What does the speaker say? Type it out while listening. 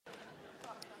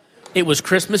It was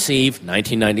Christmas Eve,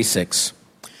 1996.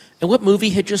 And what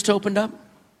movie had just opened up?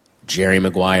 Jerry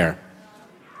Maguire.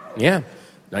 Yeah,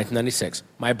 1996.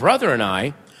 My brother and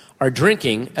I are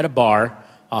drinking at a bar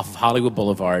off of Hollywood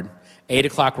Boulevard. 8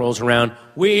 o'clock rolls around.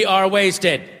 We are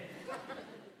wasted.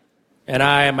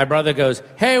 And my brother goes,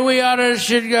 hey, we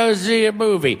should go see a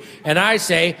movie. And I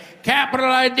say, capital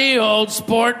ID, old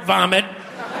sport, vomit.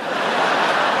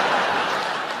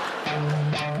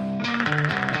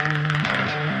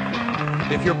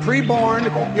 If you're pre-born,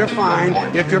 you're fine.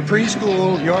 If you're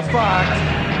preschool, you're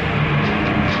fucked.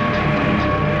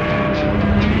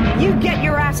 You get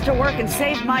your ass to work and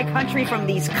save my country from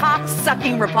these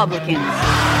cock-sucking Republicans.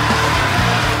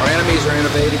 Our enemies are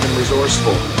innovative and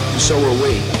resourceful, and so are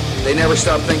we. They never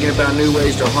stop thinking about new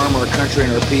ways to harm our country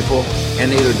and our people,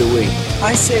 and neither do we.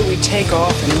 I say we take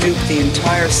off and nuke the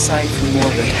entire site from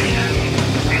orbit.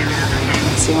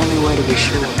 It's the only way to be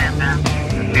sure.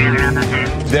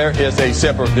 There's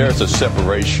a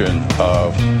separation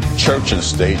of church and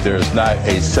state. There's not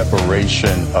a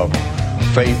separation of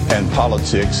faith and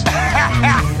politics.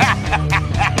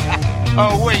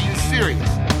 Oh, wait, you're serious?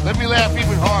 Let me laugh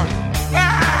even harder.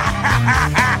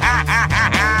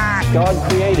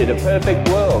 God created a perfect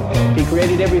world. He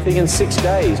created everything in 6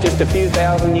 days, just a few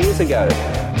thousand years ago.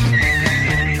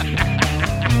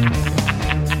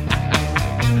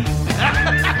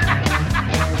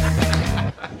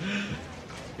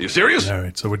 You serious? All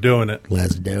right, so we're doing it.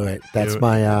 Let's do it. That's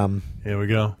my Here we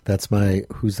go. That's my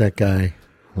who's that guy?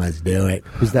 Let's do it.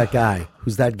 Who's that guy?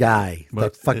 Who's that guy?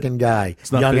 But that fucking guy.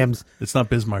 It's not Young It's not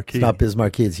Biz Markie. It's not Biz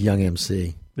Markie. It's Young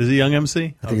MC. Is it Young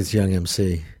MC? I think it's Young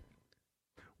MC.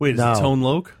 Wait, is it Tone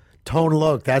Loc? Tone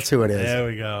Loc. That's who it is. There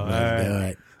we go. Let's do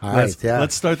it. All right. Yeah.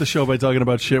 Let's start the show by talking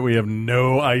about shit we have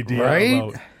no idea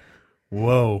about.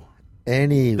 Whoa.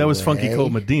 Anyway, that was Funky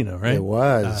Cold Medina, right? It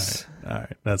was. All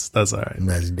right. That's all right.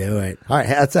 Let's do it. All right.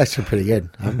 That's actually pretty good.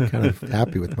 I'm kind of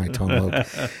happy with my Tone Loc.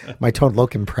 My Tone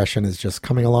Loc impression is just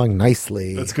coming along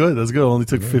nicely. That's good. That's good. Only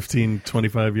took 15,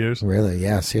 25 years. Really?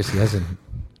 Yeah. Seriously, he hasn't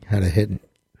had a hit in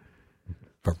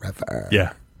forever.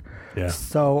 Yeah. Yeah.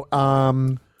 So,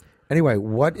 anyway,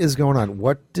 what is going on?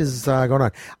 What is going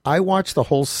on? I watched the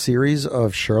whole series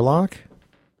of Sherlock.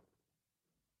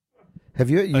 Have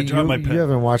you? You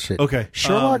haven't watched it. Okay.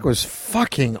 Sherlock was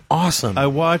fucking awesome. I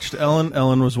watched Ellen.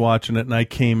 Ellen was watching it, and I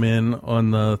came in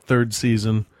on the third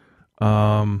season.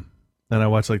 And I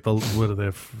watched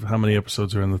how many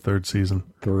episodes are in the third season?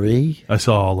 3. I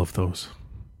saw all of those.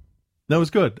 That was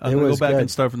good. I'm going to go back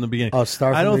and start from the beginning. Oh,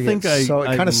 start from the beginning. So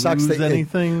it kind of sucks that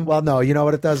anything. Well, no, you know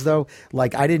what it does though?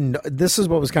 Like this is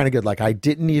what was kind of good. Like I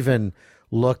didn't even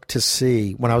look to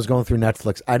see when I was going through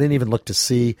Netflix. I didn't even look to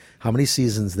see how many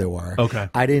seasons there were. Okay.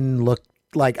 I didn't look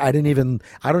I don't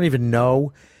even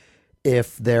know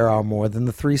if there are more than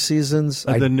the 3 seasons.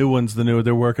 The new one's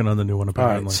they're working on the new one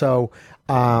apparently. All right, so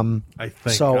I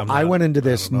think so. I went into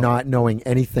this not knowing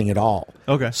anything at all.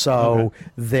 Okay. So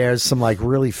there's some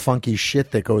really funky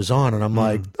shit that goes on, and I'm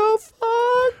like, the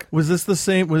fuck? Was this the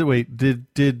same? Wait, did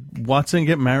Watson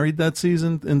get married that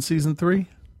season in season 3,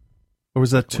 or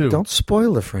was that 2? Don't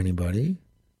spoil it for anybody.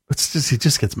 It's just he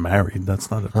just gets married.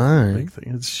 That's not a big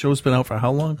thing. The show's been out for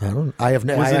how long? I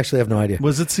actually have no idea.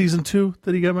 Was it season 2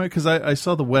 that he got married? Because I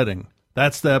saw the wedding.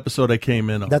 That's the episode I came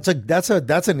in on. That's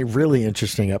a really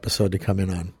interesting episode to come in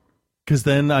on. Because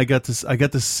then I got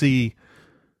to see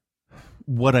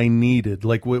what I needed.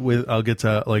 Like I'll get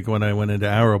to when I went into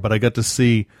Arrow, but I got to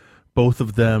see both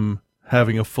of them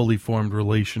having a fully formed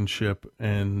relationship,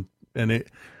 and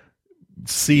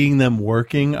seeing them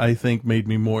working, I think, made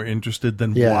me more interested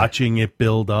than watching it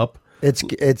build up.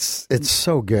 It's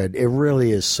so good. It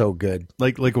really is so good.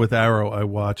 Like with Arrow, I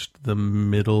watched the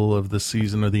middle of the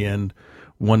season or the end,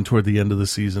 one toward the end of the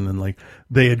season, and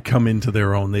they had come into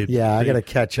their own. I got to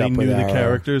catch up with They knew the Arrow.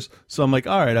 characters, so I'm like,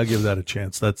 all right, I'll give that a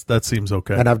chance. That seems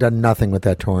okay. And I've done nothing with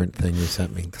that torrent thing you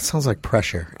sent me. That sounds like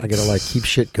pressure. I got to keep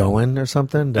shit going or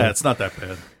something. Yeah, it's not that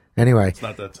bad. Anyway, it's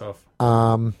not that tough.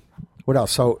 What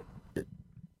else? So,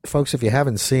 folks, if you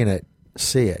haven't seen it,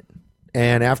 see it.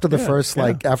 And after the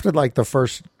the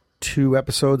first 2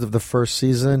 episodes of the first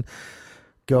season,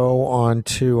 go on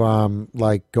to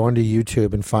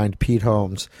YouTube and find Pete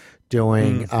Holmes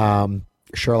doing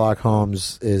Sherlock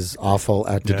Holmes is awful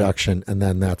at deduction, and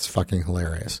then that's fucking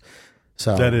hilarious.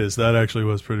 So that actually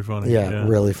was pretty funny. Yeah,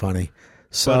 really funny.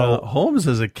 So but, Holmes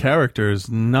as a character is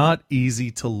not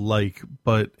easy to like,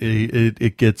 but he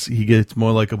gets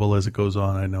more likable as it goes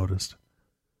on. I noticed.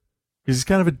 He's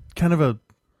kind of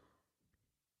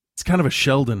a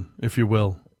Sheldon, if you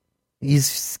will.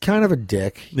 He's kind of a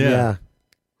dick. Yeah.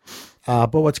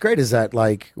 But what's great is that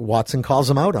Watson calls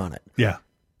him out on it. Yeah.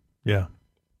 Yeah.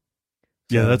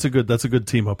 Yeah, that's a good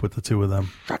team up with the two of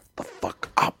them. Shut the fuck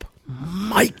up,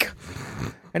 Mike.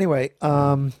 Anyway,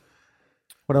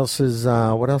 what else did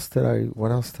I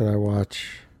watch?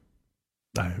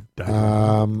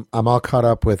 I'm all caught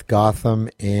up with Gotham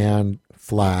and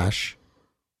Flash.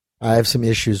 I have some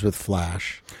issues with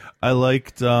Flash. I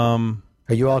liked. Are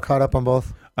you all caught up on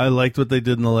both? I liked what they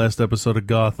did in the last episode of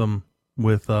Gotham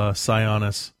with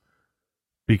Sionis.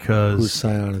 Because who's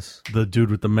Sionis? The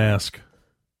dude with the mask.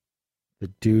 The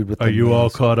dude with the mask. Are you mask. all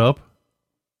caught up?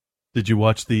 Did you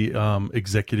watch the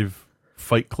Executive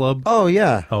Fight Club? Oh,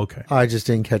 yeah. Okay. I just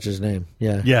didn't catch his name.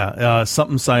 Yeah. Yeah,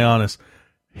 something Sionis.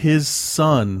 His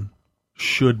son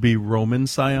should be Roman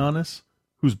Sionis,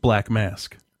 who's Black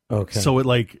Mask. Okay. So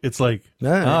it's like, all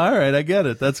right, I get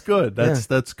it. That's good. That's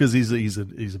because he's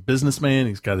a businessman.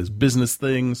 He's got his business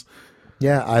things.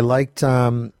 Yeah, I liked.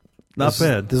 Not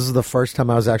bad. This is the first time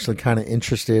I was actually kind of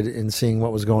interested in seeing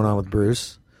what was going on with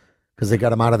Bruce, because they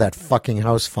got him out of that fucking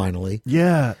house finally.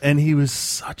 Yeah, and he was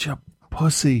such a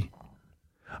pussy.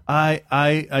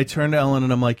 I turned to Ellen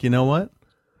and I'm like, you know what?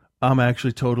 I'm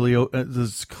actually totally. This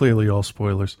is clearly all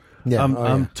spoilers. Yeah,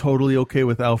 I'm totally okay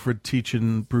with Alfred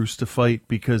teaching Bruce to fight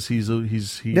because he has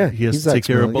to take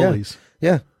care of bullies.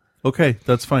 Yeah. Okay,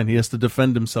 that's fine. He has to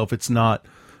defend himself. It's not,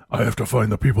 I have to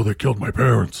find the people that killed my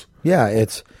parents. Yeah,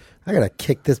 it's, I gotta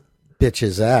kick this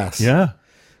bitch's ass. Yeah.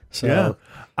 So yeah.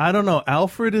 I don't know.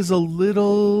 Alfred is a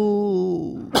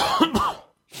little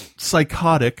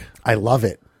psychotic. I love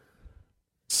it.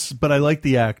 But I like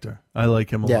the actor. I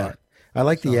like him a lot. I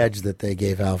like the edge that they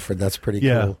gave Alfred. That's pretty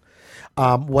cool.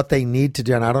 What they need to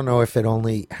do, and I don't know if it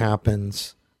only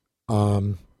happens,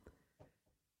 because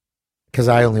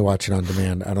I only watch it on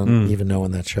demand. I don't even know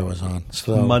when that show is on.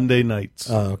 So Monday nights.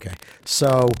 Oh, okay.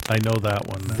 So I know that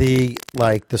one now.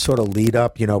 The sort of lead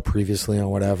up, previously on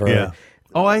whatever. Yeah.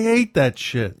 Oh, I hate that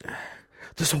shit.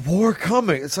 There's a war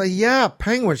coming. It's like, yeah,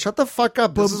 Penguin, shut the fuck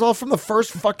up. This is all from the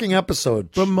first fucking episode.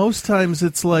 But most times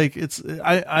it's like,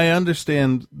 I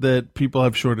understand that people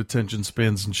have short attention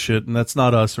spans and shit, and that's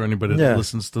not us or anybody that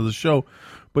listens to the show.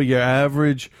 But your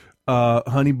average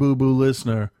Honey Boo Boo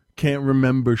listener can't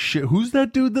remember shit. Who's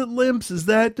that dude that limps? Is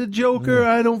that the Joker?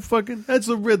 I don't fucking, that's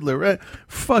the Riddler, right?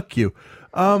 Fuck you.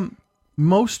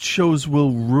 Most shows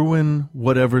will ruin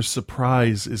whatever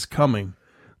surprise is coming.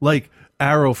 Like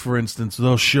Arrow, for instance,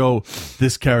 they'll show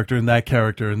this character and that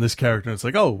character and this character, and it's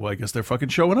like, oh, well, I guess they're fucking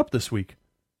showing up this week.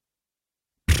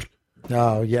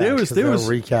 Oh, yeah. There was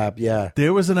recap, yeah.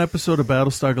 There was an episode of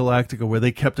Battlestar Galactica where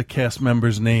they kept a cast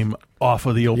member's name off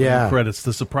of the opening credits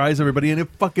to surprise everybody, and it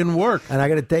fucking worked. And I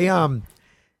got it.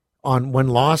 On when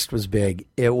Lost was big,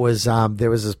 it was there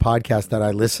was this podcast that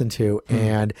I listened to,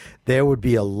 and there would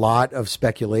be a lot of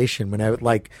speculation when I would,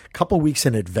 like, a couple weeks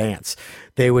in advance.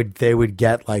 They would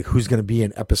get like who's going to be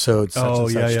in episode such and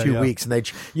such 2 weeks,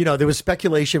 and there was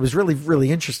speculation. It was really,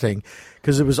 really interesting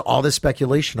because it was all this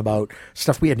speculation about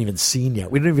stuff we hadn't even seen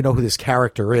yet. We didn't even know who this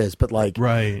character is, but like,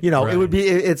 it would be.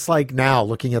 It's like now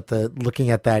looking at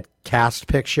that cast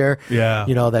picture,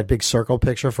 that big circle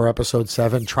picture for episode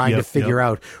 7, trying to figure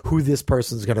out who this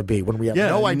person's going to be when we have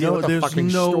no idea what the fucking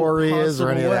story is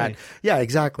or any of that. Yeah,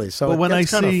 exactly. So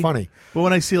it's kind of funny. But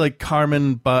when I see like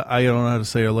Carmen, but I don't know how to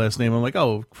say her last name, I'm like,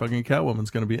 oh, fucking Catwoman's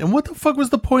going to be. And what the fuck was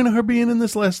the point of her being in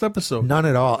this last episode? None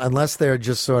at all, unless they're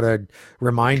just sort of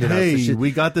reminding us. Hey,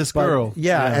 we got this girl.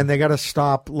 And they got to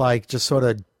stop, like, just sort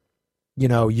of,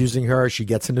 using her. She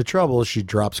gets into trouble. She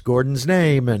drops Gordon's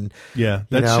name, and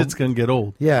that shit's gonna get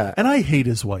old. Yeah, and I hate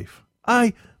his wife.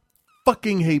 I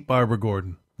fucking hate Barbara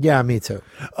Gordon. Yeah, me too.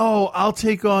 Oh, I'll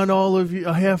take on all of you,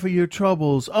 half of your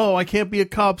troubles. Oh, I can't be a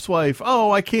cop's wife. Oh,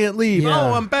 I can't leave. Yeah.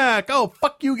 Oh, I'm back. Oh,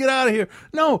 fuck you, get out of here.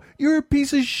 No, you're a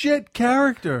piece of shit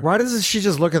character. Why doesn't she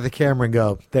just look at the camera and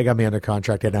go, they got me under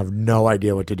contract and have no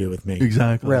idea what to do with me?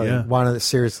 Exactly. Really? Yeah. Why not?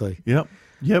 Seriously.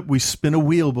 Yep, we spin a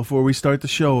wheel before we start the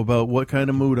show about what kind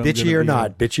of mood I'm going to be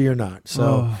bitchy or not.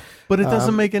 So, but it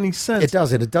doesn't make any sense. It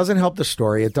doesn't. It doesn't help the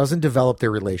story. It doesn't develop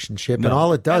their relationship. No. And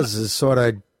all it does is sort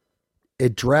of,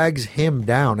 it drags him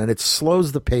down, and it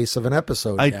slows the pace of an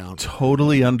episode down. I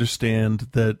totally understand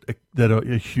that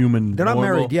a human... They're not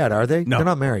married yet, are they? No. They're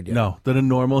not married yet. No, that a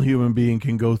normal human being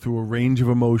can go through a range of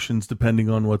emotions depending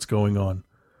on what's going on.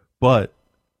 But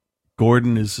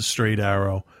Gordon is a straight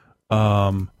arrow.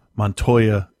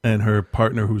 Montoya and her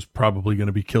partner, who's probably going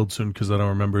to be killed soon because I don't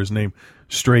remember his name,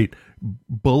 straight.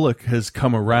 Bullock has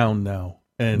come around now,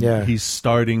 and he's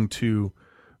starting to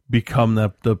become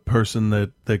the person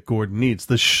that Gordon needs,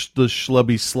 the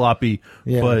schlubby, sloppy,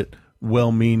 but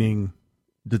well-meaning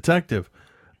detective.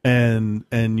 And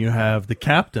you have the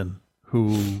captain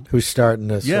who's starting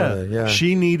to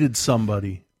she needed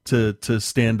somebody to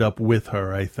stand up with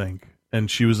her, I think. and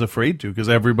she was afraid to because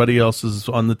everybody else is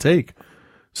on the take.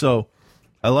 So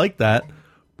I like that,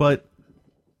 but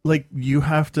like you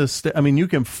have to stay. I mean, you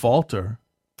can falter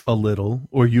a little,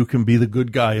 or you can be the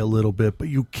good guy a little bit, but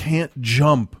you can't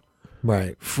jump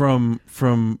right from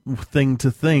thing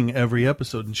to thing every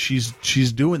episode, and she's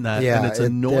doing that, and it's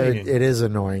annoying. It is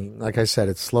annoying. Like I said,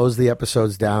 it slows the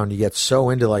episodes down. You get so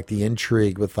into like the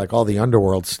intrigue with like all the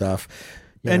underworld stuff.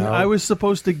 You know? I was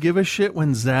supposed to give a shit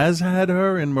when Zaz had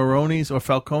her in Maroni's or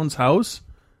Falcone's house.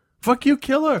 Fuck you,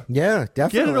 kill her. Yeah,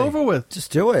 definitely. Get it over with.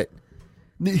 Just do it.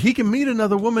 He can meet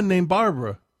another woman named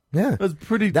Barbara. Yeah, that's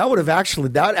pretty.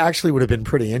 That actually would have been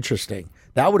pretty interesting.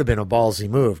 That would have been a ballsy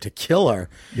move to kill her.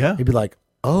 Yeah, he'd be like,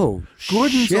 "Oh,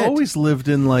 Gordon's shit. always lived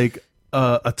in like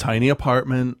a tiny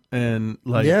apartment and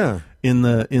like in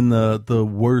the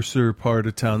worser part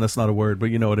of town. That's not a word, but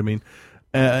you know what I mean.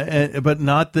 But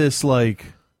not this like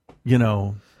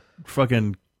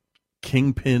fucking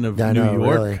kingpin of New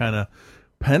York kind of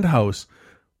penthouse.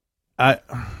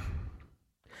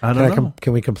 I don't know.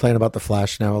 Can we complain about the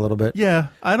Flash now a little bit? Yeah,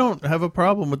 I don't have a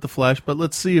problem with the Flash, but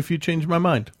let's see if you change my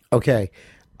mind. Okay.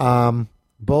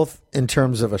 Both in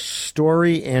terms of a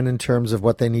story and in terms of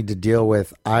what they need to deal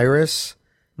with. Iris,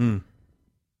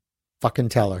 fucking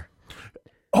tell her.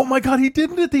 Oh my God, he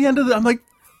didn't at the end of I'm like,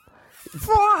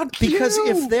 fuck because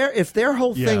you. if their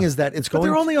whole thing is that it's going, but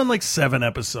they're only on like 7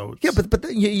 episodes. Yeah, but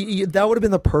that would have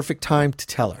been the perfect time to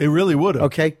tell her. It really would have.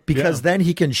 Okay, because then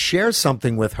he can share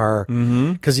something with her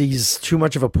because he's too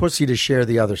much of a pussy to share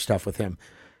the other stuff with him.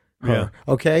 Yeah.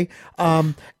 Okay.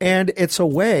 And it's a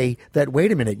way that,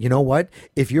 wait a minute, you know what?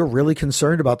 If you're really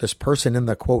concerned about this person in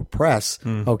the quote press,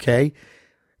 okay,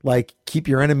 like keep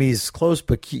your enemies close,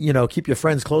 but keep your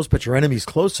friends close, but your enemies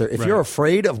closer. If you're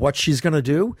afraid of what she's going to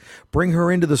do, bring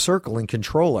her into the circle and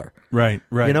control her. Right.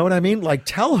 You know what I mean? Like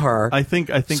tell her. I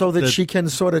think so that she can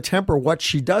sort of temper what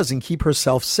she does and keep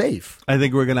herself safe. I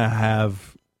think we're going to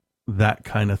have that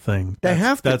kind of thing.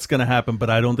 That's going to happen,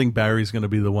 but I don't think Barry's going to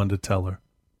be the one to tell her.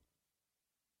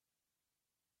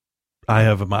 I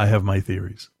have my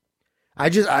theories.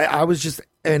 I was just,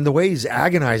 and the way he's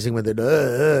agonizing with it,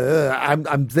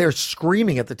 I'm there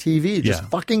screaming at the TV, just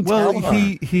fucking tell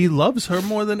her. He loves her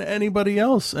more than anybody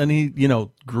else, and he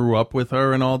grew up with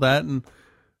her and all that, and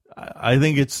I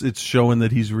think it's showing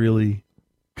that he's really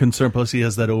concerned. Plus, he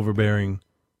has that overbearing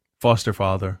foster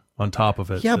father on top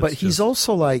of it. Yeah, but he's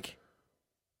also like,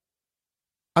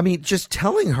 I mean, just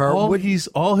telling her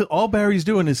all Barry's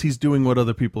doing is he's doing what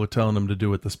other people are telling him to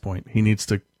do at this point. He needs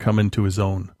to come into his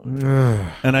own.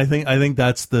 And I think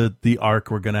that's the arc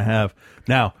we're going to have.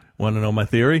 Now, want to know my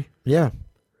theory? Yeah.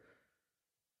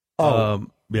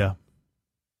 Yeah.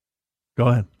 Go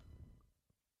ahead.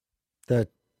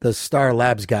 The Star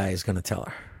Labs guy is going to tell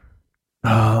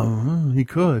her. He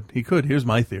could. Here's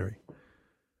my theory.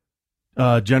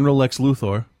 General Lex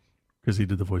Luthor, because he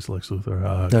did the voice of Lex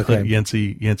Luthor,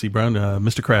 Yancey Brown,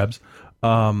 Mr. Krabs,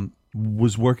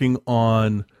 was working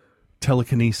on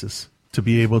telekinesis to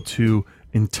be able to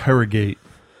interrogate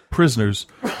prisoners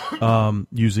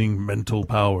using mental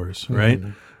powers, right?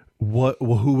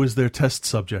 Who was their test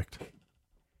subject?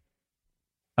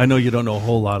 I know you don't know a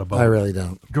whole lot about I really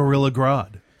don't. Gorilla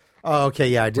Grodd. Oh, okay,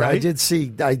 yeah, I did see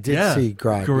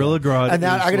Grodd. Gorilla Grodd. And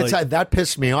that, I got to tell you, that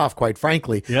pissed me off, quite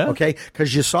frankly. Yeah? Okay,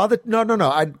 because you saw that, not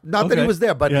that he was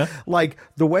there, but like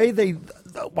the way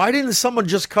why didn't someone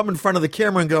just come in front of the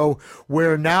camera and go,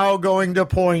 we're now going to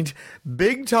point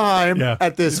big time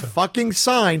at this fucking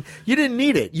sign? You didn't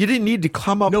need it. You didn't need to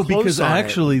come up close because on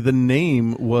actually the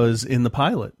name was in the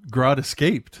pilot. Grodd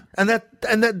escaped. And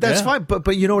that's fine,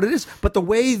 but you know what it is? But the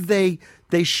way they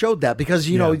showed that, because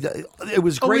it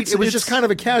was great. It was just kind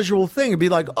of a casual thing. It'd be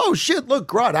like, oh shit, look,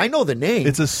 Grodd, I know the name.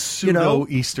 It's a pseudo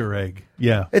Easter egg.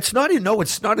 Yeah, it's not.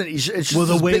 It's not an Easter. It's just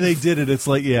the way they did it. It's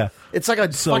like it's like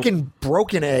a fucking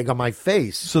broken egg on my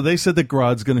face. So they said that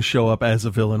Grodd's going to show up as a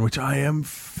villain, which I am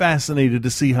fascinated to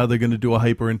see how they're going to do a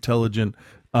hyper intelligent,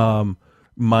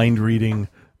 mind reading,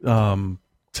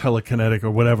 telekinetic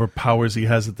or whatever powers he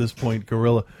has at this point.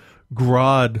 Gorilla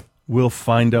Grodd will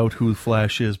find out who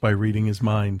Flash is by reading his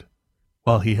mind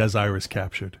while he has Iris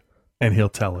captured, and he'll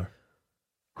tell her.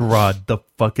 Grodd, the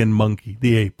fucking monkey,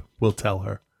 the ape, will tell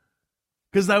her.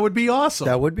 Because that would be awesome.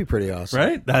 That would be pretty awesome.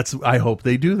 Right? I hope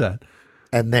they do that.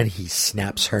 And then he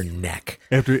snaps her neck.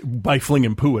 By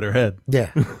flinging poo at her head.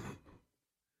 Yeah.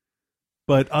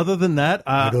 But other than that,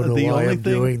 I don't know why I'm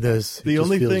doing this. The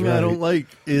only thing I don't like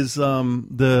is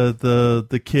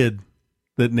the kid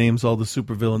that names all the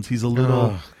supervillains. He's a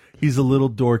little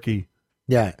dorky.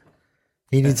 Yeah.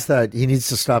 He needs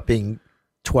to stop being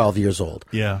 12 years old.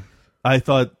 Yeah. I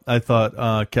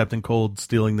thought Captain Cold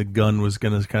stealing the gun was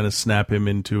going to kind of snap him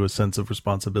into a sense of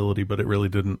responsibility, but it really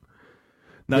didn't.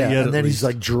 Not yet. And then he's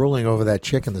like drooling over that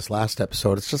chick in this last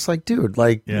episode. It's just like, dude,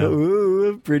 like,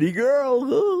 ooh, pretty girl.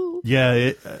 Ooh.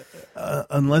 Yeah,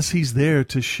 unless he's there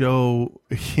to show.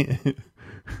 I'm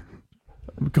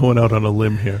going out on a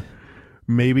limb here.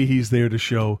 Maybe he's there to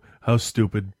show how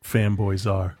stupid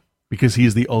fanboys are, because he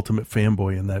is the ultimate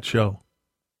fanboy in that show.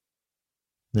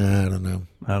 Nah, I don't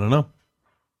know.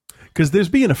 Because there's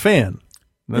being a fan.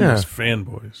 Then there's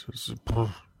fanboys.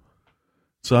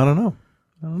 So I don't know.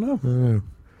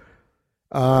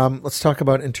 Let's talk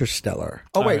about Interstellar.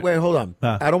 Oh, wait, hold on.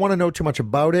 I don't want to know too much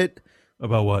about it.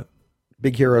 About what?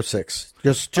 Big Hero 6.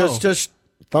 Just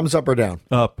thumbs up or down?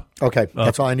 Up. Okay,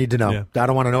 that's all I need to know. Yeah. I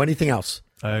don't want to know anything else.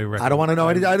 I don't want to know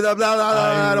anything. I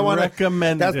don't want to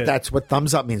recommend it. That's what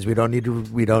thumbs up means. We don't need to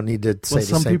say the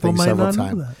some same people thing might several not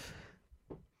know times.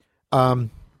 that.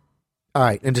 All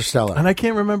right, Interstellar. And I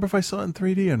can't remember if I saw it in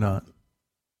 3D or not.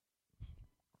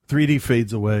 3D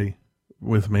fades away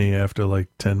with me after like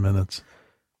 10 minutes.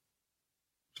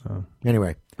 So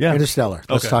anyway, yeah, Interstellar.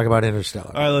 Let's talk about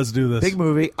Interstellar. All right, let's do this. Big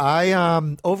movie.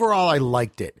 Overall I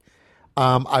liked it.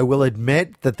 I will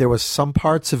admit that there was some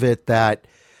parts of it that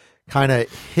kind of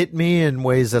hit me in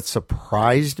ways that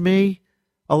surprised me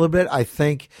a little bit. I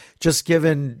think just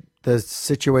given the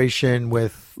situation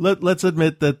with... Let's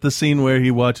admit that the scene where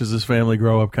he watches his family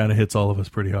grow up kind of hits all of us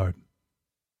pretty hard.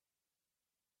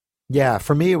 Yeah,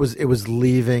 for me, it was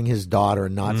leaving his daughter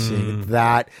and not seeing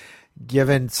that.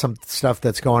 Given some stuff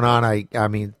that's going on, I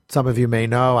mean, some of you may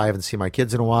know, I haven't seen my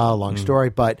kids in a while, long story,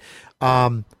 but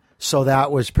so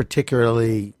that was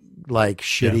particularly like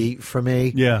shitty for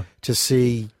me to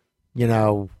see,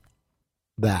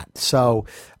 that. So,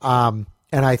 and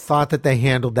I thought that they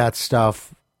handled that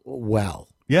stuff well.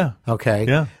 Yeah. Okay.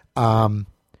 Yeah.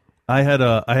 I had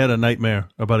a nightmare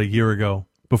about a year ago,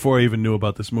 before I even knew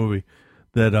about this movie,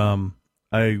 that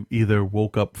I either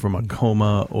woke up from a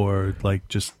coma or like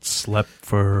just slept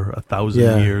for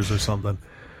 1,000 years or something,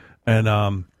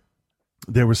 and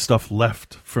there was stuff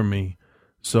left for me.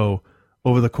 So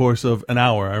over the course of an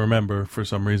hour, I remember for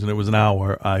some reason it was an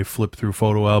hour, I flipped through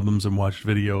photo albums and watched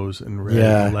videos and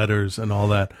read letters and all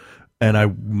that.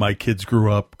 And my kids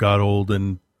grew up, got old,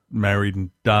 and married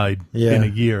and died in a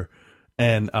year.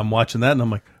 And I'm watching that and I'm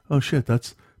like, oh shit,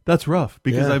 that's rough,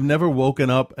 because I've never woken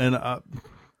up, and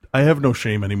I have no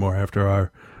shame anymore after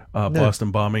our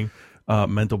Boston bombing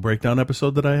mental breakdown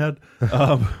episode that I had.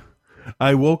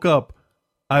 I woke up,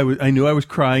 I knew I was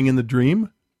crying in the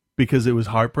dream because it was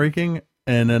heartbreaking,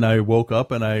 and then I woke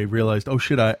up and I realized, oh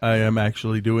shit, I am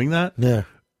actually doing that. Yeah.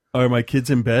 Are my kids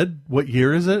in bed? What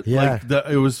year is it? Yeah. Like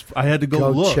it was. I had to go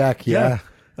look. Check. Yeah.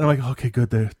 And I'm like, okay, good.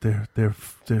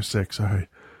 They're 6. All right.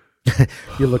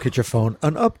 You look at your phone.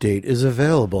 An update is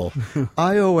available.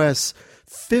 iOS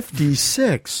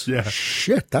 56. Yeah.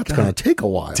 Shit, that's going to take a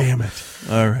while. Damn it.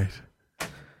 All right.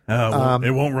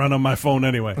 It won't run on my phone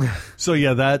anyway. So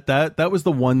yeah, that was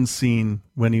the one scene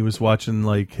when he was watching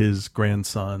like his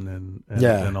grandson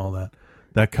and all that.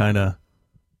 That kind of.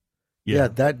 Yeah,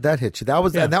 that hit you.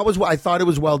 And that was what I thought. It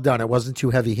was well done. It wasn't too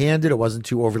heavy-handed. It wasn't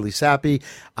too overly sappy.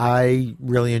 I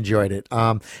really enjoyed it.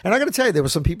 And I got to tell you, there were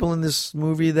some people in this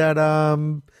movie that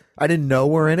I didn't know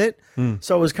were in it.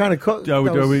 So it was kind of cool.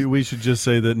 We should just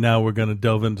say that now we're going to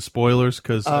delve into spoilers,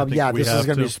 because this is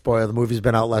going to be spoiled. The movie's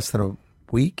been out less than a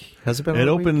week. Has it been? It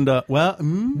opened.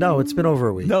 No, it's been over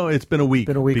a week. No, it's been a week.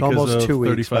 Been a week, almost 2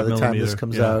 weeks by the time this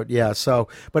comes out. Yeah. So,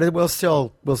 but we'll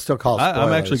still call spoilers.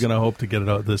 I'm actually going to hope to get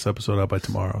this episode out by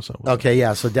tomorrow. So okay,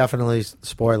 yeah. So definitely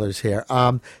spoilers here.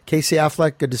 Casey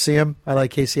Affleck, good to see him. I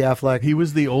like Casey Affleck. He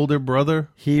was the older brher.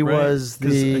 He was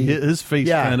his face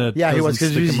kind of he was,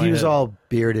 because he was all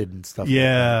bearded and stuff.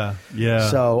 Yeah, yeah.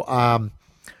 So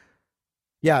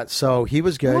so he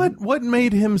was good. What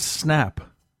made him snap?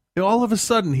 All of a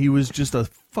sudden, he was just a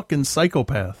fucking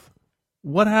psychopath.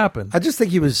 What happened? I just think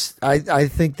he was. I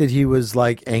think that he was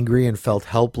like angry and felt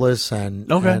helpless and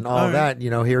all that.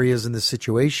 Here he is in this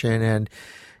situation, and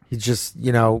he just,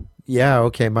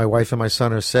 okay, my wife and my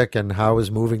son are sick, and how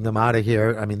is moving them out of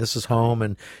here? I mean, this is home,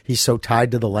 and he's so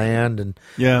tied to the land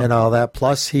and all that.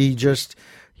 Plus, he just,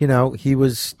 he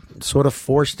was sort of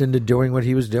forced into doing what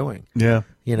he was doing. Yeah.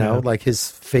 Like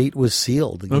his fate was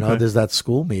sealed. There's that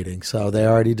school meeting. So they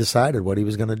already decided what he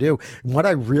was going to do. And what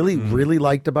I really, really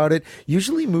liked about it,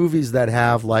 usually movies that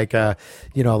have like a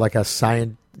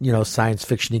science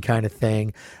fiction-y kind of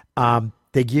thing,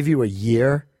 they give you a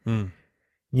year, and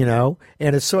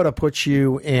it sort of puts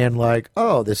you in like,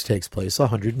 oh, this takes place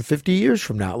 150 years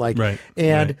from now.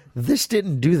 This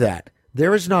didn't do that.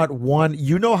 There is not one.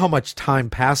 You know how much time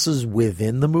passes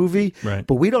within the movie, Right.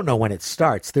 but we don't know when it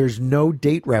starts. There's no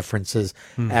date references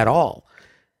at all.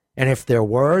 And if there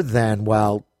were, then,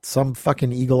 well, some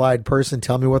fucking eagle-eyed person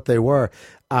tell me what they were.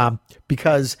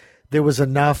 Because there was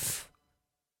enough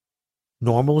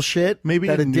normal shit Maybe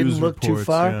that it in didn't news look too reports,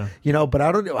 far. yeah. You know, but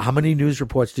I don't know how many news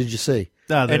reports did you see?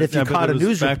 Nah, and if you but caught a it was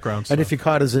news background and stuff. if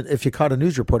you caught a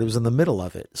news report, it was in the middle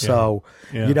of it. So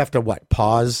Yeah. you'd have to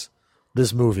pause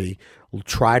this movie,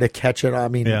 try to catch it. I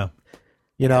mean,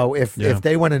 you know, if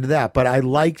they went into that, but I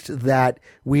liked that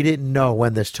we didn't know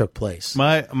when this took place.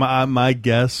 My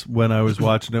guess when I was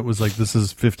watching it was like, this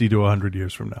is 50 to 100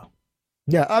 years from now.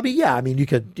 Yeah, I mean, you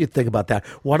think about that.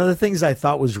 One of the things I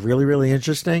thought was really, really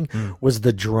interesting was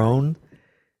the drone.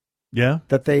 Yeah,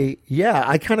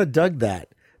 I kind of dug that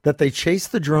they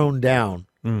chased the drone down,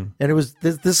 and it was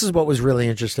this is what was really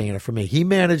interesting in it for me. He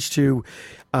managed to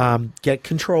get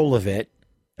control of it.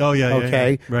 Oh yeah,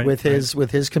 okay, yeah. Right, with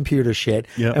his computer shit,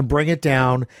 Yep. and bring it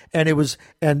down, and it was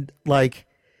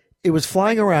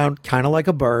flying around kind of like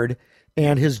a bird,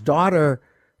 and his daughter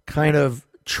kind of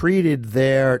treated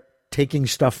their taking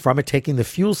stuff from it, taking the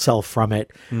fuel cell from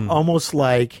it, almost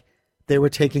like they were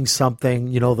taking something,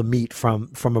 you know, the meat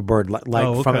from a bird,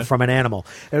 from an animal.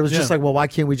 And it was just like, well, why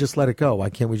can't we just let it go? Why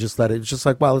can't we just let it? It's just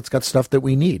like, well, it's got stuff that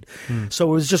we need. So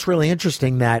it was just really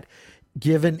interesting that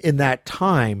given in that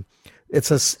time, it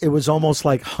was almost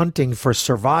like hunting for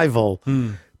survival,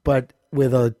 but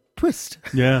with a twist.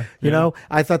 Yeah. You know,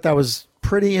 I thought that was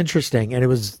pretty interesting, and it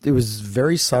was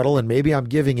very subtle, and maybe I'm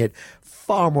giving it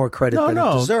far more credit than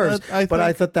it deserves. I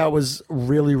thought that was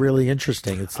really, really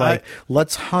interesting. It's like,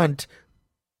 let's hunt,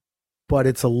 but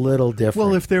it's a little different.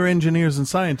 Well, if they're engineers and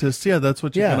scientists, that's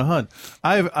what you're going to hunt.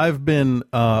 I've been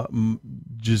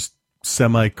just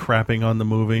semi crapping on the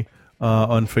movie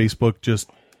on Facebook just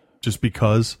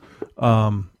because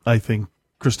I think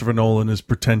Christopher Nolan is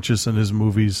pretentious and his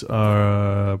movies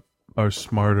are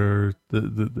smarter.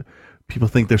 The people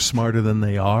think they're smarter than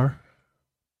they are.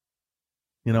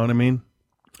 You know what I mean?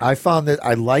 I found that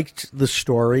I liked the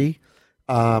story.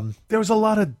 There was a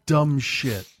lot of dumb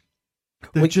shit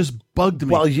that just bugged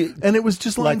me. And it was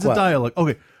just lines of dialogue.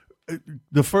 Okay.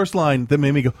 The first line that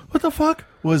made me go, what the fuck?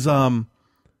 Was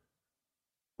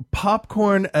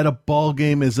popcorn at a ball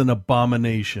game is an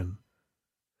abomination.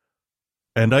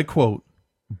 And I quote,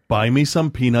 buy me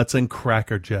some peanuts and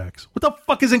Cracker Jacks. What the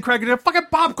fuck is in Cracker Jacks? Fucking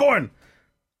popcorn!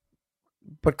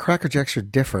 But Cracker Jacks are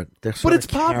different. But it's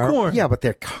popcorn. Yeah, but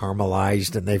they're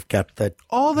caramelized and they've got the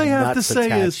all they have to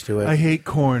say is, I hate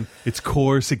corn. It's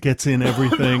coarse. It gets in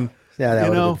everything. Yeah, that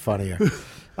would have been funnier.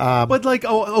 But like,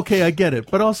 okay, I get it.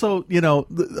 But also, you know,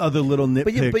 the other little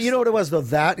nitpicks. But you know what it was, though?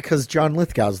 That, because John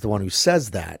Lithgow's the one who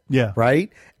says that. Yeah.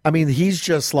 Right? I mean, he's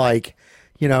just like,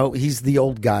 you know, he's the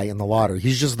old guy in the lottery.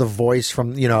 He's just the voice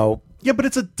from, you know. Yeah, but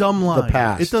it's a dumb line. The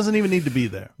past. It doesn't even need to be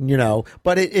there. You know,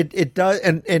 but it does,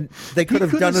 and they could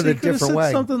have done it a different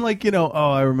way. Something like, you know,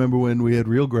 I remember when we had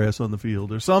real grass on the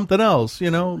field, or something else,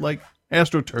 you know, like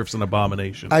AstroTurf's an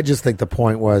abomination. I just think the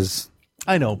point was,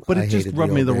 I know, but it just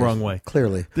rubbed me the wrong way.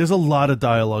 Clearly. There's a lot of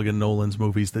dialogue in Nolan's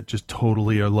movies that just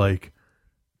totally are like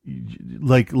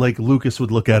Lucas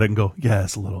would look at it and go, yeah,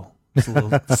 it's a little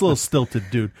stilted,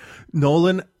 dude.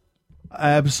 Nolan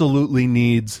absolutely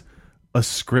needs a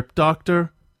script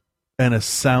doctor and a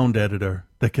sound editor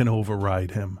that can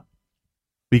override him,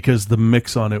 because the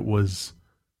mix on it was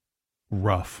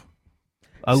rough.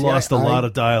 I lost a lot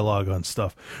of dialogue on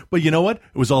stuff. But you know what?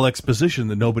 It was all exposition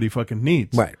that nobody fucking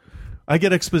needs. Right. I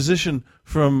get exposition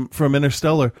from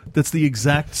Interstellar that's the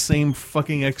exact same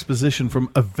fucking exposition from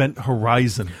Event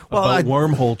Horizon about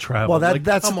wormhole travel. Well, like,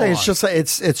 that's the thing. It's just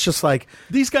it's just like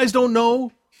these guys don't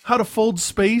know how to fold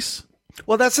space.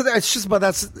 Well,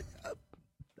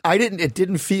 it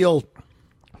didn't feel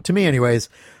to me anyways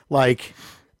like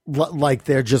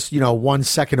they're just, you know, 1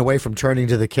 second away from turning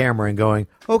to the camera and going,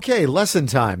 okay, lesson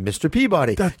time, Mr.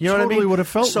 Peabody. That's you know totally what I mean? What it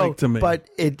felt like to me. But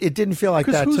it didn't feel like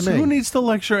that to me. Who needs to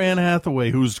lecture Anne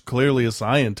Hathaway, who's clearly a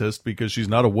scientist because she's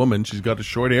not a woman? She's got a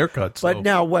short haircut. So. But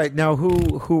now, wait,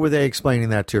 who were they explaining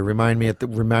that to? Remind me of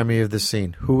the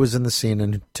scene. Who was in the scene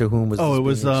and to whom was? Oh, this it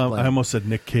was. being I explained? almost said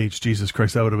Nick Cage. Jesus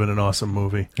Christ, that would have been an awesome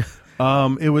movie.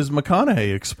 It was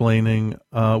McConaughey explaining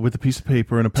with a piece of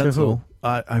paper and a pencil.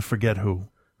 I forget who.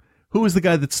 Who was the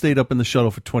guy that stayed up in the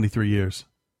shuttle for 23 years?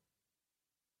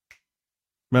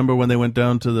 Remember when they went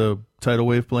down to the tidal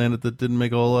wave planet that didn't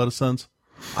make a whole lot of sense?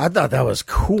 I thought that was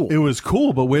cool. It was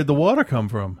cool, but where'd the water come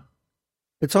from?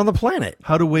 It's on the planet.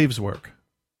 How do waves work?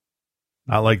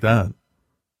 Not like that.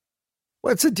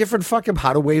 Well, it's a different fucking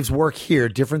how do waves work here,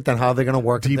 different than how they're going to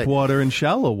work deep water and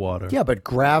shallow water. Yeah, but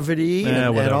gravity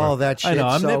and all that shit. I know,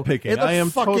 I'm so nitpicking. It I am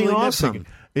fucking totally awesome. nitpicking.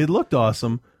 It looked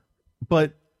awesome,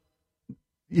 but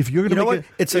if you're going to make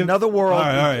it's another world. All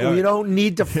right. You don't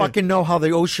need to fucking know how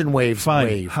the ocean waves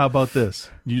wave. How about this?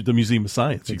 The Museum of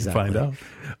Science. You can find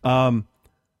out.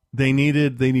 They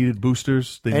needed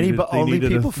boosters. Only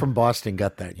people from Boston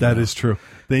got that. That is true.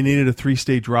 They needed a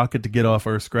 3-stage rocket to get off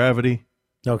Earth's gravity.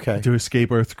 Okay. To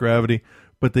escape Earth's gravity,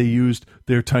 but they used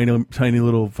their tiny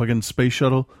little fucking space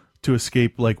shuttle to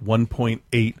escape like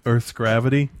 1.8 Earth's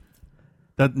gravity.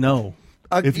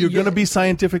 If you're going to be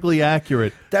scientifically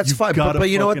accurate, that's fine. But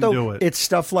you know what though? It's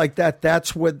stuff like that.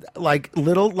 That's what like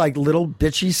little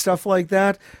bitchy stuff like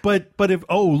that. But if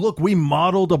look, we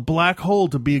modeled a black hole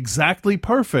to be exactly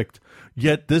perfect,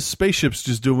 yet this spaceship's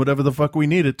just doing whatever the fuck we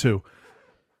need it to.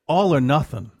 All or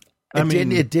nothing.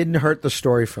 It didn't hurt the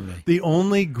story for me. The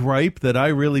only gripe that I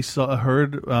really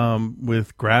heard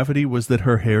with Gravity was that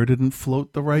her hair didn't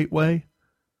float the right way.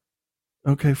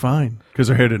 Okay, fine, because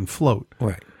her hair didn't float.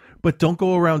 Right. But don't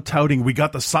go around touting we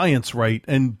got the science right,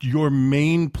 and your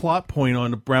main plot point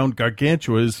on Brown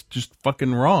Gargantua is just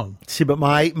fucking wrong. See, but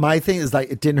my thing is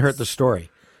like it didn't hurt the story.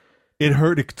 It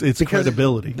hurt its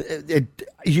credibility.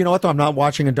 You know what though? I'm not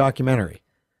watching a documentary.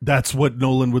 That's what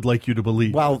Nolan would like you to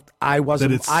believe. Well, I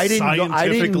wasn't. That it's I didn't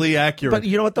scientifically accurate. But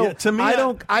you know what though? Yeah, to me,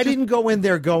 I didn't go in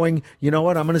there going, you know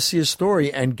what? I'm going to see a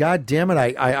story, and God damn it,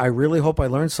 I really hope I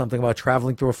learned something about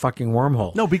traveling through a fucking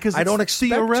wormhole. No, because I don't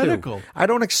expect theoretical. to. I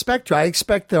don't expect to. I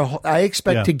expect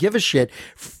to give a shit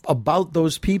about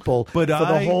those people for the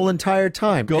whole entire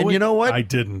time. And you know what? I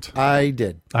didn't. I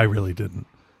did. I really didn't.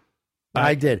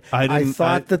 I did. I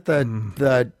thought that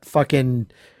the fucking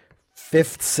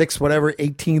 5th, 6th, whatever,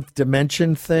 18th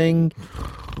dimension thing,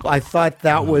 I thought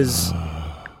that was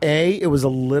it was a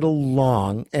little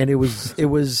long, and it was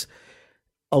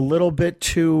a little bit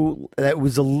too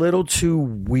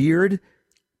weird.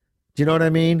 Do you know what I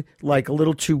mean? Like a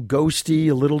little too ghosty,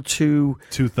 a little too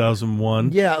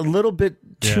 2001. Yeah, a little bit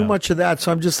too much of that.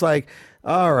 So I'm just like,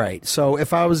 all right. So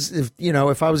if I was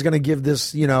going to give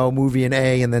this, movie an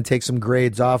A and then take some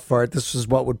grades off for it, this is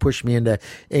what would push me into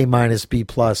A-, B+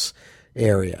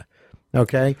 area.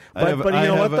 Okay. But you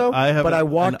know what though? I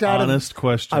walked out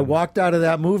question. I walked out of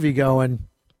that movie going,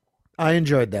 I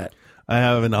enjoyed that. I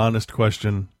have an honest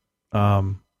question.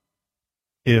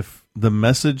 If the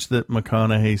message that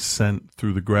McConaughey sent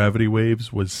through the gravity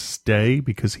waves was stay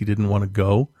because he didn't want to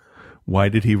go, why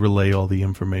did he relay all the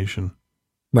information?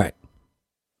 Right.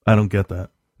 I don't get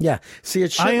that. Yeah. See,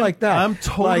 it's shit like that. I'm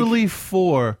totally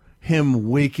for him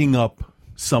waking up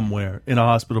somewhere in a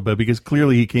hospital bed because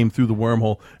clearly he came through the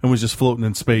wormhole and was just floating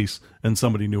in space and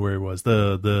somebody knew where he was.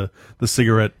 The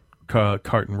cigarette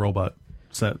carton robot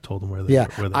told him where they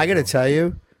were. I got to tell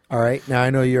you, all right, now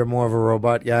I know you're more of a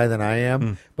robot guy than I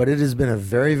am, but it has been a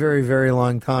very, very, very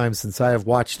long time since I have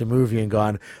watched a movie and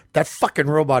gone, that fucking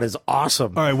robot is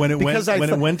awesome. All right, when it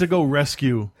went to go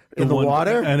rescue in the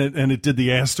water and it did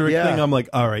the asterisk thing, I'm like,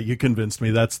 all right, you convinced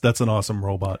me. That's an awesome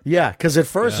robot. Yeah, because at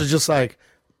first it's just like,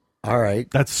 all right,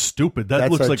 that's stupid.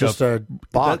 That looks like just a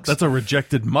box. That's a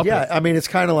rejected Muppet. Yeah, I mean, it's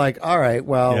kind of like, all right,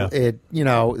 well,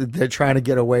 they're trying to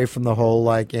get away from the whole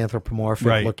like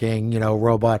anthropomorphic looking,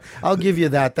 robot. I'll give you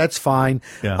that. That's fine.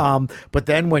 Yeah. But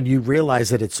then when you realize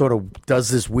that it sort of does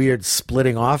this weird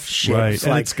splitting off shit, right? it's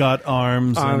and like, it's got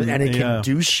arms and it can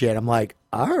do shit. I'm like,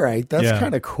 all right, that's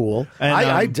kind of cool. And,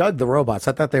 I dug the robots.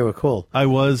 I thought they were cool. I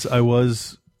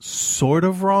was sort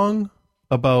of wrong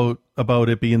about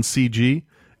it being CG.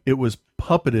 It was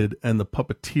puppeted and the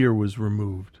puppeteer was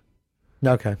removed.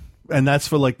 Okay. And that's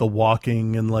for like the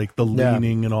walking and like the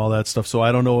leaning and all that stuff. So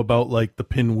I don't know about like the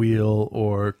pinwheel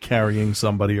or carrying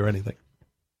somebody or anything.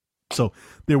 So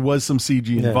there was some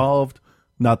CG involved,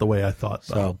 not the way I thought.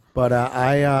 So, but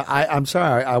I'm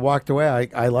sorry. I walked away.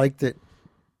 I liked it.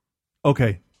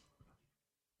 Okay.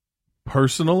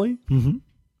 Personally,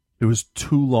 it was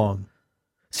too long.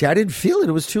 See, I didn't feel it.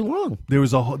 It was too long.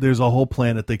 There's a whole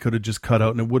planet they could have just cut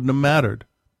out and it wouldn't have mattered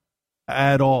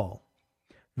at all.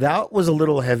 That was a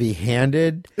little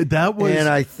heavy-handed. That was, and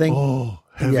I think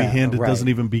heavy-handed doesn't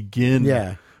even begin.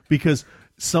 Yeah, because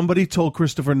somebody told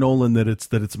Christopher Nolan that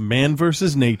it's man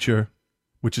versus nature,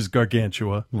 which is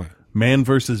Gargantua. Right. Man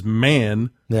versus man.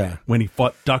 Yeah. When he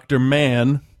fought Dr.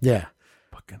 Man. Yeah.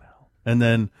 Fucking hell. And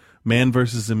then man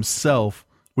versus himself,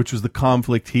 which was the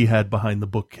conflict he had behind the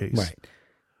bookcase. Right.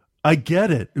 I get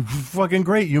it. Fucking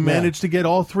great. You managed to get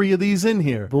all three of these in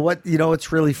here. But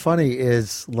what's really funny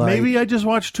is like maybe I just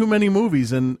watched too many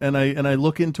movies and I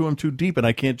look into them too deep and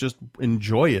I can't just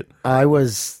enjoy it. I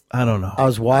don't know. I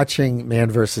was watching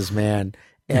Man versus Man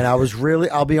And I was really,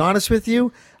 I'll be honest with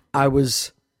you,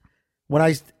 when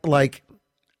I, like,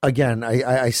 again,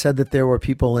 I said that there were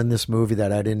people in this movie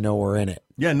that I didn't know were in it.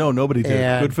 Yeah, no, nobody did.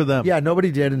 And, good for them. Yeah,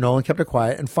 nobody did, and Nolan kept it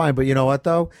quiet, and fine. But you know what,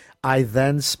 though? I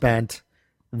then spent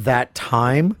that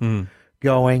time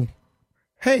going,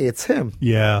 hey, it's him.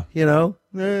 Yeah. You know?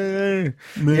 No,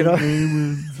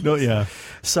 yeah.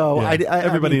 So yeah.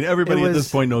 Everybody at this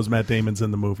was, point knows Matt Damon's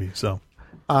in the movie, so.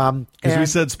 Because we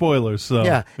said spoilers, so.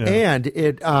 Yeah, and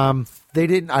it, they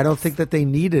didn't, I don't think that they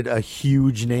needed a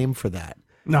huge name for that.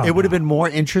 No, it would have been more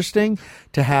interesting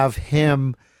to have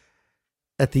him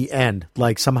at the end,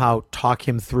 like somehow talk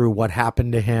him through what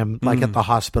happened to him, like at the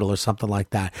hospital or something like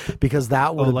that, because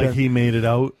that would have like been, he made it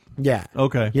out. Yeah.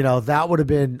 Okay. You know, that would have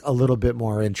been a little bit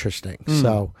more interesting.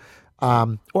 So,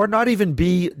 or not even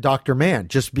be Dr. Mann,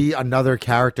 just be another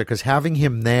character, because having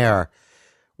him there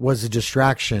was a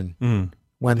distraction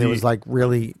when there was like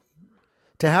really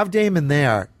to have Damon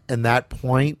there in that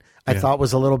point. I thought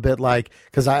was a little bit like,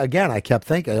 because I kept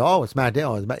thinking, oh, it's Matt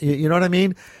Damon. You know what I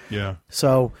mean? Yeah.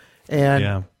 So,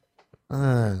 and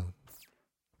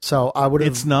so I would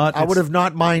have I would have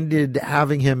not minded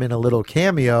having him in a little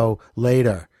cameo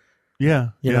later. Yeah.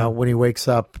 You know, when he wakes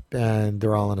up and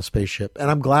they're all in a spaceship. And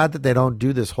I'm glad that they don't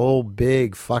do this whole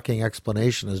big fucking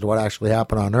explanation as to what actually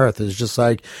happened on Earth. It's just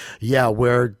like, yeah,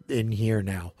 we're in here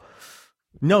now.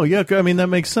 No, yeah, I mean, that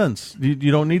makes sense.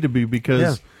 You don't need to be,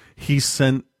 because he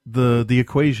sent the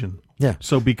equation. Yeah.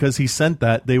 So because he sent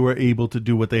that, they were able to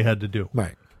do what they had to do.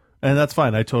 Right. And that's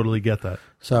fine. I totally get that.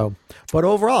 So, but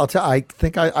overall, I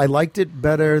think I liked it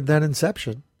better than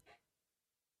Inception.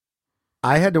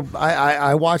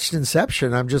 I watched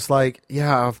Inception. I'm just like,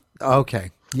 yeah,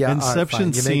 okay. Yeah.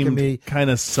 Inception seemed kind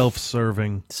of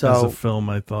self-serving as a film,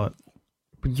 I thought.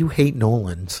 But you hate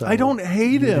Nolan. So I don't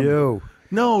hate him. You.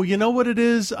 No, you know what it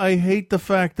is? I hate the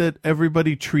fact that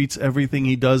everybody treats everything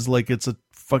he does like it's a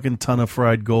fucking ton of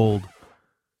fried gold.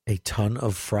 A ton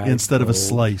of fried instead gold. of a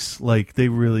slice. Like, they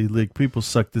really, like, people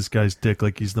suck this guy's dick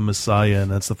like he's the Messiah, and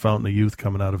that's the fountain of youth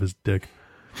coming out of his dick.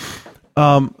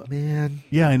 Man.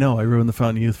 Yeah, I know. I ruined the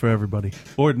fountain of youth for everybody.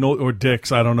 Or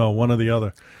dicks. I don't know. One or the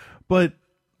other. But,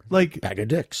 like... Bag of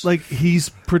dicks. Like, he's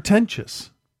pretentious.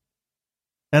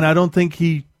 And I don't think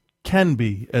he can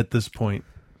be at this point.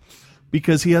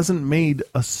 Because he hasn't made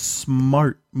a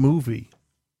smart movie,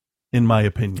 in my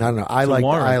opinion. I don't know. I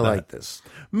like this.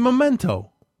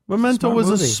 Memento was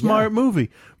movie, a smart movie.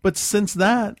 But since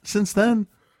then,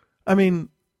 I mean,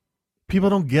 people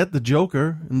don't get the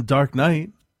Joker in Dark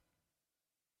Knight.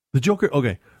 The Joker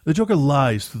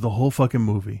lies through the whole fucking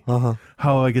movie.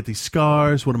 How I get these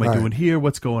scars, what am I doing here,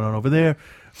 what's going on over there.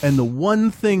 And the one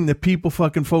thing that people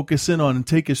fucking focus in on and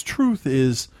take as truth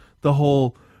is the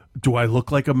whole... Do I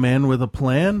look like a man with a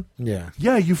plan? Yeah.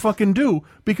 Yeah, you fucking do.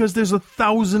 Because there's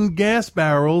 1,000 gas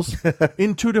barrels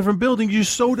in 2 different buildings. You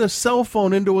sewed a cell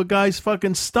phone into a guy's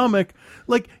fucking stomach.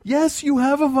 Like, yes, you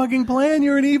have a fucking plan.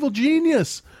 You're an evil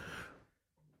genius.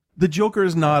 The Joker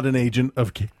is not an agent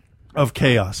of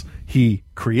chaos. He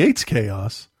creates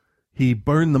chaos. He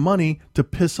burned the money to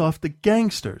piss off the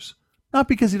gangsters. Not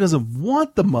because he doesn't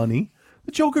want the money.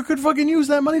 The Joker could fucking use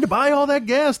that money to buy all that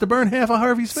gas to burn half of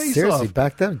Harvey's face Seriously, off.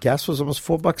 back then, gas was almost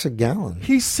 $4 a gallon.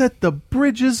 He set the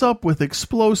bridges up with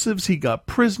explosives. He got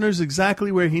prisoners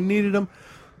exactly where he needed them.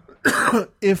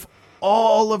 If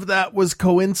all of that was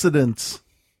coincidence,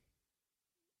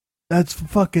 that's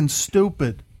fucking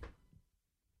stupid.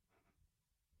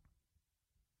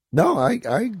 No,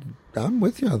 I'm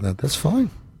with you on that. That's fine.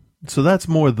 So that's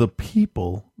more the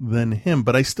people than him,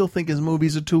 but I still think his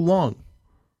movies are too long.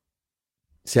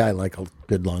 See, I like a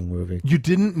good long movie. You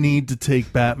didn't need to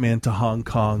take Batman to Hong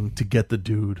Kong to get the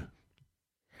dude.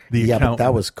 But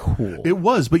that was cool. It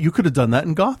was, but you could have done that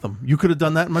in Gotham. You could have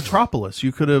done that in Metropolis.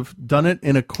 You could have done it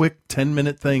in a quick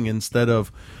 10-minute thing instead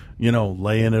of,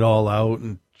 laying it all out.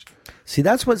 And See,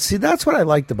 that's what I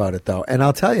liked about it, though. And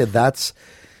I'll tell you, that's...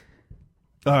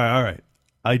 All right.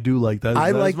 I do like that.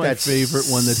 I like my that favorite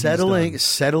one that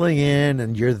settling in,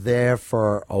 and you're there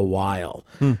for a while.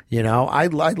 I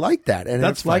like that, and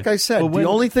That's it's like fine. I said, the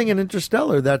only thing in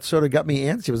Interstellar that sort of got me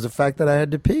antsy was the fact that I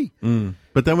had to pee.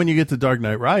 But then when you get to Dark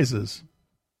Knight Rises,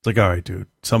 it's like, all right, dude,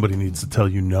 somebody needs to tell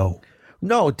you no.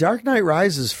 No, Dark Knight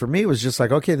Rises for me was just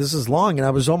like, okay, this is long,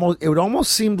 and it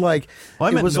almost seemed like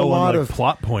it was a lot of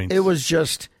plot points. It was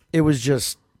just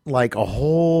like a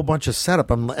whole bunch of setup.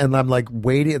 I'm like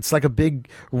waiting. It's like a big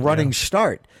running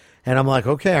start. And I'm like,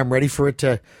 okay, I'm ready for it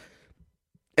to.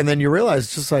 And then you realize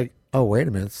it's just like, oh, wait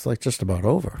a minute. It's like just about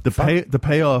over. The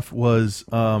payoff was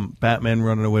Batman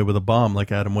running away with a bomb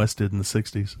like Adam West did in the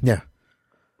 60s. Yeah.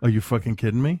 Are you fucking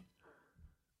kidding me?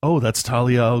 Oh, that's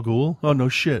Talia al Ghul? Oh, no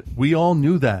shit. We all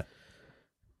knew that.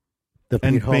 The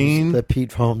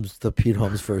Pete Holmes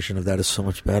version of that is so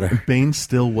much better. Bane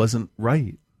still wasn't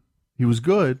right. He was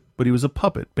good, but he was a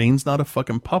puppet. Bane's not a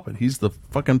fucking puppet. He's the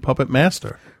fucking puppet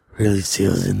master. Really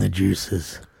seals in the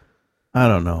juices. I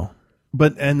don't know.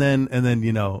 But and then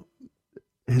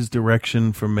his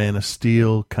direction for Man of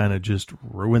Steel kind of just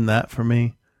ruined that for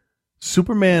me.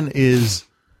 Superman is...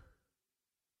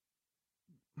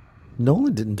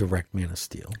 Nolan didn't direct Man of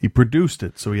Steel. He produced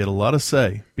it, so he had a lot of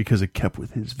say because it kept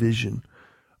with his vision.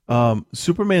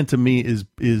 Superman to me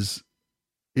is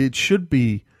it should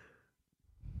be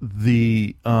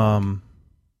the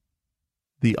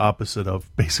opposite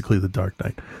of basically the Dark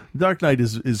Knight. The Dark Knight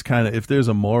is kind of, if there's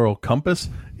a moral compass,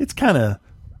 it's kind of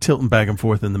tilting back and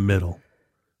forth in the middle,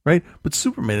 right? But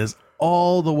Superman is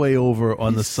all the way over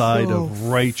on the side of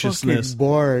righteousness.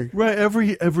 Boring. Right,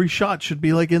 every shot should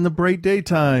be like in the bright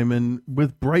daytime and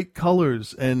with bright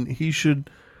colors, and he should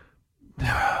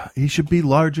be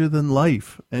larger than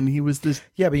life. And he was this.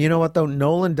 Yeah, but you know what though?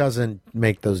 Nolan doesn't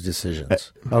make those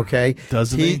decisions. Okay,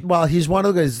 doesn't he? Well, he's one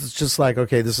of the guys that's just like,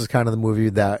 okay, this is kind of the movie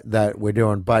that we're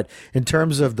doing. But in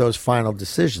terms of those final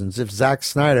decisions, if Zack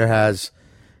Snyder has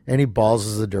any balls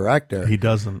as a director, he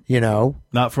doesn't.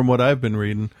 Not from what I've been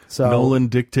reading. So Nolan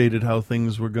dictated how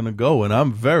things were going to go, and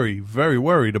I'm very, very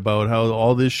worried about how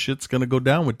all this shit's going to go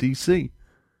down with DC.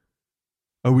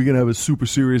 Are we going to have a super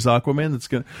serious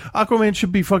Aquaman Aquaman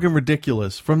should be fucking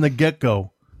ridiculous from the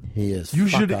get-go. He is. You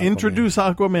should introduce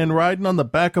Aquaman riding on the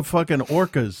back of fucking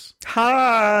orcas.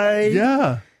 Hi.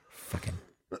 Yeah. Fucking.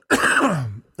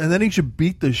 And then he should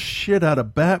beat the shit out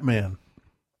of Batman.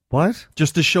 What?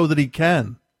 Just to show that he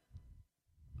can.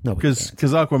 No, because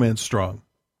Aquaman's strong.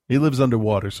 He lives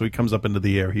underwater, so he comes up into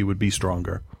the air. He would be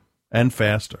stronger and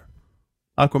faster.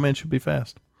 Aquaman should be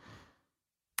fast.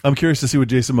 I'm curious to see what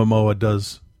Jason Momoa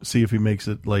does. See if he makes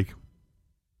it like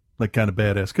kind of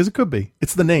badass. Because it could be.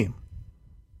 It's the name.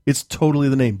 It's totally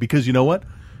the name. Because you know what?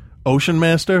 Ocean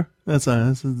Master. That's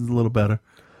a little better.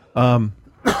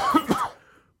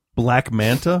 Black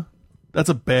Manta. That's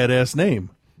a badass name.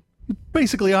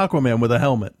 Basically Aquaman with a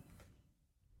helmet.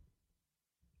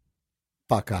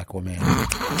 Fuck Aquaman.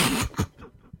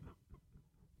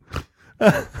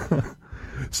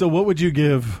 So what would you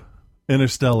give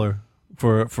Interstellar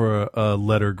for a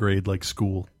letter grade like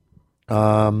school?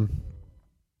 I'd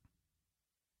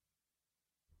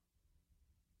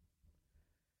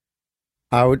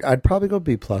probably go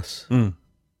B+.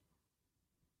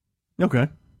 Okay.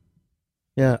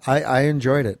 Yeah, I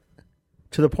enjoyed it.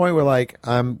 To the point where, like,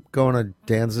 I'm going to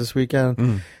Dan's this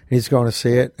weekend. He's going to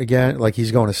see it again. Like,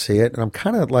 he's going to see it. And I'm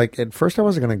kind of, like, at first I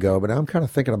wasn't going to go, but now I'm kind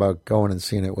of thinking about going and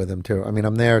seeing it with him, too. I mean,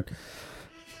 I'm there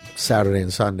Saturday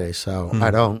and Sunday, so I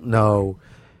don't know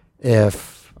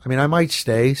if... I mean, I might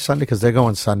stay Sunday because they're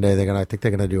going Sunday. I think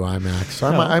they're going to do IMAX. So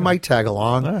I might tag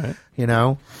along, all right.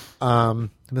 I've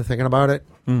been thinking about it.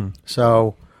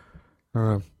 So, I don't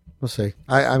know. We'll see.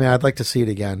 I mean, I'd like to see it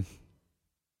again.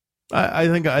 I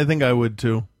think I would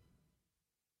too.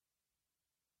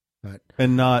 But,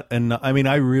 and not I mean,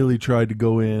 I really tried to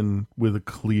go in with a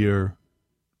clear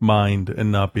mind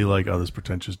and not be like, oh, this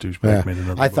pretentious douchebag made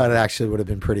another. I thought it actually would have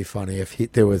been pretty funny if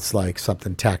there was like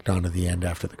something tacked on at the end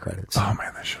after the credits. Oh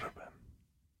man, that should have been.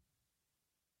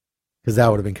 Because that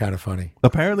would have been kind of funny.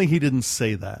 Apparently, he didn't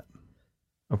say that.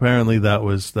 Apparently, that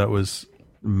was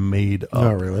made up.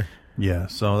 Oh, really? Yeah,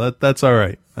 so that's all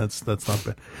right. That's not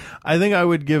bad. I think I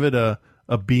would give it a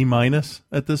B-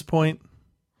 at this point.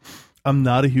 I'm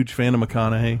not a huge fan of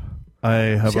McConaughey.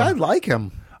 I like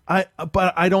him.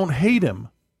 But I don't hate him.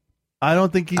 I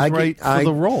don't think he's right for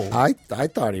the role. I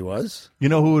thought he was. You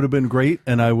know who would have been great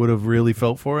and I would have really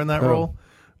felt for in that role?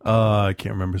 I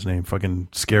can't remember his name. Fucking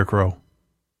Scarecrow.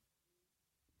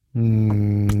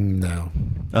 No.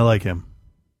 I like him.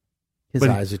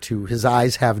 His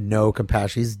eyes have no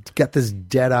compassion. He's got this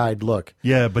dead-eyed look.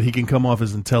 Yeah, but he can come off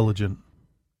as intelligent.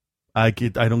 I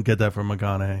don't get that from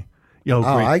McConaughey. Great.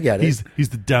 I get it. He's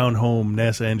the down-home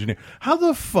NASA engineer. How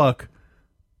the fuck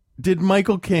did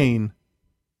Michael Caine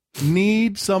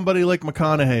need somebody like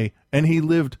McConaughey and he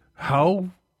lived how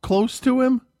close to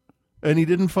him and he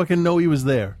didn't fucking know he was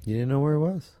there? You didn't know where he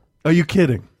was? Are you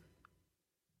kidding?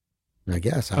 I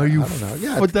guess. Are you? I don't know.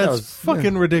 Yeah, but that's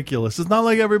fucking ridiculous. It's not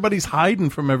like everybody's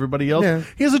hiding from everybody else. Yeah.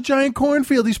 He has a giant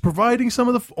cornfield. He's providing some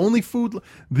of the only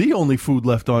food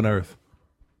left on Earth.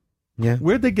 Yeah.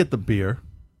 Where'd they get the beer?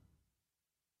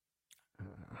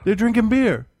 They're drinking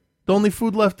beer. The only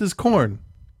food left is corn.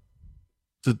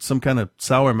 Is it some kind of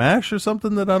sour mash or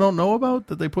something that I don't know about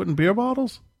that they put in beer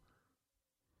bottles?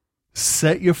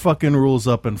 Set your fucking rules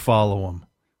up and follow them.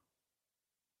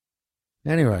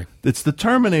 Anyway. It's the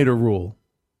Terminator rule.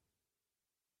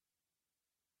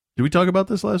 Did we talk about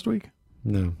this last week?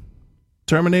 No.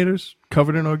 Terminators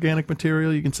covered in organic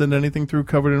material. You can send anything through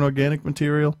covered in organic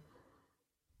material.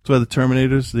 That's why the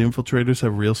Terminators, the Infiltrators,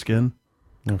 have real skin.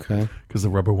 Okay. Because the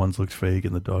rubber ones look fake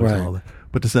and the dogs Right. and all that.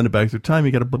 But to send it back through time,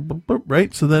 you got to blip, blip, blip,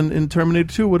 right? So then in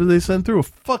Terminator 2, what do they send through? A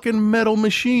fucking metal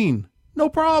machine. No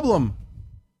problem.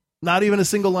 Not even a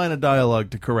single line of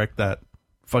dialogue to correct that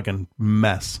fucking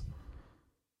mess.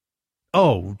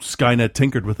 Oh, Skynet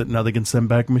tinkered with it. Now they can send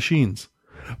back machines.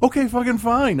 Okay, fucking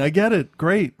fine. I get it.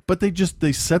 Great. But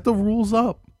they set the rules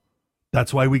up.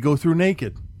 That's why we go through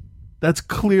naked. That's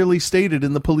clearly stated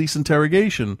in the police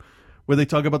interrogation where they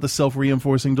talk about the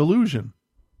self-reinforcing delusion.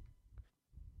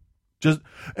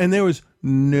 And there was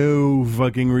no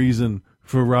fucking reason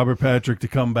for Robert Patrick to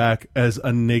come back as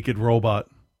a naked robot.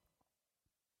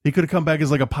 He could have come back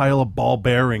as like a pile of ball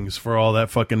bearings for all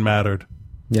that fucking mattered.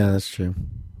 Yeah, that's true.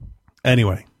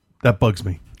 Anyway, that bugs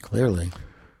me. Clearly.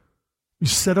 You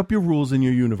set up your rules in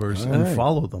your universe All and right.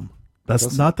 follow them.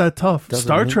 That's not that tough.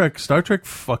 Star Trek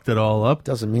fucked it all up.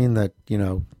 Doesn't mean that,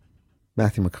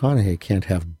 Matthew McConaughey can't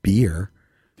have beer.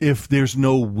 If there's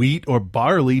no wheat or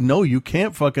barley, no, you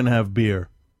can't fucking have beer.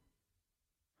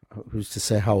 Who's to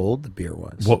say how old the beer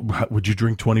was? What would you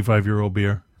drink 25-year-old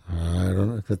beer? I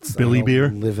don't know. That's Billy beer? I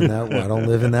don't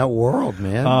live in that world,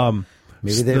 man.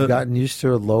 Maybe they've gotten used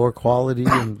to a lower quality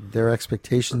and their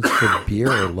expectations for beer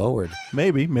are lowered.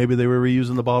 Maybe they were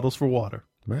reusing the bottles for water.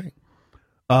 Right.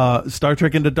 Star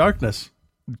Trek Into Darkness.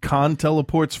 Khan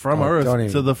teleports from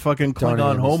Earth to the fucking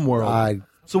Klingon homeworld.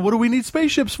 So what do we need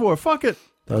spaceships for? Fuck it.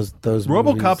 Those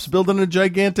RoboCop's movies, building a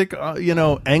gigantic,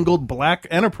 angled black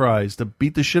Enterprise to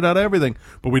beat the shit out of everything.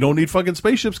 But we don't need fucking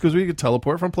spaceships because we can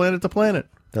teleport from planet to planet.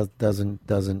 doesn't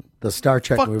the Star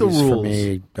Trek Fuck the movies for rules.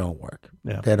 me don't work.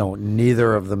 Yeah. They don't.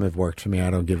 Neither of them have worked for me. I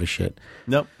don't give a shit.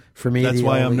 Nope. For me, that's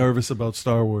why I'm nervous about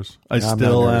Star Wars. I'm not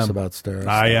nervous about Star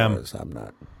Wars. I'm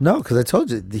not. No, because I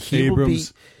told you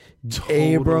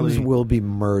Abrams will be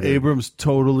murdered. Abrams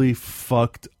totally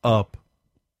fucked up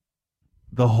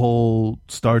the whole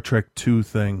Star Trek 2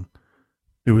 thing.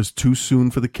 It was too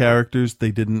soon for the characters.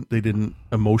 They didn't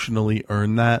emotionally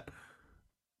earn that.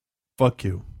 Fuck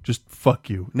you. Just fuck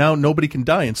you. Now nobody can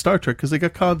die in Star Trek because they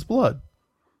got Khan's blood.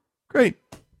 Great.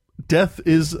 Death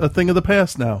is a thing of the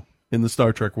past now in the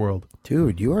Star Trek world.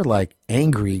 Dude, you are like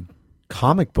angry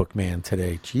comic book man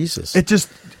today. Jesus. It just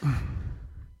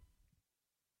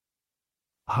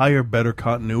hire better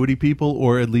continuity people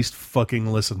or at least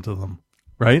fucking listen to them.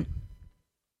 Right?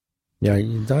 Yeah,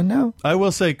 you done now? I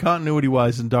will say,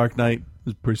 continuity-wise, in Dark Knight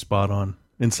is pretty spot on.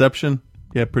 Inception,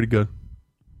 yeah, pretty good.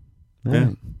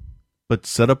 Yeah. But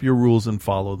set up your rules and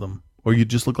follow them, or you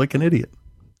just look like an idiot.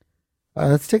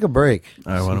 Let's take a break.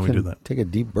 All right, why don't we do that? Take a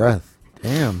deep breath.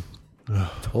 Damn.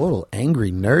 Total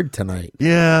angry nerd tonight.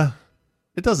 Yeah.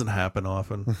 It doesn't happen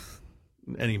often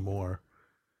anymore.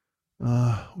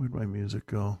 Where'd my music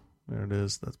go? There it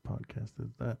is. That's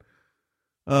podcasted. That.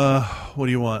 What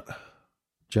do you want?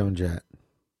 Joan Jett.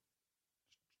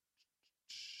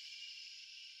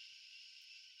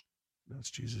 That's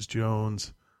Jesus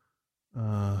Jones.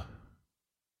 Or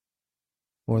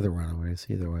the Runaways,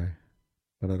 either way.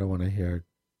 But I don't want to hear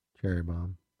Cherry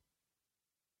Bomb.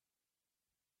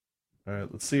 All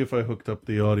right, let's see if I hooked up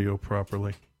the audio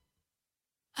properly.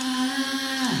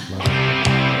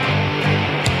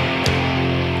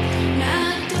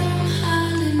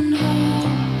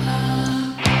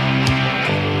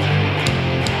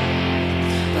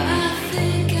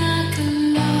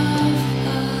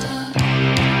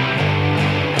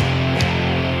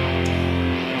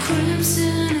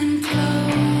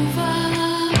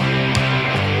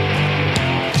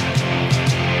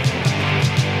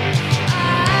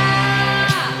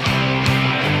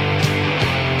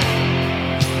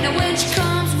 Now when she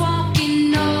comes walking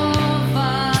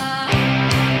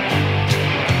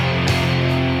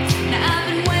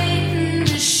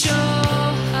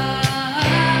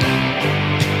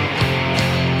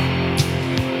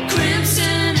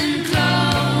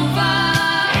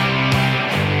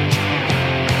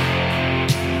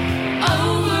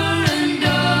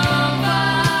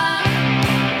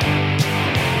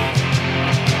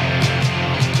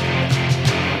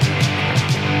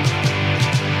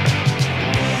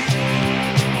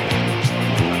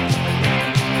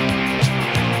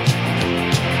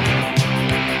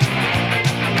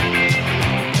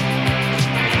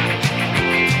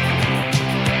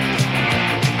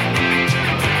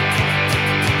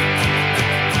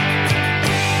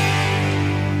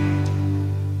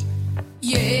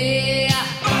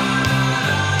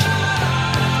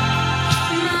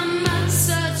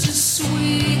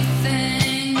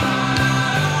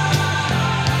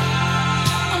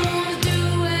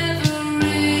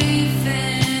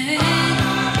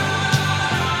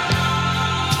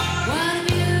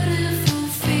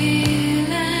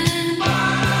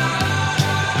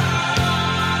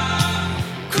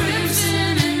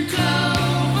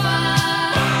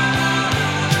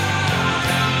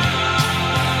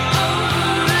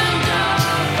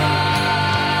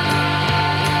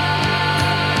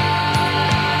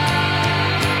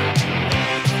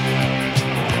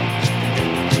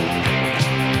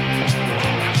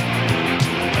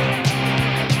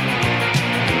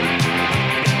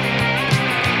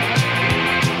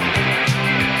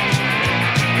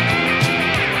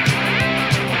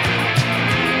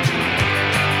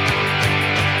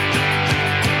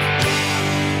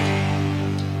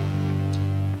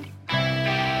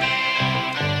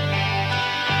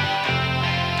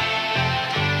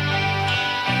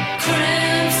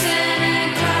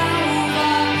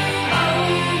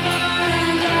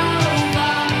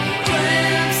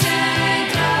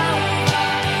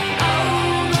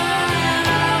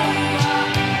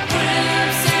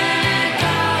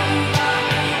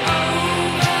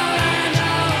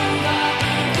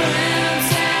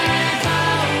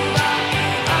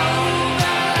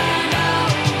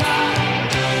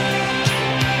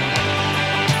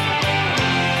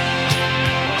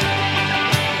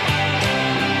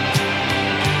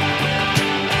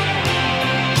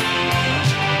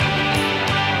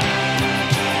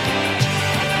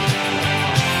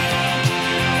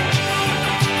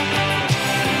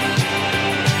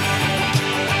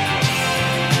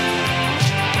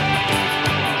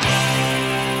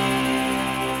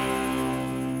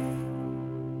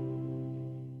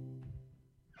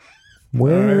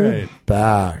We're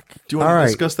back. Do you want to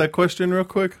discuss that question real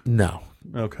quick? No.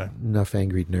 Okay. Enough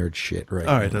angry nerd shit right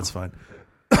now. All right, that's fine.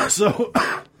 So,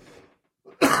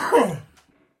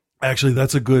 actually,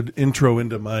 that's a good intro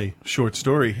into my short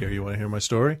story here. You want to hear my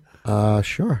story?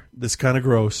 Sure. This kind of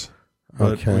gross,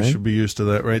 but Okay. we should be used to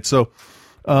that, right? So,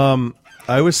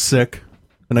 I was sick,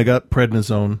 and I got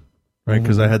prednisone, right?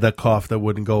 Because I had that cough that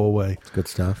wouldn't go away. It's good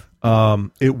stuff.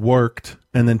 It worked,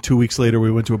 and then 2 weeks later, we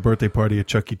went to a birthday party at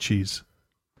Chuck E. Cheese.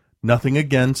 Nothing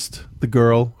against the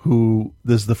girl who,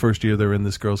 this is the first year they're in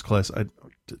this girl's class.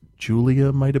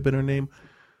 Julia might have been her name.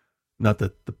 Not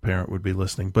that the parent would be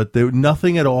listening, but there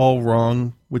nothing at all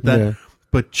wrong with that. Yeah.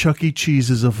 But Chuck E. Cheese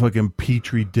is a fucking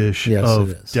petri dish Yes, of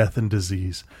it is. death and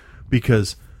disease.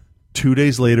 Because 2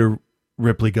 days later,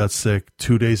 Ripley got sick.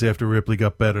 2 days after Ripley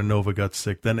got better, Nova got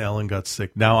sick. Then Ellen got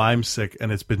sick. Now I'm sick,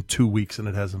 and it's been 2 weeks, and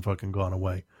it hasn't fucking gone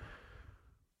away.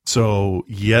 So,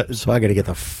 yeah. So I got to get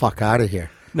the fuck out of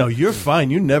here. No, you're fine.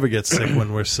 You never get sick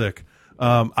when we're sick.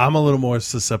 I'm a little more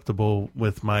susceptible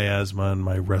with my asthma and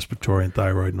my respiratory and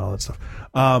thyroid and all that stuff.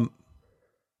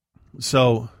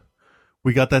 So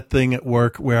we got that thing at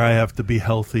work where I have to be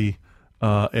healthy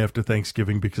after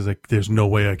Thanksgiving because there's no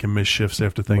way I can miss shifts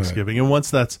after Thanksgiving. Right. And once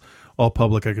that's all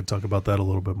public, I can talk about that a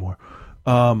little bit more.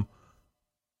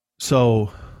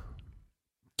 So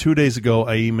 2 days ago,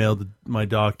 I emailed my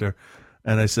doctor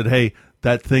and I said, hey,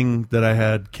 that thing that I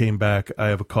had came back. I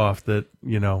have a cough that,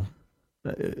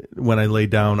 when I lay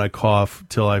down, I cough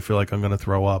till I feel like I'm going to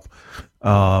throw up.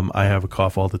 I have a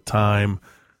cough all the time.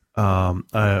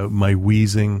 My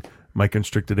wheezing, my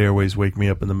constricted airways wake me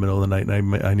up in the middle of the night,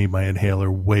 and I need my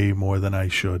inhaler way more than I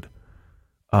should.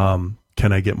 Can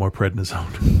I get more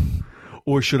prednisone?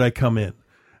 Or should I come in?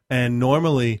 And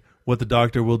normally what the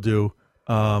doctor will do,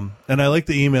 and I like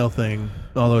the email thing,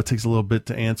 although it takes a little bit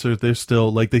to answer. They're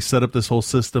still, they set up this whole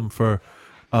system for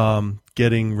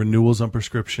getting renewals on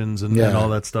prescriptions and all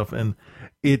that stuff. And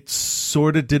it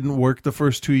sort of didn't work the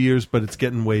first 2 years, but it's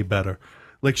getting way better.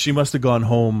 She must have gone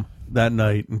home that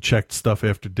night and checked stuff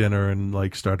after dinner and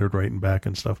started writing back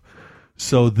and stuff.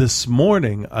 So this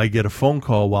morning I get a phone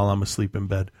call while I'm asleep in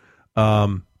bed.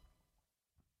 Come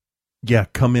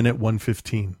in at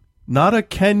 1:15. Not a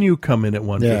can you come in at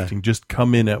 1:15, just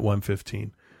come in at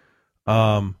 1:15.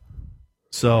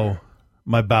 So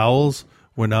my bowels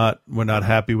were not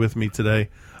happy with me today.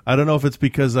 I don't know if it's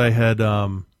because I had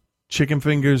chicken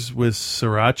fingers with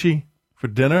sriracha for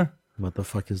dinner. What the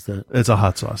fuck is that? It's a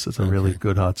hot sauce. It's a really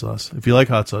good hot sauce. If you like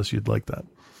hot sauce, you'd like that.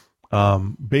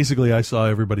 Basically, I saw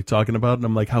everybody talking about it, and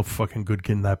I'm like, how fucking good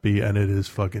can that be? And it is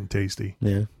fucking tasty.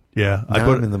 Yeah. Yeah.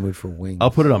 I'm in the mood for wings.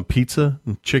 I'll put it on pizza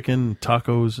and chicken and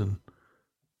tacos, and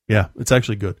yeah, it's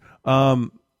actually good.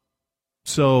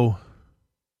 So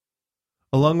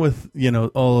along with,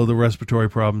 all of the respiratory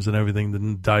problems and everything,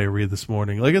 the diarrhea this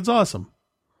morning, it's awesome.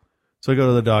 So I go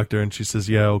to the doctor and she says,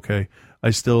 yeah, okay. I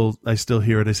still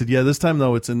hear it. I said, yeah, this time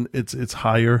though, it's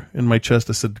higher in my chest.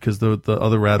 I said, because the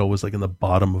other rattle was in the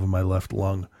bottom of my left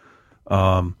lung.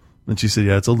 And she said,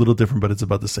 yeah, it's a little different, but it's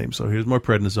about the same. So here's more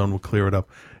prednisone. We'll clear it up.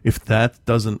 If that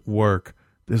doesn't work,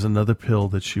 there's another pill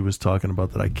that she was talking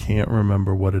about that I can't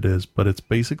remember what it is, but it's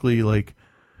basically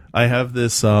I have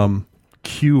this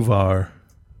Qvar,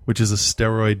 which is a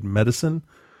steroid medicine,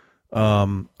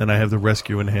 and I have the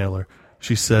rescue inhaler.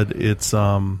 She said it's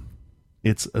a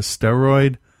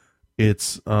steroid.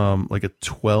 It's a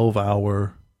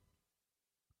 12-hour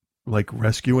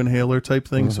rescue inhaler type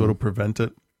thing, so it'll prevent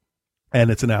it. And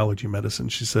it's an allergy medicine.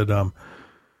 She said we're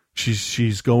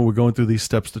going through these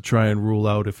steps to try and rule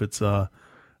out if it's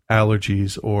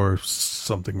allergies or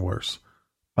something worse.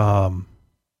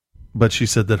 But she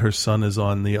said that her son is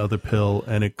on the other pill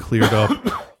and it cleared up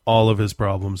all of his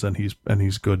problems and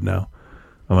he's good now.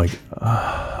 I'm like,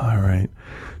 all right.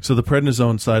 So the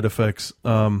prednisone side effects,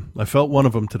 I felt one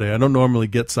of them today. I don't normally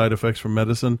get side effects from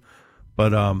medicine,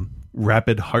 but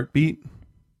rapid heartbeat,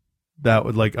 that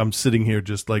would I'm sitting here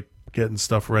just getting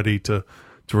stuff ready to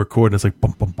record, and it's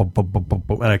bum, bum, bum, bum, bum, bum,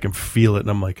 bum, and I can feel it, and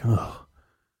I'm like, oh.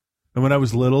 And when I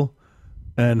was little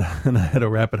and I had a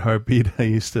rapid heartbeat, I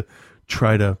used to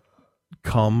try to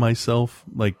calm myself,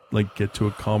 get to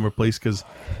a calmer place, because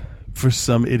for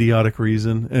some idiotic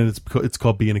reason, and it's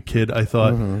called being a kid, I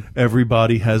thought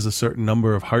everybody has a certain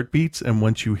number of heartbeats, and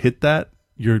once you hit that,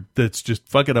 that's just,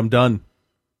 fuck it, I'm done.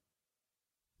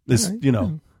 This, right,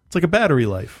 it's like a battery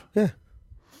life. Yeah.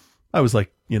 I was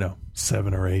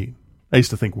 7 or 8. I used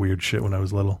to think weird shit when I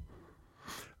was little.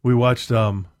 We watched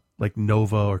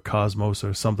Nova or Cosmos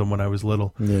or something when I was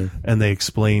little, and they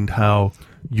explained how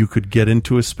you could get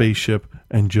into a spaceship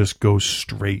and just go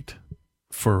straight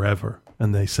forever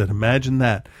And they said, imagine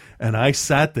that. And I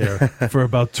sat there for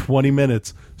about 20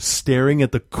 minutes staring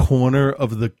at the corner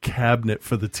of the cabinet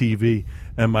for the TV.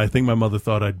 And I think my mother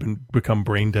thought I'd become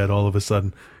brain dead all of a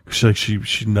sudden.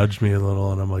 She nudged me a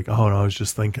little, and I'm like, oh, no, I was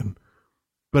just thinking.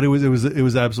 But it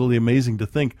was absolutely amazing to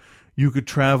think you could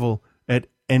travel at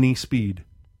any speed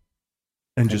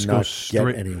and just go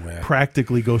straight anywhere.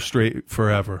 Practically go straight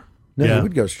forever. No, you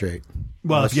would go straight.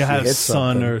 Well, if you have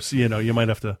sun or, you might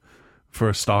have to, for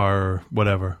a star or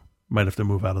whatever, might have to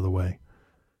move out of the way.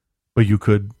 But you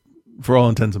could, for all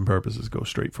intents and purposes, go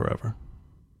straight forever,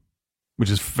 which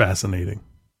is fascinating.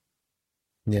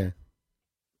 Yeah.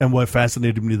 And what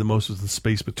fascinated me the most was the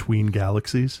space between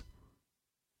galaxies.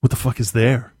 What the fuck is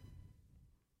there?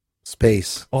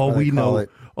 Space. All we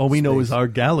know is our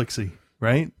galaxy,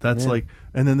 right? That's like,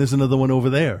 and then there's another one over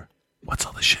there. What's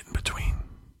all the shit in between?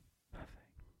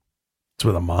 It's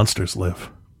where the monsters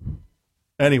live.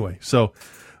 Anyway, so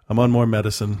I'm on more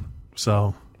medicine.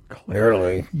 So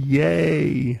clearly,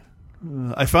 yay!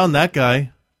 I found that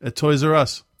guy at Toys R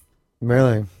Us.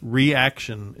 Really?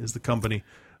 Reaction is the company.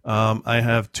 I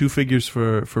have 2 figures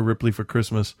for Ripley for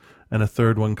Christmas, and a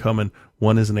third one coming.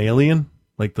 One is an alien,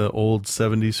 like the old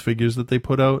 70s figures that they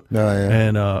put out,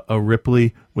 and a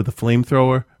Ripley with a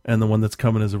flamethrower, and the one that's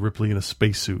coming is a Ripley in a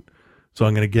spacesuit. So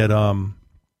I'm going to get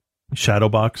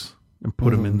Shadowbox and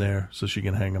put him in there so she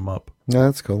can hang him up. Yeah,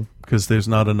 that's cool. Because there's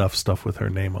not enough stuff with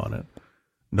her name on it.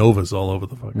 Nova's all over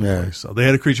the fucking place. So they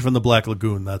had a creature from the Black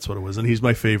Lagoon. That's what it was. And he's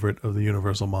my favorite of the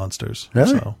Universal monsters.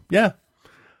 Really? So, yeah.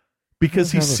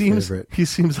 Because he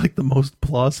seems like the most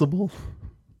plausible.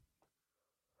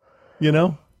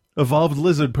 Evolved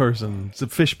lizard person. It's a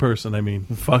fish person. I mean,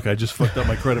 fuck, I just fucked up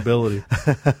my credibility.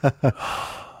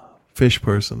 Fish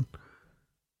person.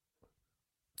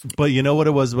 But you know what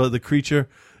it was about the creature?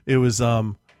 It was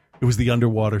the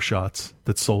underwater shots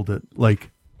that sold it.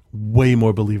 Like, way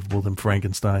more believable than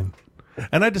Frankenstein.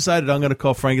 And I decided I'm going to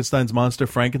call Frankenstein's monster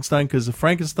Frankenstein, because if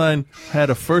Frankenstein had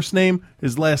a first name,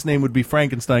 his last name would be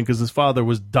Frankenstein, because his father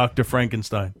was Dr.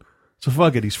 Frankenstein. So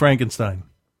fuck it, he's Frankenstein.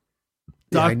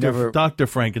 Dr.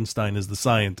 Frankenstein is the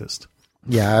scientist.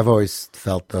 Yeah, I've always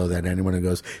felt, though, that anyone who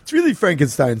goes, it's really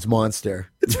Frankenstein's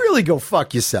monster, it's really go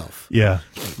fuck yourself. Yeah,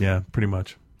 pretty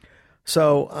much.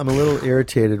 So I'm a little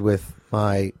irritated with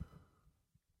my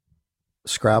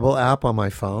Scrabble app on my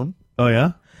phone. Oh,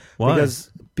 yeah? Why?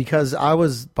 Because I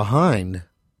was behind.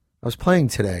 I was playing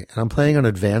today, and I'm playing on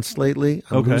advanced lately.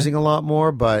 I'm losing a lot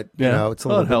more, but it's a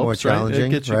little bit more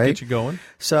challenging. Right? Get you going.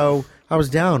 So I was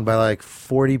down by like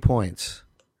 40 points,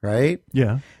 right?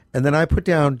 Yeah. And then I put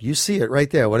down, you see it right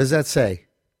there. What does that say?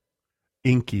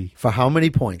 Inky. For how many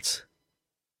points?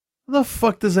 The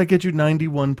fuck does that get you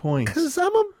 91 points? Because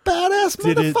I'm a badass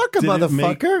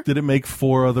motherfucker. Did it make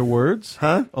 4 other words?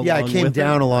 Huh? Yeah, it came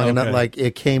down along, and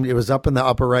it was up in the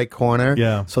upper right corner.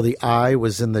 Yeah. So the I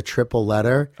was in the triple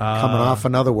letter coming off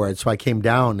another word. So I came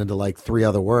down into like 3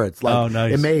 other words.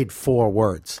 Nice. It made 4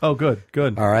 words. Oh, good.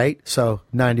 All right. So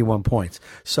 91 points.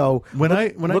 So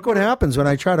look what happens when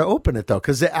I try to open it, though,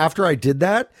 because after I did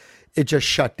that, it just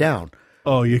shut down.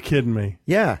 Oh, you're kidding me.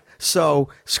 Yeah. So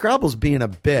Scrabble's being a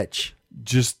bitch.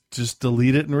 Just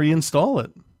delete it and reinstall it.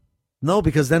 No,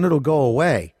 because then it'll go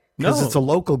away. Because it's a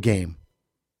local game.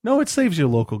 No, it saves your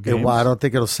local game. Well, I don't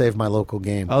think it'll save my local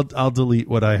game. I'll delete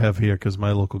what I have here because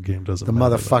my local game doesn't. The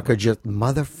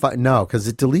motherfucker no, because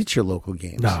it deletes your local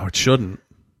games. No, it shouldn't.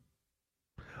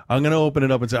 I'm going to open it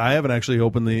up and say I haven't actually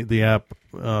opened the app.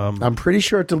 I'm pretty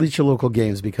sure it deletes your local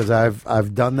games because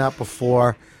I've done that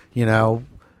before.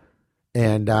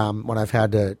 And when I've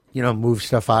had to, move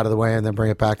stuff out of the way and then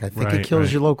bring it back, I think it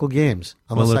kills your local games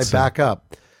unless I back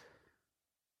up.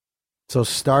 So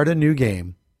start a new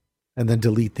game and then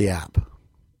delete the app.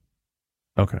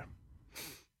 Okay.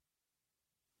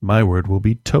 My word will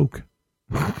be toke.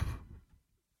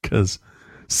 Because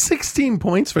 16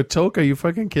 points for toke? Are you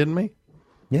fucking kidding me?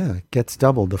 Yeah, it gets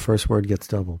doubled. The first word gets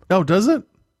doubled. Oh, does it?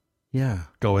 Yeah.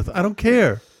 Go with it. I don't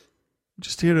care. I'm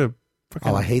just here to...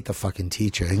 I hate the fucking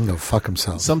teacher. He can go fuck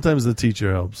himself. Sometimes the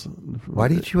teacher helps. Why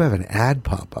did you have an ad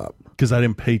pop up? Because I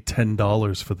didn't pay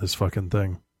 $10 for this fucking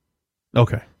thing.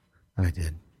 Okay. I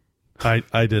did.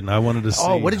 I didn't. I wanted to see.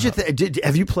 Oh, what did you think?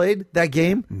 Have you played that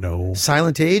game? No.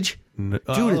 Silent Age? No.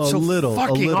 Dude, it's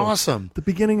fucking awesome. The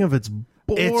beginning of it's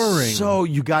boring. It's so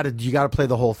you got to play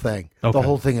the whole thing. Okay. The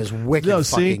whole thing is wicked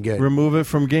fucking good. Remove it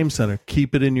from Game Center.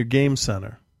 Keep it in your Game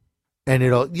Center. And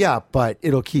it'll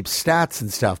keep stats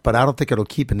and stuff, but I don't think it'll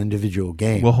keep an individual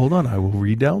game. Well, hold on, I will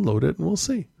re-download it and we'll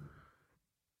see.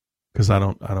 Because I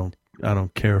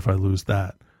don't care if I lose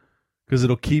that. Because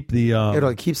it'll keep the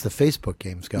it keeps the Facebook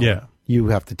games going. Yeah, You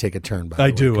have to take a turn, by the I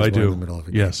way, do. 'cause I we're do. in the middle of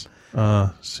a Yes.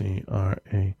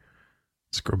 CRA.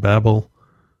 Scribabble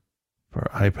for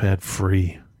iPad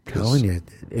free. I'm telling you,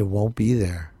 it won't be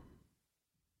there.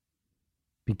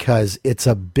 Because it's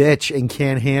a bitch and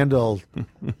can't handle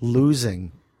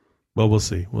losing. Well, we'll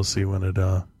see. We'll see when it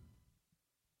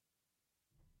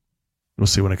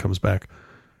comes back.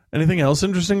 Anything else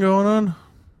interesting going on?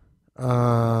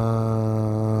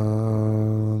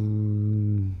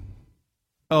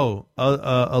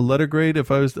 A letter grade.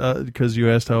 If I was because you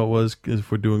asked how it was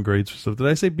if we're doing grades for stuff. Did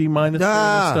I say B- for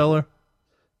Interstellar?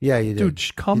 Yeah, you did.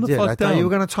 Dude, calm the did. fuck I down. thought you were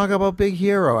going to talk about Big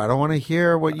Hero. I don't want to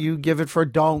hear what you give it for.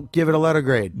 Don't give it a letter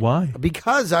grade. Why?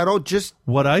 Because I don't just.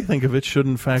 What I think of it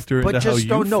shouldn't factor into how you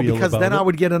don't know feel because about then it. I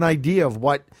would get an idea of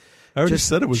what. I already just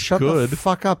said it was shut good. the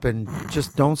fuck up and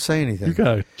just don't say anything. You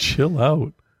gotta chill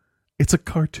out. It's a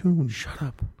cartoon. Shut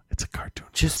up. It's a cartoon.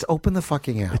 Just open the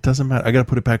fucking app. It doesn't matter. I gotta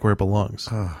put it back where it belongs.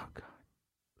 Oh God.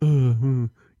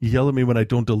 You yell at me when I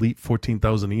don't delete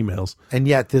 14,000 emails. And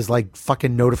yet there's like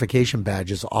fucking notification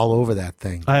badges all over that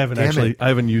thing. I haven't Damn it. I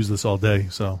haven't used this all day,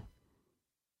 so.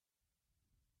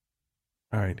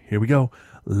 All right, here we go.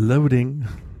 Loading.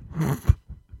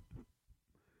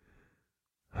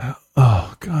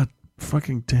 Oh, God.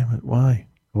 Fucking damn it. Why?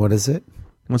 What is it?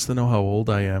 Wants to know how old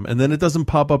I am. And then it doesn't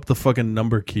pop up the fucking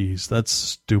number keys. That's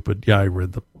stupid. Yeah, I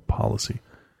read the policy.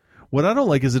 What I don't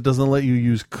like is it doesn't let you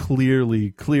use clear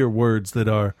words that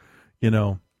are,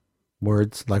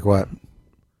 Words like what?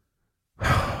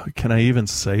 Can I even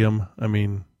say them? I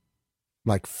mean,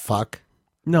 like fuck?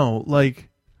 No, like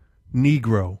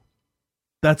Negro.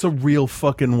 That's a real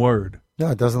fucking word. No,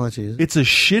 it doesn't let you use it. It's a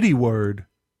shitty word,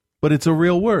 but it's a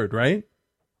real word, right?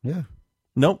 Yeah.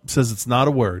 Nope, says it's not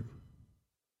a word.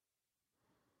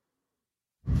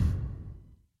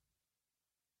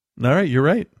 All right, you're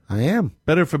right. I am.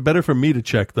 Better for me to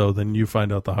check though than you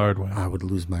find out the hard way. I would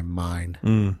lose my mind.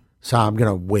 Mm. So I'm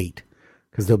gonna wait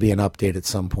because there'll be an update at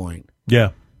some point.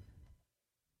 Yeah.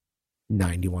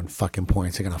 91 fucking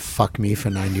points. They're gonna fuck me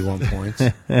for 91 points.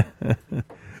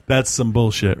 That's some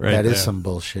bullshit, right? That there. is some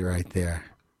bullshit right there.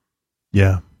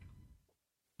 Yeah.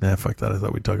 Yeah, fuck that. I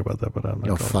thought we'd talk about that, but I'm not.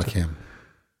 No, going fuck to. him.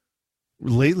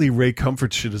 Lately, Ray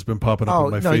Comfort shit has been popping up on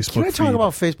my Facebook Can I talk feed.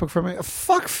 about Facebook for a minute?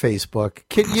 Fuck Facebook.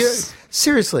 Can you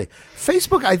seriously?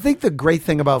 Facebook. I think the great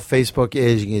thing about Facebook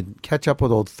is you can catch up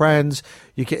with old friends.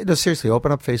 You can seriously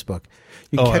open up Facebook.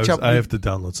 You can catch up. I have to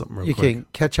download something real you quick. can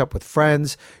catch up with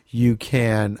friends. You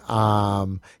can,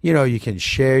 you can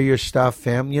share your stuff.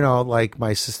 Like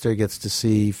my sister gets to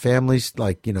see families,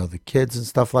 like the kids and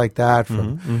stuff like that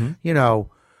from,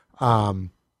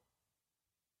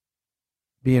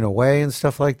 being away and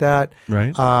stuff like that.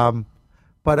 Right.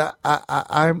 But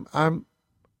I'm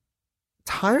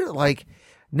tired. Like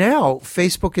now,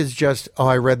 Facebook is just. Oh,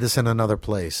 I read this in another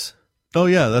place. Oh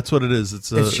yeah, that's what it is.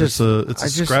 It's a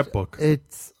scrapbook.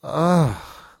 It's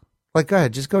like go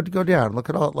ahead, just go down. Look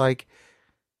at all like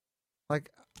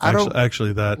I don't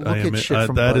actually that look I am at shit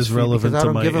from that BuzzFeed is relevant because to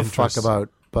I my don't give a interests. fuck about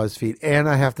BuzzFeed. And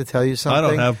I have to tell you something. I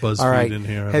don't have BuzzFeed all right, in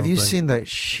here. Have you seen that?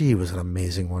 She was an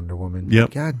amazing Wonder Woman.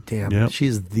 Yep. God damn. Yep.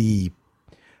 She's the.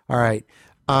 All right.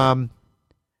 I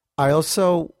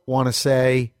also want to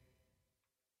say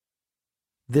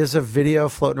there's a video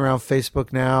floating around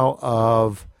Facebook now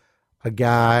of a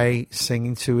guy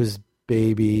singing to his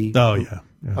baby. Oh yeah.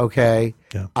 Okay.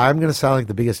 Yeah. I'm going to sound like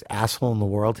the biggest asshole in the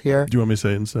world here. Do you want me to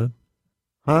say it instead?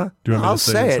 Huh? Do you want me I'll to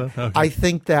say it. instead? Okay. I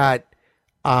think that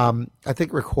I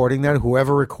think recording that,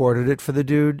 whoever recorded it for the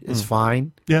dude is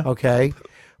fine. Yeah. Okay.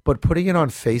 But putting it on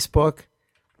Facebook,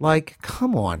 like,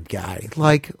 come on, guy.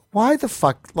 Like, why the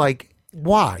fuck? Like,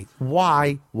 why?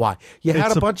 You had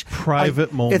It's a a bunch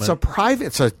private moment.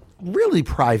 It's a really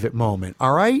private moment.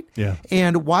 All right. Yeah.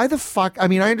 And why the fuck? I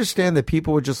mean, I understand that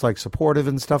people were just like supportive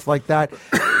and stuff like that.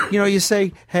 You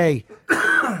say, hey,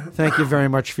 thank you very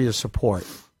much for your support.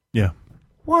 Yeah.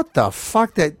 What the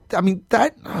fuck?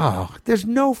 There's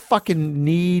no fucking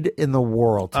need in the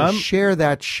world to share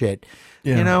that shit.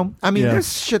 Yeah.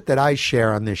 There's shit that I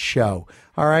share on this show.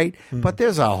 All right. But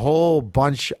there's a whole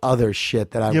bunch other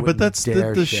shit that I but that's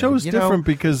dare the share, show's you know? different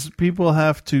because people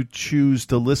have to choose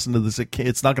to listen to this.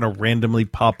 It's not going to randomly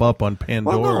pop up on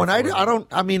Pandora. Well, no, and I don't.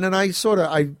 I mean, and I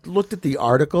looked at the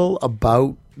article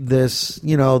about this.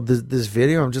 This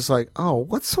video. I'm just like, oh,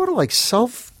 what's sort of like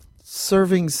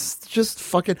self-serving? Just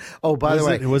fucking. Oh, by the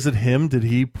way, was it him? Did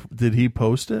he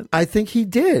post it? I think he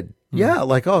did. Yeah,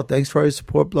 like, oh, thanks for your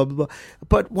support, blah blah blah.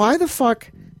 But why the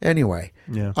fuck? Anyway.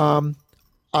 Yeah.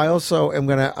 I also am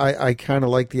gonna. I kind of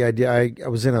like the idea. I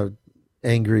was in a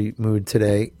angry mood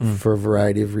today for a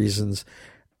variety of reasons.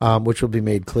 which will be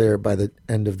made clear by the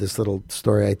end of this little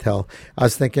story I tell. I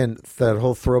was thinking that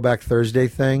whole Throwback Thursday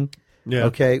thing. Yeah.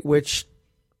 Okay, which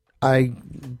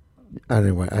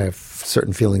anyway, I have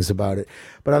certain feelings about it.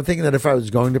 But I'm thinking that if I was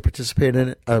going to participate in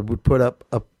it, I would put up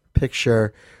a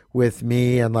picture with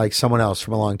me and like someone else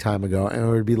from a long time ago, and it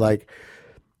would be like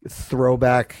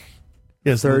Throwback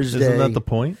Thursday. Isn't that the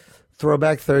point?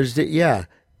 Throwback Thursday, yeah.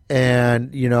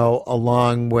 And,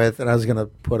 along with, and I was going to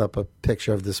put up a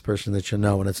picture of this person that you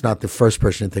know, and it's not the first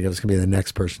person you think of, it's going to be the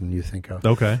next person you think of.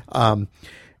 Okay.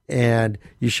 And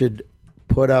you should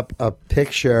put up a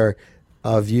picture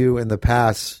of you in the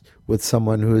past with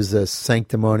someone who is a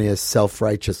sanctimonious,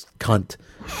 self-righteous cunt.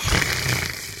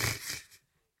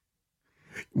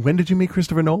 When did you meet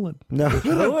Christopher Nolan? No.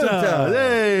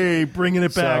 Hey, bringing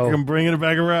it back. I'm bringing it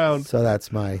back around. So that's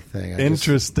my thing. I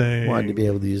Interesting. just wanted to be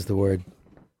able to use the word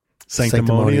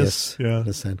sanctimonious. In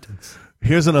a sentence.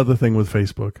 Here's another thing with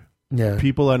Facebook. Yeah.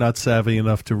 People are not savvy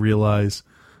enough to realize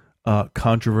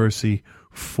controversy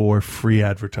for free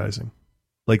advertising.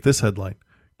 Like this headline.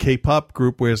 K-pop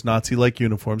group wears Nazi-like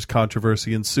uniforms.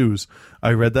 Controversy ensues.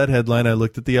 I read that headline. I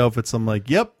looked at the outfits. I'm like,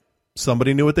 yep,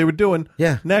 somebody knew what they were doing.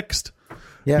 Yeah. Next.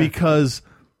 Yeah. Because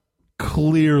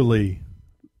clearly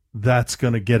that's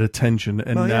going to get attention.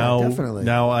 And definitely.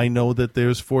 now I know that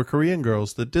there's 4 Korean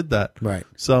girls that did that. Right.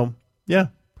 So, yeah.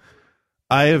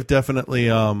 I have definitely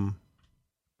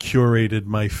curated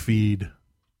my feed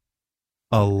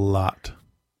a lot.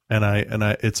 And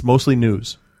I it's mostly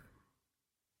news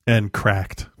and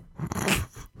cracked.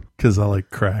 Cuz I like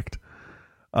cracked.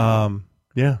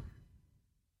 Yeah.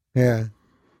 Yeah.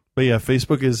 But yeah,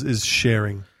 Facebook is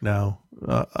sharing now.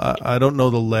 I don't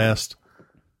know the last.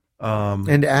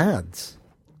 And ads.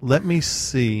 Let me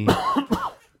see.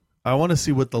 I want to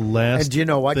see what the last. And do you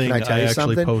know what? Can I tell you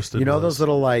something? Posted those was.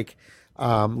 little like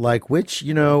which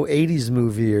 80s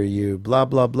movie are you? Blah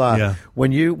blah blah. Yeah.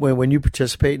 When you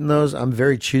participate in those, I'm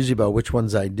very choosy about which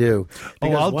ones I do.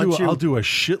 I'll do a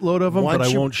shitload of them, but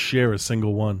I won't share a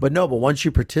single one. But once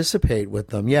you participate with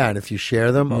them, yeah, and if you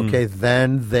share them, okay,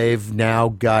 then they've now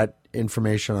got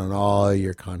information on all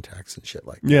your contacts and shit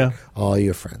like that. Yeah. All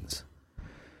your friends.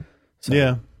 So.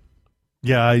 Yeah.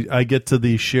 Yeah, I get to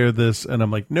the share this and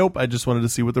I'm like, nope, I just wanted to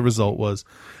see what the result was.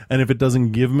 And if it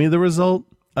doesn't give me the result,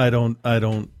 I don't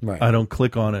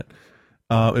click on it.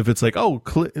 If it's like, oh,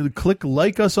 click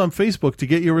like us on Facebook to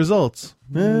get your results.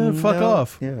 Fuck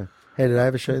off. Yeah. Hey, did I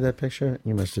ever show you that picture?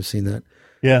 You must have seen that.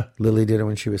 Yeah. Lily did it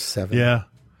when she was 7. Yeah.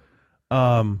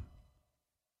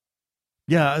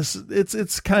 Yeah,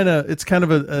 it's kind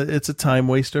of a time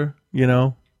waster,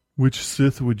 Which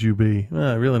Sith would you be?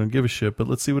 I really don't give a shit, but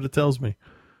let's see what it tells me.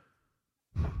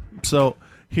 So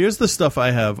here's the stuff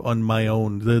I have on my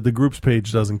own. The groups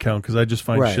page doesn't count because I just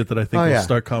find shit that I think will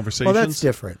start conversations. Well, that's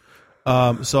different.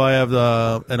 So I have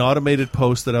an automated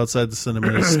post that Outside the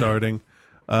Cinema is starting.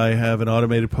 I have an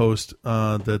automated post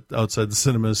that Outside the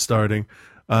Cinema is starting.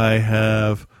 I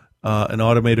have an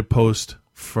automated post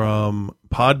from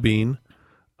Podbean.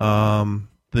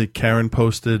 That Karen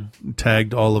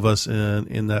tagged all of us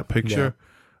in that picture. Yeah.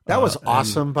 That was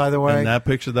awesome, by the way. And that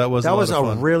picture, that was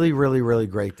a really, really, really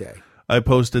great day. I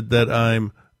posted that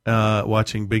I'm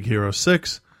watching Big Hero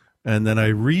 6, and then I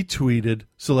retweeted.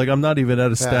 So, like, I'm not even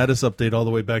at a status update all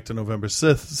the way back to November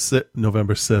 6th.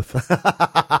 November 6th.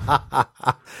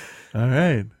 All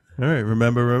right.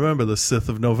 Remember the 6th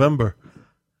of November.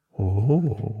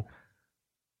 Oh.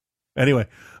 Anyway.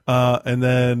 And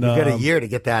then you got a year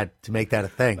to make that a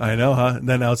thing. I know, huh? And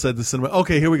then Outside the Cinema.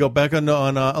 Okay, here we go. Back on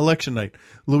election night,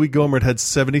 Louis Gohmert had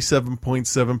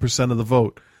 77.7% of the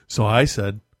vote. So I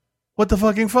said, "What the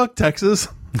fucking fuck, Texas?"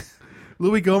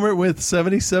 Louis Gohmert with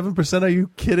 77%. Are you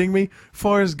kidding me?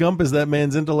 Forrest Gump is that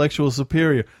man's intellectual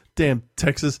superior. Damn,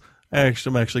 Texas.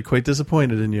 I'm actually quite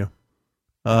disappointed in you.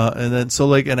 And then so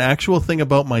like an actual thing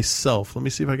about myself. Let me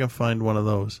see if I can find one of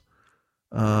those.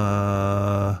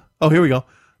 Oh, here we go.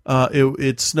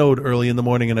 It snowed early in the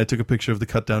morning, and I took a picture of the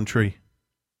cut down tree.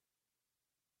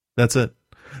 That's it.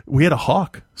 We had a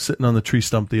hawk sitting on the tree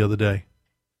stump the other day.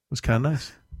 It was kind of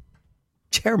nice.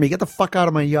 Jeremy, get the fuck out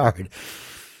of my yard.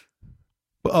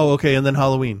 Oh, okay. And then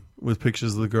Halloween with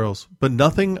pictures of the girls, but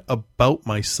nothing about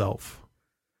myself.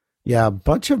 Yeah, a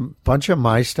bunch of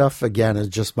my stuff again is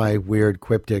just my weird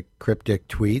cryptic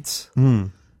tweets.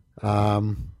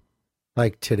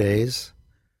 Like today's.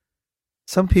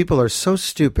 Some people are so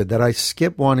stupid that I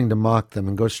skip wanting to mock them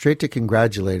and go straight to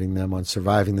congratulating them on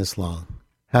surviving this long.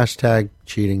 #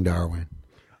 cheating Darwin.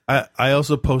 I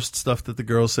also post stuff that the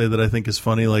girls say that I think is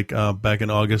funny, like back in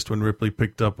August when Ripley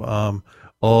picked up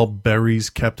all berries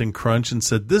Captain Crunch and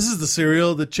said, "This is the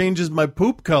cereal that changes my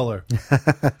poop color."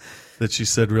 That she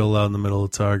said real loud in the middle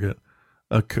of Target.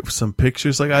 Some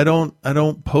pictures. Like I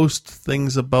don't post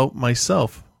things about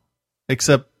myself,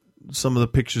 except some of the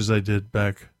pictures I did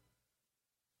back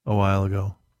a while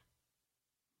ago.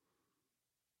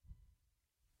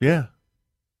 Yeah.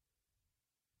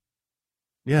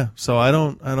 Yeah, so I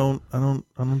don't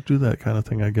do that kind of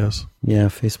thing, I guess. Yeah,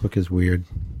 Facebook is weird.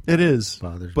 It is.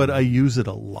 Bothers but me. I use it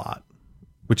a lot,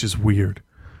 which is weird.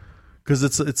 Cuz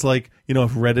it's like, you know,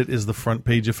 if Reddit is the front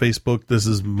page of Facebook, this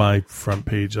is my front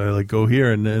page. I like go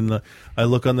here and then I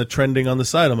look on the trending on the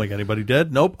side. I'm like, anybody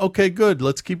dead? Nope. Okay, good.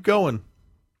 Let's keep going.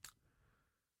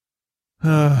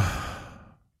 I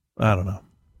don't know.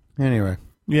 Anyway.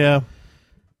 Yeah.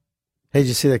 Hey, did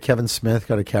you see that Kevin Smith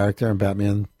got a character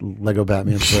in Lego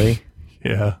Batman 3?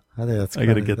 Yeah. I think that's I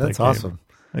got to get that. That's awesome.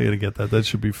 I got to get that. That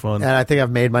should be fun. And I think I've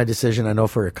made my decision. I know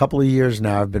for a couple of years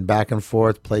now, I've been back and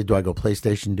forth. Do I go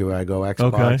PlayStation? Do I go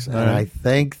Xbox? Okay. And right. I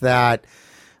think that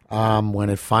when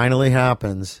it finally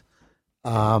happens,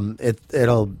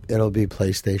 it'll be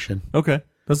PlayStation. Okay.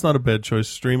 That's not a bad choice.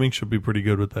 Streaming should be pretty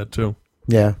good with that, too.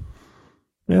 Yeah.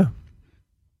 Yeah. In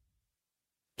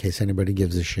case anybody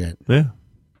gives a shit. Yeah.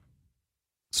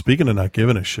 Speaking of not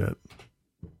giving a shit.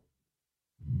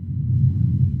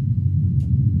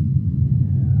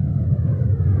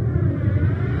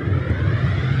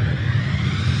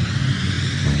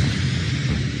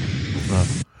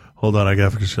 Hold on, I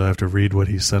have to read what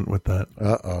he sent with that.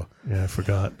 Uh-oh. Yeah, I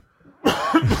forgot.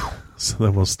 So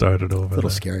then we'll start it over. It's a little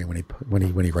scary when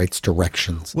he writes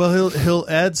directions. Well, he'll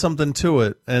add something to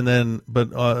it, and then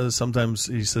sometimes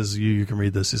he says you can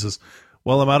read this. He says,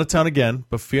 "Well, I'm out of town again,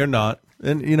 but fear not."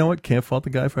 And you know what? Can't fault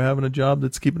the guy for having a job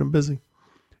that's keeping him busy.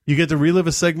 You get to relive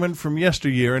a segment from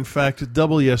yesteryear. In fact,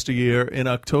 double yesteryear in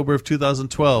October of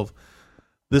 2012.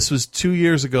 This was 2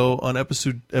 years ago on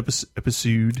episode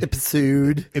 220.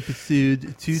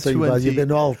 So you've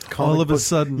been all of a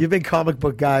sudden you've been comic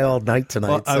book guy all night tonight.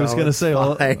 Well, I was going to say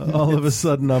all of a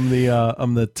sudden I'm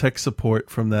the tech support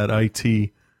from that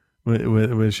IT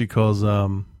where she calls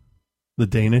the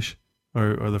Danish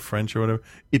or the French or whatever.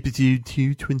 Episode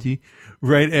 220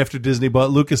 right after Disney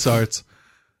bought LucasArts.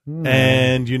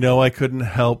 And I couldn't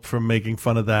help from making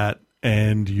fun of that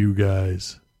and you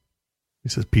guys. He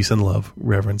says, peace and love,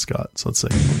 Reverend Scott. So let's see.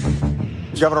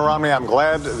 Governor Romney, I'm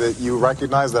glad that you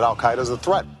recognize that Al-Qaeda is a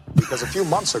threat. Because a few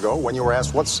months ago, when you were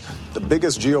asked what's the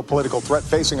biggest geopolitical threat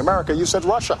facing America, you said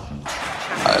Russia.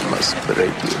 I must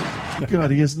break you. God,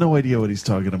 he has no idea what he's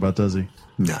talking about, does he?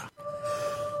 No.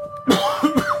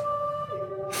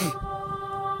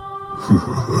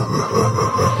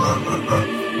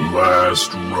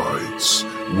 Last Rites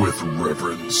with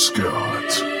Reverend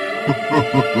Scott.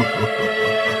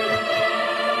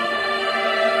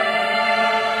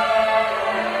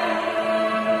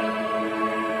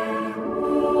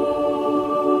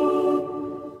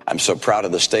 I'm so proud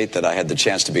of the state that I had the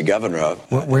chance to be governor of.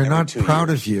 We're not proud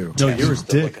of you. No, you're a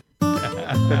dick.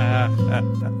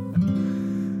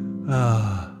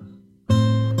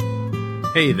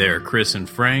 Hey there, Chris and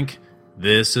Frank.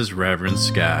 This is Reverend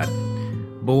Scott.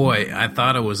 Boy, I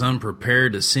thought I was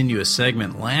unprepared to send you a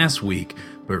segment last week,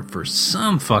 but for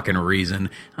some fucking reason,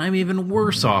 I'm even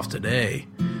worse off today.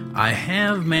 I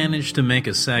have managed to make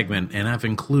a segment, and I've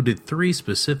included 3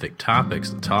 specific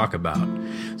topics to talk about.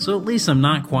 So at least I'm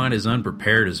not quite as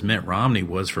unprepared as Mitt Romney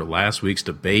was for last week's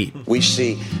debate. We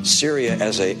see Syria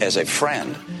as a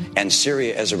friend, and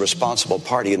Syria as a responsible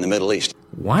party in the Middle East.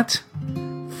 What?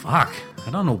 Fuck,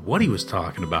 I don't know what he was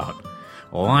talking about.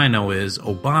 All I know is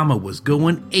Obama was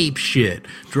going apeshit,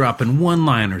 dropping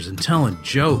one-liners and telling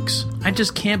jokes. I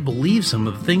just can't believe some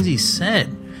of the things he said.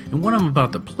 And what I'm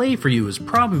about to play for you is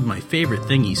probably my favorite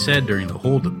thing he said during the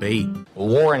whole debate.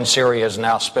 War in Syria has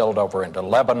now spilled over into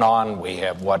Lebanon. We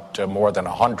have, more than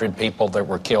 100 people that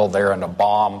were killed there in a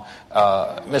bomb.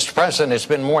 Mr. President, it's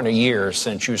been more than a year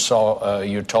since you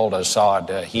told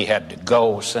Assad he had to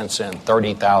go. Since then,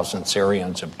 30,000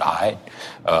 Syrians have died.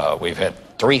 We've had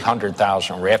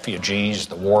 300,000 refugees.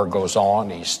 The war goes on.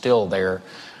 He's still there.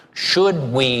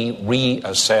 Should we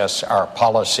reassess our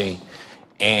policy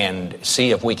and see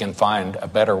if we can find a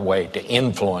better way to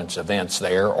influence events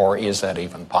there, or is that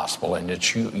even possible? And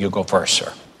it's you go first,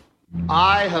 sir.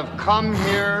 I have come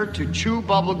here to chew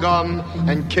bubblegum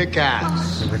and kick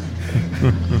ass.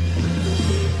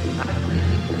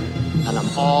 And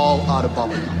I'm all out of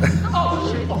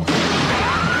bubblegum.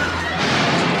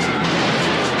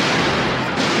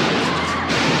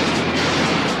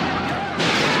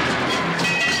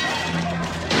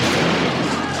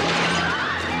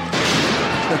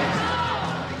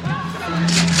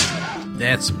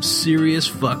 That's some serious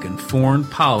fucking foreign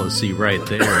policy right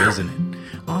there, isn't it?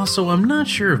 Also, I'm not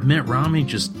sure if Mitt Romney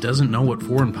just doesn't know what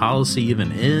foreign policy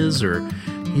even is, or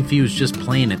if he was just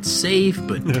playing it safe,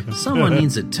 but someone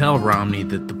needs to tell Romney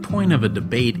that the point of a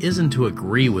debate isn't to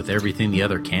agree with everything the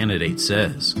other candidate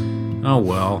says. Oh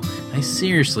well, I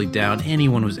seriously doubt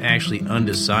anyone was actually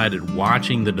undecided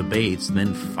watching the debates and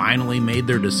then finally made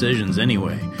their decisions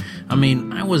anyway. I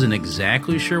mean, I wasn't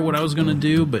exactly sure what I was going to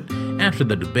do, but after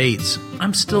the debates,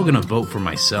 I'm still going to vote for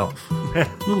myself.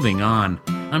 Moving on,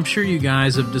 I'm sure you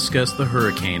guys have discussed the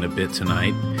hurricane a bit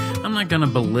tonight. I'm not going to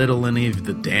belittle any of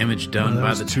the damage done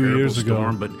by the terrible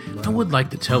storm, but I would like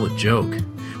to tell a joke.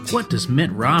 What does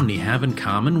Mitt Romney have in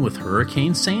common with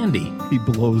Hurricane Sandy? He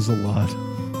blows a lot.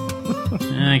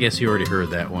 I guess you already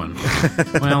heard that one.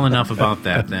 Well, enough about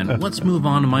that then. Let's move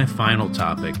on to my final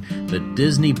topic, the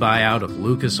Disney buyout of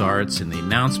LucasArts and the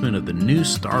announcement of the new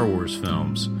Star Wars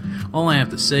films. All I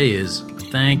have to say is,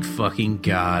 thank fucking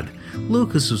God.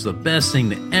 Lucas was the best thing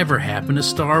that ever happened to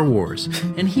Star Wars,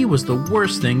 and he was the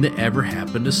worst thing that ever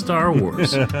happened to Star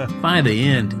Wars. By the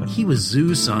end, he was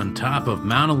Zeus on top of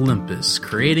Mount Olympus,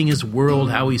 creating his world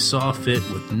how he saw fit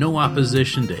with no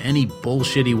opposition to any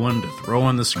bullshit he wanted to throw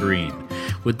on the screen.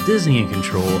 With Disney in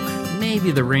control,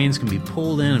 maybe the reins can be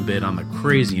pulled in a bit on the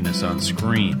craziness on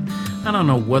screen. I don't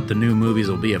know what the new movies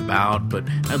will be about, but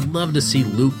I'd love to see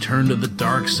Luke turn to the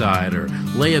dark side, or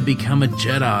Leia become a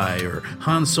Jedi, or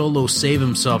Han Solo save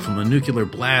himself from a nuclear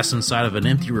blast inside of an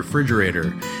empty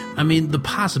refrigerator. I mean, the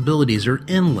possibilities are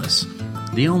endless.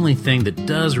 The only thing that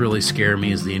does really scare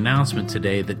me is the announcement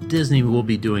today that Disney will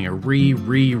be doing a re-release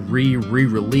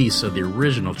of the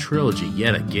original trilogy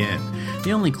yet again.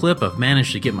 The only clip I've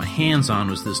managed to get my hands on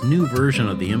was this new version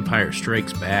of The Empire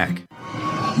Strikes Back.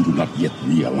 You do not yet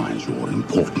realize your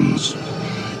importance.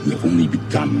 You have only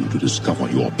begun to discover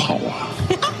your power.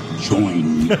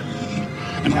 Join me,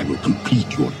 and I will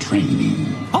complete your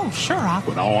training. Oh, sure,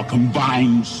 With our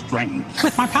combined strength,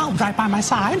 with my pal right by my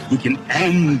side. we can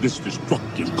end this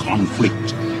destructive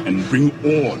conflict and bring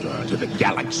order to the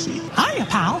galaxy. Hiya,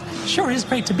 pal. Sure is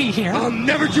great to be here. I'll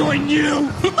never join you!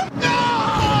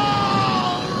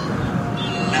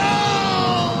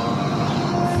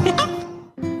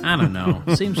 I don't know.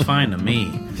 Seems fine to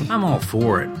me. I'm all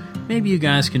for it. Maybe you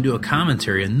guys can do a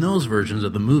commentary on those versions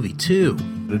of the movie, too.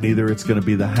 And either it's going to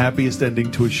be the happiest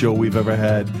ending to a show we've ever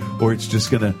had, or it's just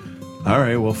going to, all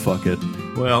right, well, fuck it.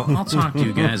 Well, I'll talk to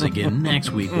you guys again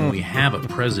next week when we have a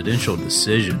presidential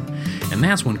decision. And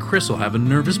that's when Chris will have a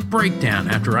nervous breakdown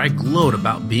after I gloat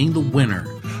about being the winner.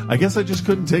 I guess I just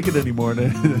couldn't take it anymore,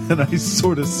 and I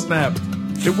sort of snapped.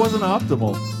 It wasn't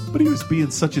optimal, but he was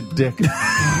being such a dick.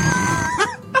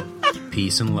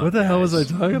 Peace and love. What the hell was I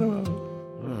talking about?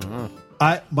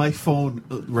 My phone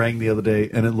rang the other day,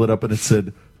 and it lit up, and it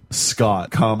said,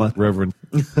 Scott, comma, Reverend.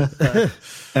 And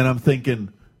I'm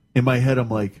thinking, in my head, I'm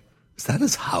like, is that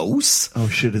his house? Oh,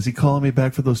 shit, is he calling me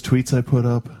back for those tweets I put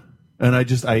up? And I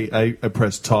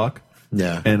pressed talk,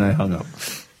 and I hung up.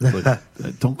 Like,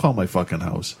 don't call my fucking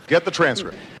house. Get the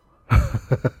transcript. I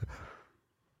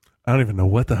don't even know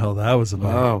what the hell that was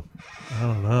about. Wow. I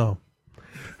don't know.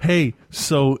 Hey,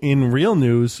 so in real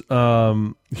news,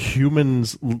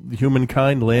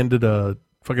 humankind landed a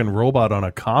fucking robot on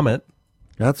a comet.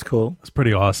 That's cool. That's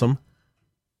pretty awesome.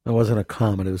 It wasn't a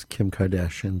comet. It was Kim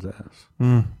Kardashian's ass.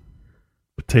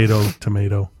 Potato,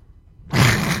 tomato.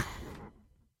 I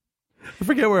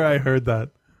forget where I heard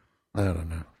that. I don't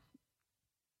know.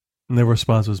 And their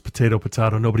response was potato,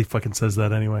 potato. Nobody fucking says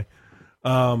that anyway.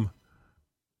 But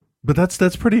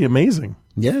that's pretty amazing.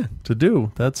 Yeah. To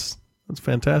do. That's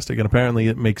fantastic. And apparently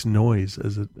it makes noise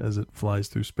as it flies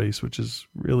through space, which is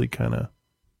really kind of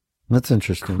that's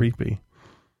interesting. Creepy.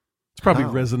 It's probably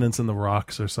resonance in the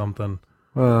rocks or something.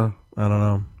 I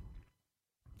don't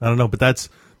know, but that's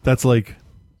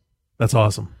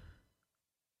awesome.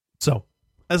 So,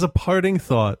 as a parting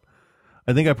thought,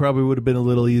 I think I probably would have been a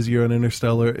little easier on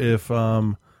Interstellar if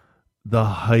the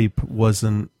hype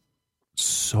wasn't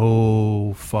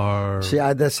so far. See,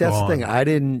 that's the thing. I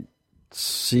didn't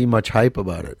see much hype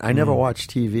about it. I never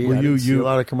watched TV. Well, I didn't see a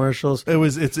lot of commercials. It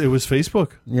was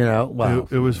Facebook. You know, wow.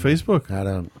 It was Facebook. I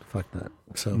don't fuck that.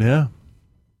 So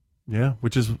yeah.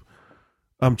 Which is,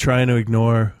 I'm trying to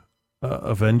ignore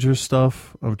Avengers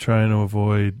stuff. I'm trying to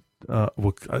avoid.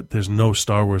 There's no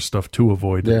Star Wars stuff to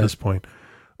avoid at this point.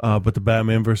 But the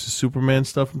Batman versus Superman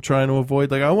stuff, I'm trying to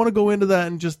avoid. Like, I want to go into that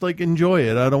and just like enjoy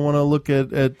it. I don't want to look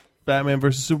at Batman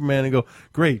versus Superman and go,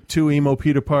 great, 2 emo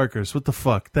Peter Parkers. What the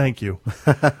fuck? Thank you.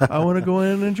 I want to go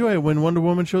in and enjoy it. When Wonder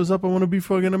Woman shows up, I want to be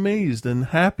fucking amazed and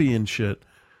happy and shit.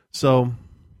 So,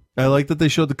 I like that they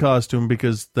showed the costume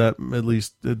because that at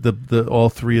least the all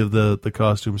three of the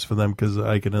costumes for them, because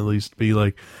I can at least be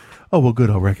like, oh well, good,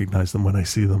 I'll recognize them when I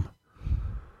see them.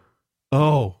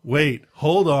 Oh wait,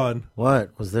 hold on.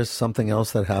 What was there? Something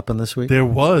else that happened this week? There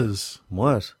was.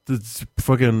 What?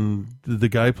 The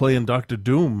guy playing Dr.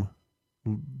 Doom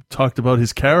talked about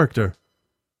his character.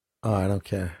 Oh, I don't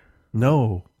care.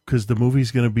 No, because the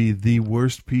movie's going to be the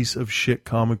worst piece of shit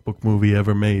comic book movie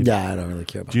ever made. Yeah, I don't really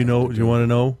care about. Do you know? Do you want to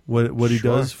know what he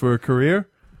does for a career?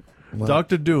 What?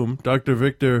 Dr. Doom, Dr.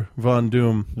 Victor Von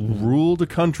Doom, ruled a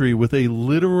country with a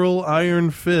literal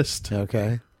iron fist.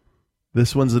 Okay.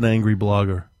 This one's an angry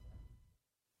blogger.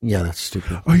 Yeah, that's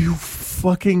stupid. Are you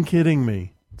fucking kidding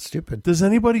me? It's stupid. Does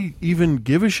anybody even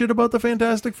give a shit about the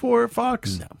Fantastic Four at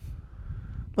Fox? No.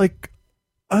 Like,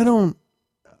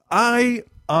 I,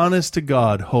 honest to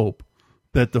God, hope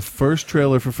that the first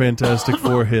trailer for Fantastic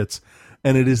Four hits,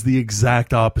 and it is the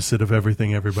exact opposite of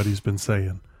everything everybody's been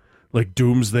saying. Like,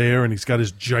 Doom's there, and he's got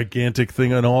his gigantic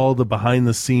thing, and all the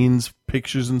behind-the-scenes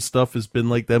pictures and stuff has been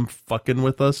like them fucking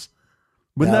with us.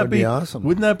 Wouldn't that be awesome?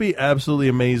 Wouldn't that be absolutely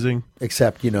amazing?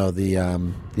 Except,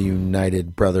 the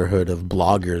United Brotherhood of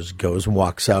Bloggers goes and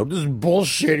walks out. This is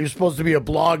bullshit. You're supposed to be a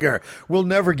blogger. We'll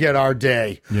never get our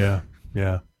day. Yeah.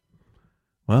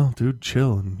 Well, dude,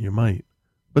 chill, and you might.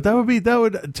 But to me,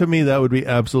 that would be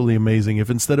absolutely amazing if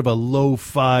instead of a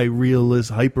lo-fi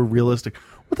hyper realistic.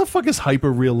 What the fuck is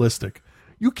hyper realistic?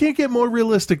 You can't get more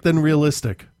realistic than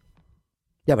realistic.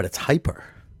 Yeah, but it's hyper.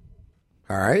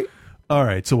 All right. All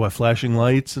right, so what, flashing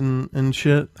lights and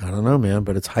shit? I don't know, man,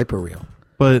 but it's hyper real.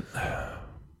 But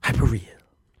hyper real.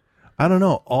 I don't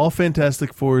know. All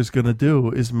Fantastic Four is going to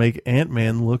do is make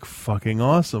Ant-Man look fucking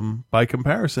awesome by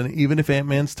comparison, even if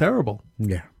Ant-Man's terrible.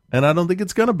 Yeah. And I don't think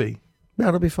it's going to be. No,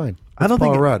 it'll be fine. I don't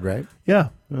Paul think Rudd, right? Yeah.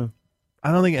 Yeah.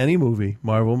 I don't think any movie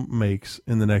Marvel makes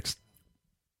in the next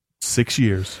 6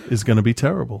 years is going to be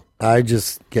terrible. I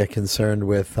just get concerned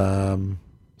with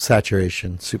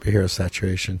saturation, superhero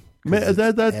saturation.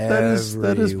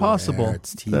 That is possible.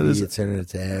 It's TV, that is it's internet,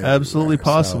 it's everywhere. absolutely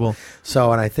possible.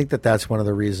 So, and I think that's one of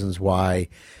the reasons why,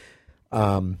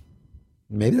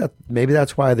 maybe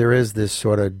that's why there is this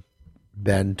sort of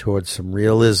bend towards some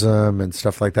realism and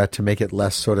stuff like that to make it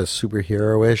less sort of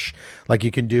superhero-ish. Like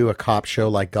you can do a cop show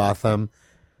like Gotham,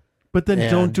 but then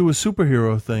don't do a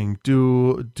superhero thing.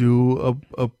 Do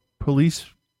a police,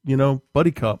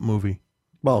 buddy cop movie.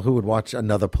 Well, who would watch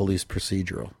another police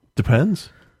procedural? Depends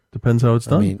how it's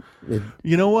done. I mean,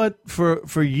 you know what?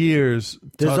 For years,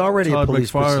 there's already Todd a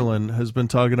police McFarlane has been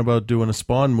talking about doing a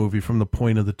Spawn movie from the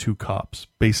point of the two cops.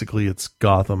 Basically, it's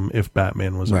Gotham if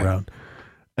Batman was Right. around,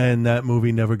 and that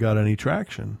movie never got any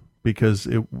traction because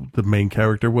the main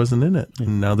character wasn't in it.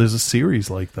 And now there's a series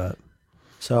like that.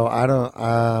 So I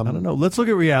don't know. Let's look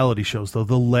at reality shows though.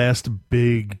 The last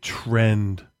big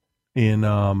trend in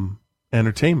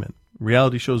entertainment,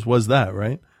 reality shows was that,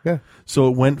 right? Yeah. So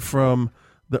it went from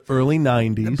the early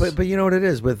 90s. But you know what it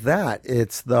is with that?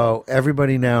 It's though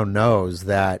everybody now knows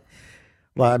that.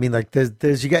 Well, I mean, like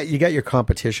there's you got your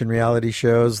competition reality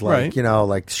shows, like Right.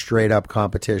 like straight up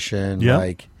competition, Yeah.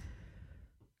 like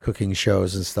cooking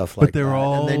shows and stuff like But they're that.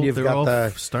 all and then you've they're got all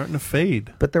starting to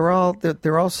fade. But they're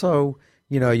also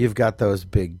you've got those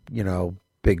big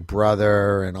Big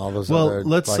Brother and all those Well, other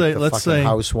let's like say- the let's fucking say-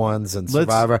 House ones and let's-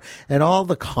 Survivor and all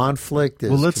the conflict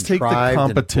is Well, let's take the contrived and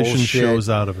competition bullshit. shows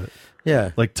out of it.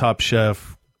 Yeah. Like Top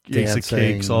Chef, Ace of Dancing,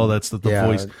 Cakes, all that stuff, The yeah.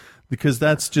 Voice. Because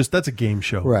that's a game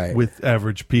show Right. with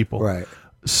average people. Right.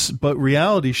 But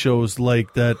reality shows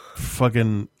like that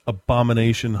fucking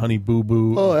Abomination, Honey Boo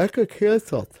Boo, Oh, that got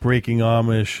canceled. Breaking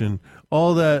Amish, and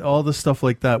all the stuff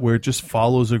like that where it just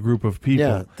follows a group of people.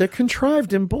 Yeah, they're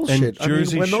contrived and bullshit. And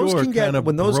Jersey when those Shore can get kinda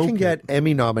when those can broke get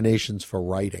Emmy nominations for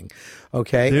writing,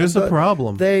 okay, There's And a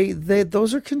problem. They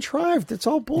those are contrived. It's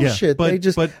all bullshit. but- they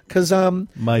just but because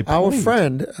my our point-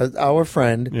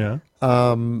 friend Yeah.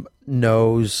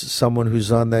 knows someone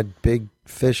who's on that Big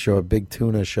Fish or Big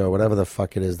Tuna show, whatever the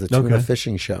fuck it is, the tuna Okay.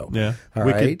 fishing show. Yeah. All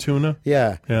Wicked right? Tuna?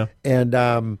 Yeah, Yeah. and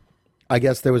I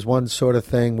guess there was one sort of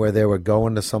thing where they were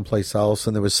going to someplace else,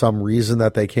 and there was some reason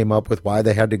that they came up with why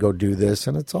they had to go do this,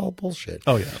 and it's all bullshit.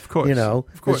 Oh yeah, of course.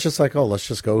 Of course. It's just like, oh, let's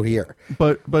just go here.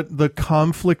 But the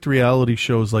conflict reality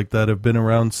shows like that have been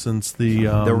around since the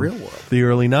real world, the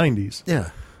early 90s.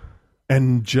 Yeah.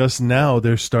 And just now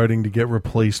they're starting to get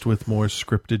replaced with more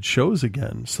scripted shows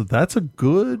again. So that's a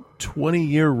good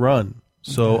 20-year run.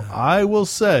 So I will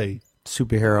say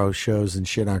superhero shows and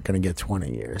shit aren't going to get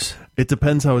 20 years. It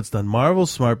depends how it's done.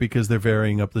 Marvel's smart because they're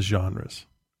varying up the genres.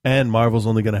 And Marvel's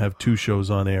only going to have 2 shows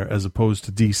on air as opposed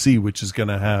to DC, which is going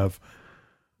to have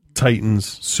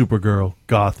Titans, Supergirl,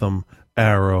 Gotham,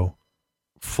 Arrow,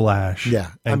 Flash.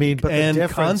 Yeah, and, but and the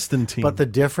difference, Constantine. But the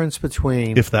difference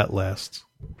between if that lasts,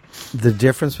 the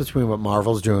difference between what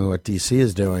Marvel's doing and what DC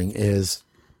is doing is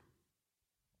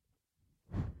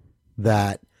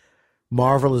that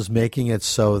Marvel is making it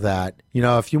so that,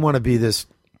 if you want to be this,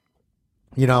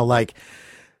 like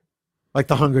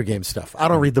the Hunger Games stuff. I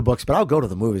don't read the books, but I'll go to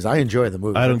the movies. I enjoy the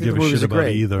movies. I don't give a shit about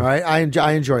it either. Right?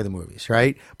 I enjoy the movies,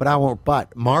 right? But I won't.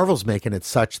 But Marvel's making it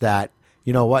such that,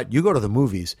 you know what? You go to the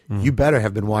movies, you better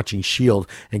have been watching S.H.I.E.L.D.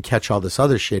 and catch all this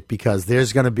other shit, because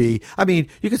there's going to be,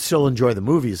 you could still enjoy the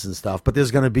movies and stuff, but there's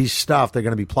going to be stuff, there's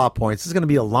going to be plot points, there's going to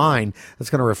be a line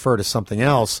that's going to refer to something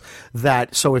else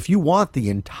so if you want the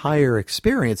entire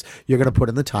experience, you're going to put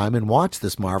in the time and watch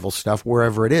this Marvel stuff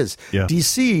wherever it is. Yeah.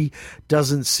 DC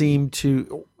doesn't seem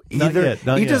to... Either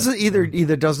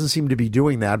doesn't seem to be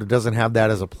doing that, or doesn't have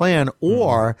that as a plan,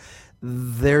 or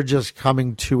they're just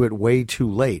coming to it way too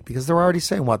late, because they're already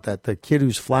saying that the kid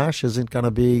who's Flash isn't going to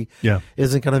be in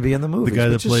the movie. The guy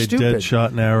that played Deadshot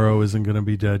and Arrow isn't going to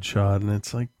be Deadshot, and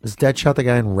it's like, is Deadshot the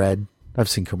guy in red? I've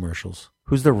seen commercials.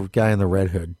 Who's the guy in the red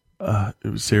hood?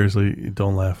 Seriously,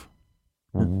 don't laugh.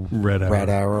 Red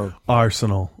Arrow.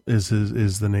 Arsenal is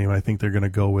the name I think they're going to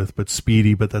go with, but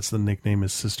Speedy, but that's the nickname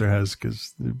his sister has.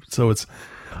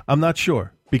 I'm not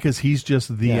sure, because he's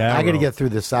just the Arrow. I got to get through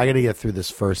this. I got to get through this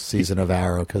first season of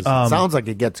Arrow, because it sounds like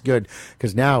it gets good.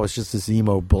 Because now it's just this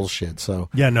emo bullshit. So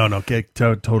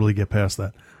totally get past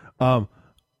that.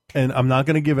 And I'm not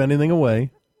going to give anything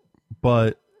away,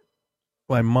 but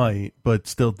I might. But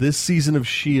still, this season of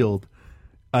S.H.I.E.L.D.,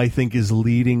 I think, is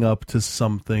leading up to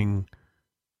something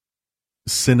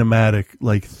cinematic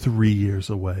like 3 years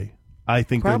away. I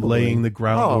think they're laying the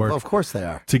groundwork. Of course they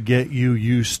are. To get you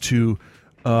used to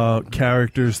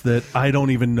characters that I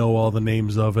don't even know all the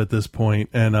names of at this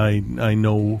point, and I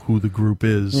know who the group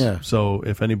is. Yeah. So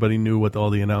if anybody knew what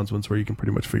all the announcements were, you can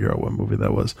pretty much figure out what movie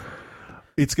that was.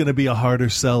 It's going to be a harder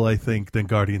sell, I think, than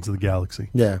Guardians of the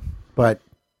Galaxy. Yeah, but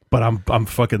I'm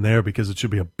fucking there, because it should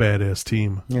be a badass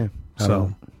team. Yeah.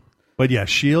 But yeah,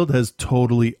 S.H.I.E.L.D. has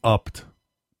totally upped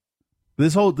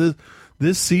this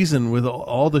season with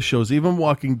all the shows, even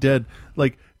Walking Dead.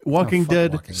 Like Walking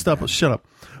Dead, shut up.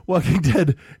 Walking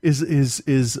Dead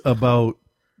is about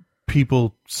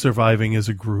people surviving as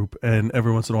a group, and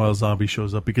every once in a while a zombie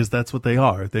shows up, because that's what they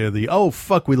are. They're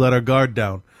we let our guard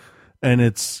down, and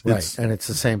it's the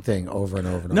same thing over and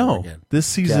over and over again. This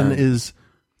season is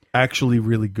actually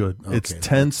really good. Okay, it's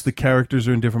tense. The characters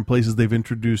are in different places. They've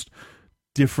introduced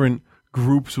different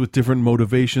groups with different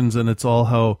motivations, and it's all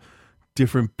how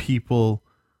different people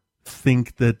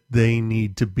think that they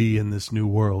need to be in this new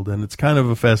world, and it's kind of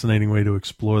a fascinating way to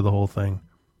explore the whole thing.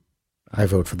 I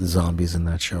vote for the zombies in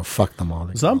that show. Fuck them all.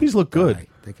 Zombies look good.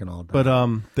 They can all die.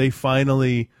 But they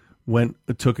finally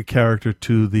took a character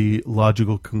to the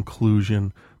logical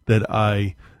conclusion that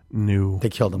I knew they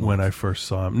killed him when I first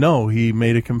saw him. No, he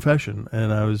made a confession,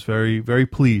 and I was very, very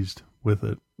pleased with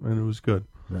it, and it was good.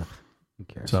 Yeah. Who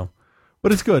cares? So,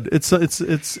 but it's good.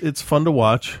 It's fun to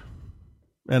watch,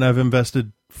 and I've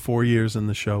invested 4 years in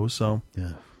the show, so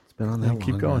yeah, it's been on that long.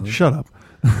 Keep going. Really. Shut up.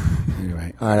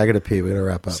 Anyway, all right, I got to pee. We got to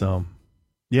wrap up. So,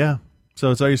 yeah.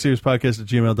 So it's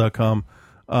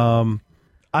allyourseriousspodcast@gmail.com.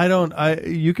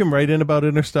 You can write in about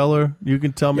Interstellar. You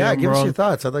can tell me I'm give wrong, us your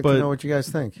thoughts. I'd like to know what you guys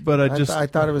think. But I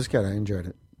thought it was good. I enjoyed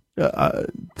it.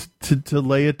 To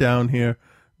lay it down here,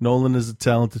 Nolan is a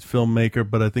talented filmmaker,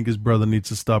 but I think his brother needs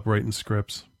to stop writing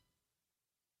scripts,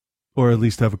 or at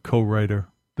least have a co-writer.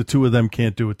 The two of them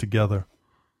can't do it together.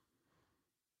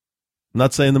 I'm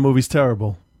not saying the movie's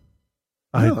terrible.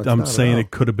 No, I'm saying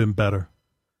it could have been better.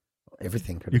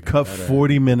 Everything could have You been cut better.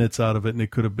 40 minutes out of it, and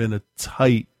it could have been a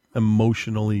tight,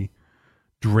 emotionally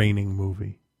draining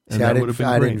movie. And See, that I would have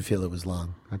been didn't great. feel it was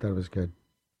long. I thought it was good.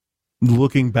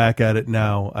 Looking back at it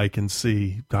now, I can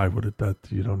see I would have that.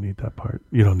 You don't need that part.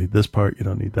 You don't need this part. You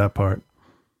don't need that part.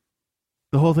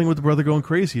 The whole thing with the brother going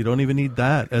crazy, you don't even need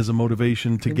that as a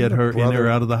motivation to get her in or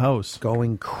out of the house.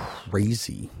 Going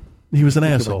crazy. He was an He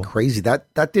asshole. went crazy.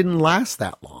 That didn't last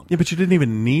that long. Yeah, but you didn't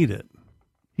even need it.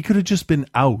 He could have just been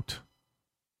out.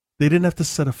 They didn't have to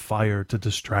set a fire to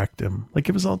distract him. Like,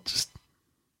 it was all just...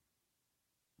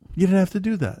 You didn't have to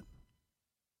do that.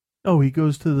 Oh, he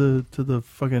goes to the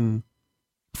fucking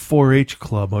 4-H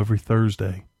club every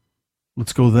Thursday.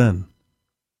 Let's go then.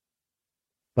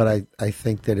 But I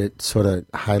think that it sort of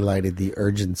highlighted the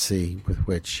urgency with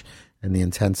which and the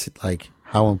intensity, like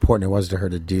how important it was to her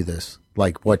to do this,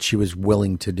 like what she was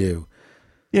willing to do.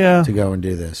 Yeah. To go and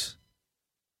do this.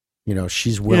 You know,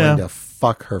 she's willing to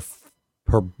fuck her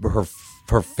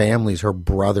family's, her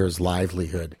brother's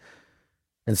livelihood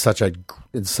in such a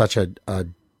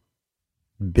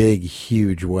big,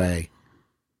 huge way.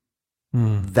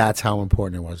 That's how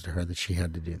important it was to her that she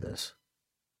had to do this.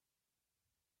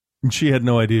 And she had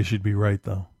no idea she'd be right,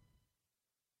 though.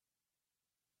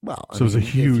 Well, so it was a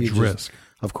huge risk.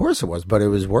 Of course it was, but it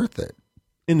was worth it.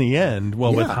 In the end,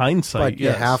 well, with hindsight, but you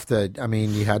have to. I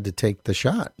mean, you had to take the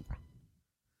shot.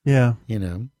 Yeah, you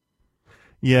know.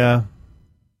 Yeah,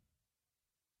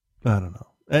 I don't know.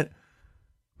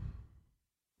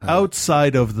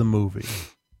 Outside of the movie,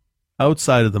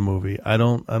 I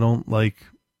don't like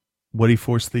what he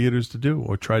forced theaters to do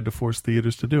or tried to force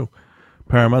theaters to do.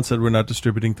 Paramount said we're not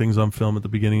distributing things on film at the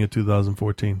beginning of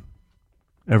 2014.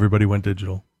 Everybody went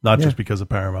digital, not just because of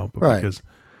Paramount, but because.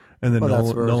 And then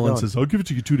Nolan says, "I'll give it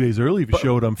to you 2 days early if you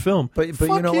show it on film." But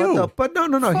you know what? Though? But no.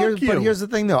 But here's the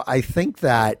thing, though. I think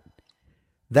that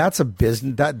that's a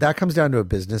business that comes down to a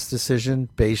business decision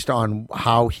based on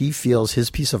how he feels his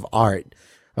piece of art,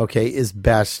 is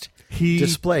best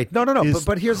displayed. No.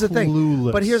 But here's the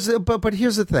thing. But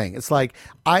here's the thing. It's like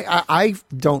I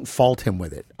don't fault him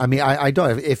with it. I mean, I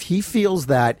don't. If he feels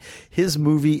that his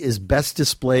movie is best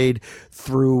displayed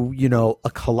through, a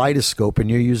kaleidoscope and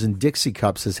you're using Dixie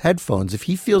cups as headphones, if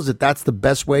he feels that that's the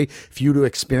best way for you to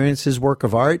experience his work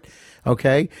of art,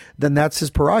 then that's his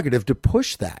prerogative to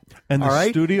push that. And the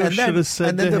studio should have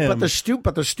said to him.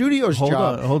 But the studio's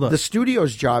job. Hold on. The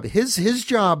studio's job. His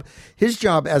job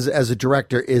as a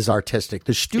director is artistic.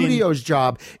 The studio's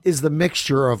job is the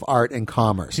mixture of art and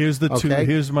commerce.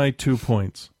 Here's my 2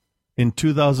 points. In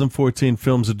 2014,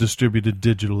 films are distributed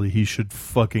digitally. He should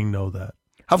fucking know that.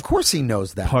 Of course he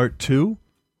knows that. Part 2,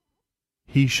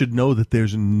 he should know that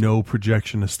there's no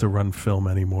projectionist to run film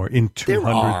anymore in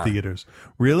 200 theaters.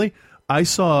 Really? I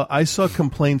saw lost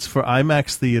for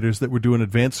IMAX theaters that were doing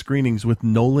advanced screenings with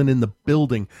Nolan in the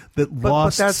building that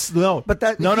lost. No.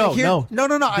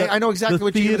 I know exactly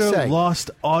what you're going to say. The theater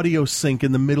lost audio sync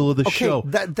in the middle of the show.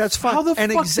 That's fine. How the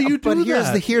fuck do you do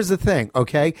that? Here's the thing,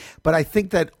 okay? But I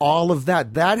think that all of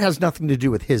that has nothing to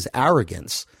do with his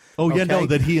arrogance. Oh, yeah, no,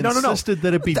 that he insisted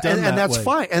that it be done and that's way.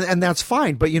 Fine. And that's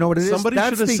fine. But you know what it is? Somebody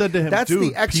should have said to him,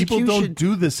 dude, people don't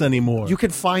do this anymore. You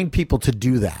can find people to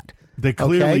do that. They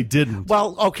clearly didn't.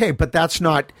 Well, okay, but that's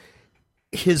not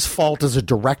his fault as a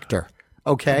director.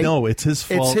 Okay, no, it's his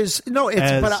fault. I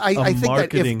think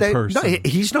that if they, person. No,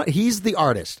 he's not. He's the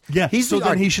artist. Yeah, he's so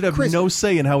then he should have no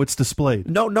say in how it's displayed.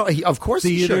 No, of course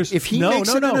theaters, he should. If he makes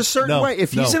it in a certain way,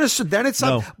 if he's in a, then it's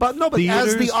not. But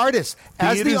theaters, as the artist,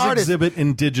 exhibit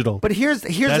in digital. But here's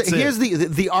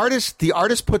the artist. The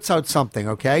artist puts out something,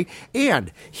 okay,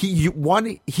 and he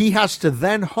has to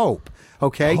then hope.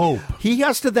 Okay, he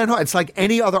has to then hope. It's like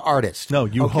any other artist. No,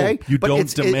 you hope. You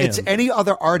don't demand. It's any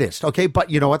other artist. Okay, but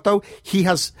you know what though? He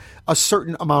has a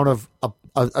certain amount of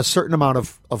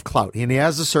clout, and he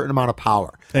has a certain amount of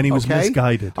power. And he was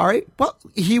misguided. All right. Well,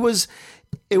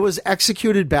 it was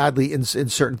executed badly in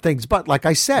certain things. But like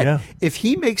I said, if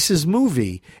he makes his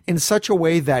movie in such a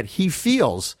way that he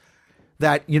feels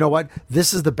that, you know what,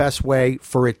 this is the best way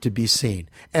for it to be seen.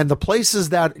 And the places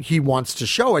that he wants to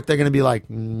show it, they're going to be like,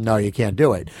 no, you can't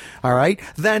do it. All right.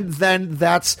 Then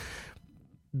that's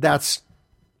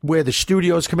where the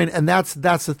studios come in. And that's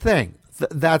the thing.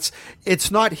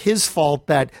 It's not his fault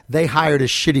that they hired a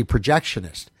shitty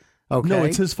projectionist. Okay. No,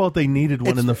 it's his fault they needed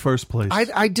one in the first place.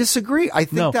 I disagree. I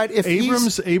think that if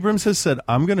Abrams has said,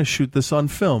 I'm going to shoot this on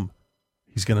film.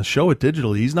 He's going to show it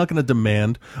digitally. He's not going to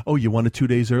demand, you want it 2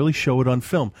 days early? Show it on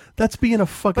film. That's being a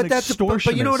fucking extortionist.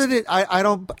 But you know what it is? I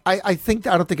don't think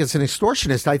it's an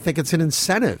extortionist. I think it's an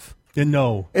incentive.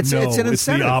 No, it's an incentive. It's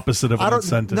the opposite of an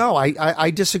incentive. No,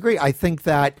 I disagree. I think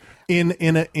that in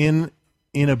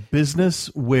a business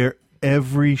where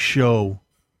every show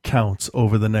counts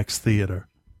over the next theater.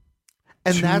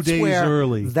 And 2 days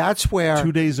early. That's where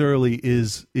 2 days early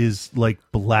is like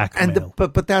blackmail.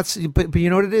 But you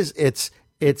know what it is?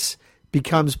 It's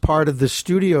becomes part of the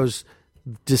studio's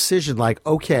decision. Like,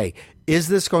 okay, is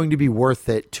this going to be worth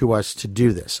it to us to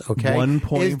do this? Okay,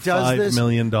 $1.5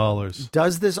 million.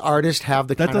 Does this artist have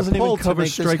the kind of pull to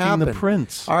make this happen? That doesn't even cover striking the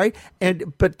prince. All right,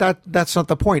 but that's not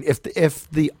the point. If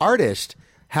the artist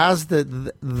has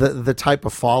the type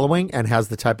of following and has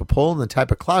the type of pull and the type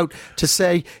of clout to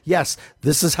say, yes,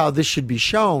 this is how this should be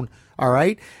shown. All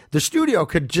right. The studio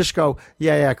could just go,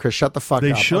 yeah, Chris, shut the fuck up.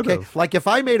 They should have. Okay? Like if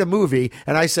I made a movie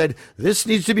and I said, this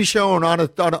needs to be shown on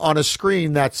a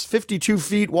screen that's 52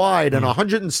 feet wide and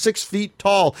 106 feet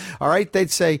tall. All right.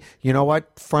 They'd say, you know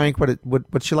what, Frank,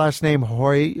 what's your last name?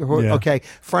 Hoy? Yeah. Okay.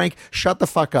 Frank, shut the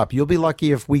fuck up. You'll be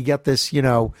lucky if we get this, in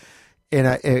a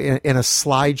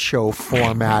slideshow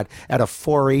format at a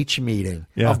 4-H meeting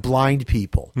of blind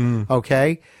people.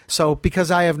 Okay. So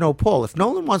because I have no pull, if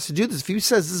Nolan wants to do this, if he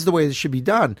says this is the way this should be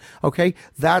done, okay,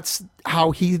 that's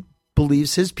how he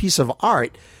believes his piece of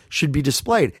art should be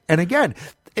displayed. And again,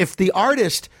 if the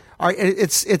artist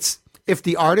if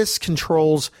the artist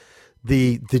controls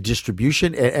the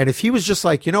distribution, and if he was just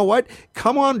like, you know what,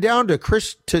 come on down to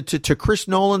Chris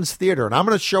Nolan's theater and I'm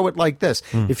going to show it like this.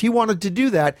 If he wanted to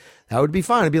do that, that would be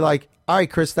fine. I'd be like, all right,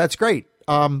 Chris, that's great.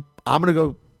 I'm going to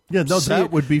go. Yeah, no,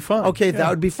 that would be fine. Okay, that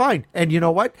would be fine. And you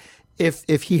know what?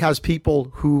 If he has people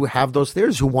who have those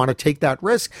theaters who want to take that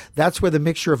risk, that's where the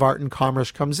mixture of art and commerce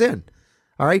comes in.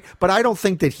 All right. But I don't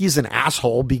think that he's an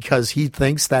asshole because he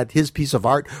thinks that his piece of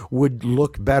art would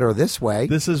look better this way.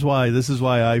 This is why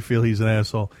I feel he's an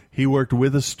asshole. He worked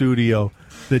with a studio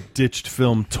that ditched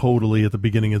film totally at the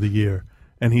beginning of the year.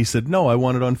 And he said, no, I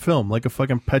want it on film, like a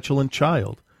fucking petulant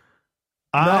child.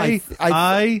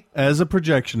 I, as a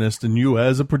projectionist, and you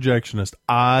as a projectionist,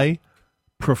 I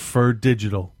prefer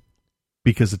digital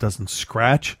because it doesn't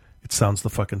scratch. It sounds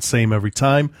the fucking same every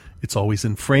time. It's always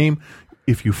in frame.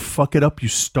 If you fuck it up, you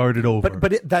start it over.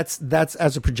 But that's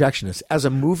as a projectionist, as a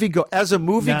moviegoer,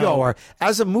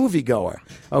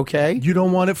 okay? You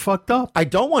don't want it fucked up. I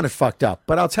don't want it fucked up,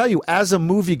 but I'll tell you, as a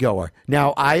moviegoer,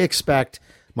 now I expect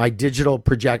my digital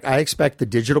I expect the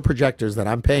digital projectors that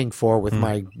I'm paying for with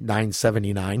my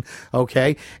 $9.79,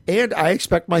 okay? And I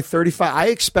expect my $35. I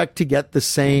expect to get the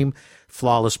same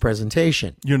flawless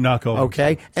presentation. You're not going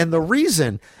okay to. And the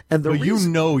reason you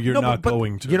know you're not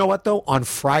going to. You know what though, on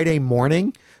Friday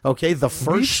morning, okay, the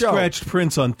first show scratched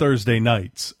prints on Thursday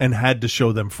nights and had to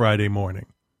show them Friday morning.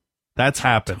 That's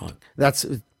happened.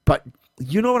 But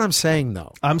you know what I'm saying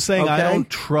though. I'm saying okay? I don't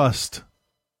trust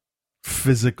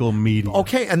physical media.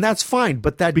 Okay, and that's fine,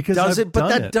 but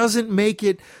that doesn't make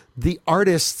it the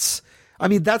artists. I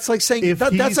mean, that's like saying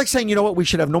that's like saying, you know what, we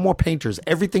should have no more painters.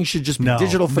 Everything should just be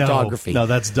digital photography. No,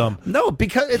 that's dumb. No,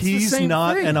 because it's he's the same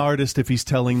not thing. An artist if he's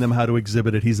telling them how to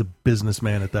exhibit it. He's a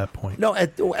businessman at that point. No,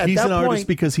 at he's that an artist point,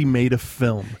 because he made a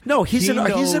film. No, he's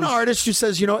an artist who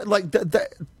says, you know, like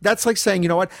that's like saying, you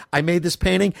know what, I made this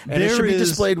painting and it should be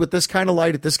displayed with this kind of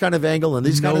light at this kind of angle and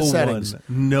these kind of settings.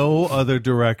 No other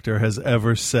director has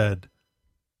ever said,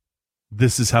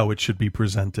 this is how it should be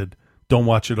presented. Don't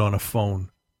watch it on a phone.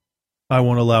 I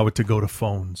won't allow it to go to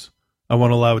phones. I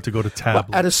won't allow it to go to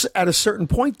tablets. At a certain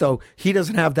point, though, he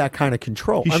doesn't have that kind of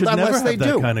control. He should unless never they have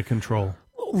that do. kind of control.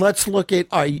 Let's look at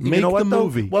you know what, the though?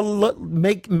 movie. Well,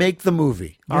 make the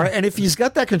movie. All right, and if he's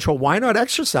got that control, why not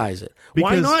exercise it?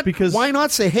 Why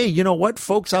not say, hey, you know what,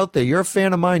 folks out there, you're a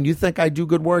fan of mine. You think I do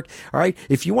good work. All right,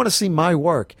 if you want to see my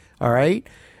work, all right.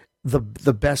 The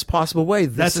best possible way.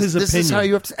 That's his opinion. This is how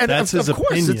you have to, and that's of his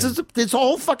course, opinion. it's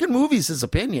all fucking movies. His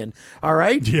opinion, all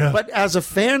right. Yeah. But as a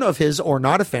fan of his, or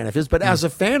not a fan of his, but as a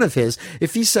fan of his,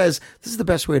 if he says this is the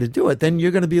best way to do it, then you're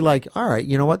going to be like, all right,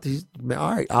 you know what?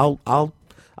 All right,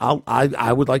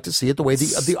 I would like to see it the way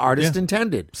the artist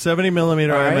intended. 70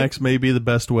 millimeter All right? IMAX may be the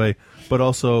best way, but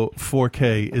also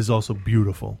 4K is also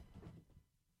beautiful.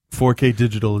 4K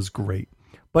digital is great,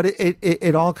 but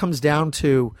it all comes down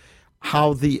to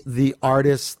how the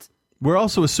artist. We're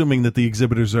also assuming that the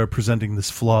exhibitors are presenting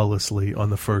this flawlessly on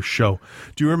the first show.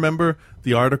 Do you remember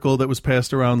the article that was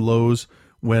passed around Lowe's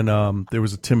when there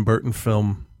was a Tim Burton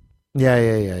film? Yeah.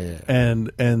 And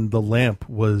the lamp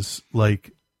was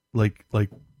like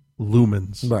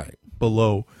lumens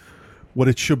below what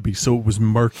it should be. So it was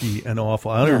murky and awful.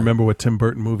 I don't remember what Tim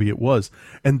Burton movie it was.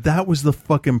 And that was the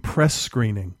fucking press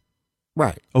screening.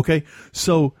 Right. Okay.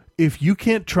 So if you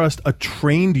can't trust a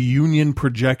trained union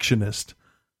projectionist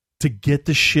to get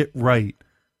the shit right,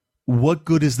 what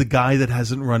good is the guy that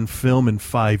hasn't run film in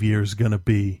 5 years going to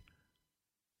be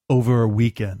over a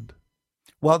weekend?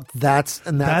 Well, that's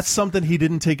something he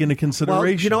didn't take into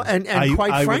consideration. Well, you know, and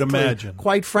I would imagine.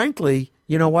 Quite frankly,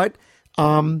 you know what?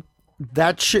 That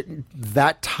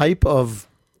type of.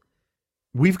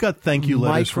 We've got thank you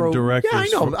letters from directors. Yeah, I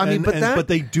know. I mean, but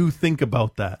they do think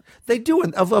about that. They do,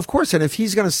 and of course. And if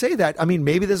he's going to say that, I mean,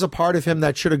 maybe there's a part of him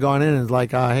that should have gone in and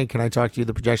like, hey, can I talk to you,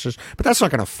 the projectionist? But that's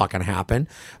not going to fucking happen,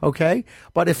 okay?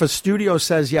 But if a studio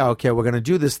says, yeah, okay, we're going to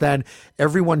do this, then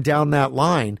everyone down that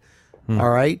line, all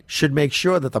right, should make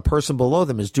sure that the person below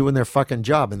them is doing their fucking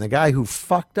job. And the guy who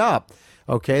fucked up.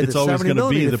 Okay, it's always going to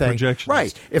be the projectionist.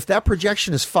 Right. If that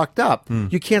projection is fucked up,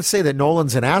 you can't say that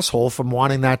Nolan's an asshole from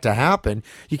wanting that to happen.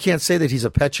 You can't say that he's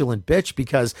a petulant bitch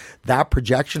because that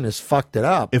projection has fucked it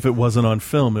up. If it wasn't on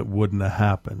film, it wouldn't have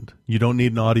happened. You don't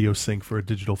need an audio sync for a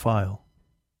digital file.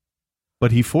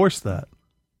 But he forced that.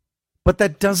 But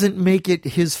that doesn't make it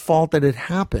his fault that it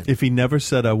happened. If he never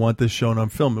said, I want this shown on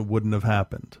film, it wouldn't have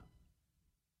happened.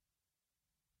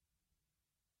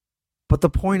 But the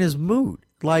point is moot.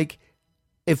 Like,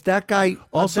 if that guy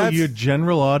Also, your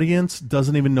general audience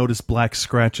doesn't even notice black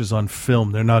scratches on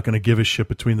film. They're not going to give a shit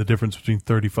between the difference between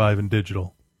 35 and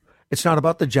digital. It's not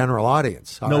about the general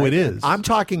audience. all No, right? it is. I'm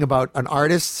talking about an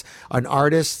artist's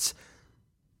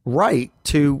right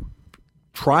to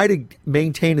try to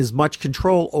maintain as much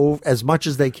control as much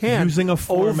as they can, Using a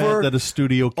format that a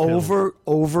studio killed.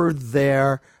 over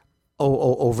their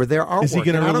artwork. Is he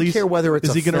going And to I don't release? care whether it's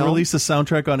is he going to release a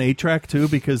soundtrack on 8-track too?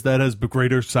 Because that has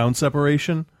greater sound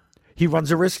separation. He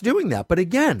runs a risk doing that. But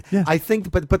again, I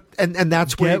think, but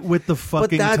that's where Get with the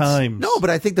fucking times. No, but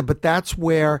I think but that's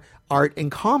where art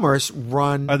and commerce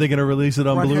run. Are they going to release it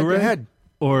on run Blu-ray, head-to-head.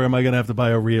 or am I going to have to buy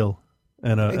a reel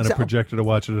and a Exactly. projector to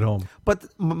watch it at home? But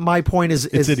my point is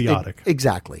idiotic.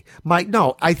 Exactly.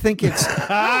 I think it's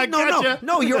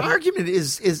no. Your argument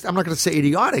is I'm not going to say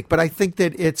idiotic, but I think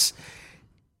that it's.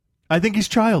 I think he's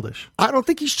childish. I don't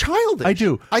think he's childish. I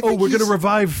do. I think we're going he's- to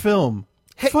revive film.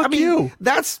 Hey, Fuck I mean, you.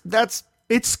 That's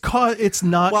It's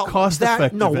not cost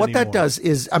effective. No, what that anymore. does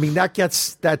is, that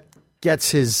gets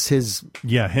his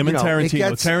Yeah, him and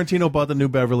Tarantino. Tarantino bought the New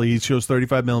Beverly. He shows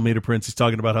 35 millimeter prints. He's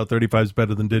talking about how 35 is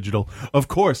better than digital. Of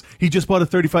course, he just bought a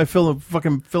 35 film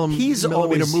He's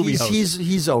millimeter always movie house.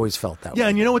 he's always felt that way. Yeah,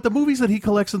 and you know what? The movies that he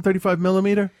collects in 35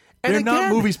 millimeter, And they're not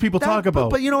again, movies people talk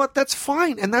about. But you know what? That's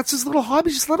fine, and that's his little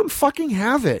hobby. Just let him fucking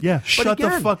have it. Yeah, But shut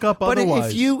the fuck up But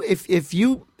otherwise. if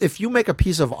you make a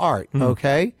piece of art,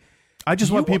 okay. I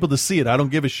just want people to see it. I don't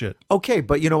give a shit. Okay,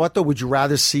 but you know what though? Would you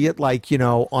rather see it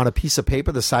on a piece of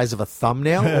paper the size of a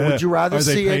thumbnail, or would you rather Are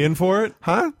they see paying it? for it?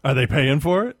 Huh? Are they paying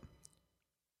for it?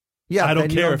 Yeah, I don't then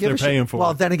you care if give they're a shit. paying for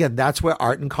Well, it. then again, that's where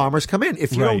art and commerce come in.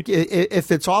 If you Right. don't,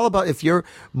 if it's all about, if you're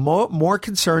more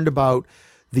concerned about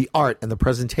the art and the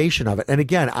presentation of it, and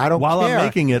again, I don't. While care. I'm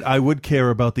making it, I would care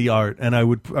about the art, and I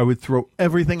would throw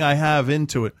everything I have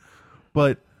into it.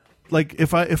 But like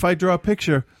if I draw a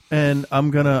picture and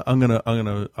I'm gonna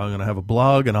have a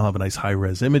blog and I'll have a nice high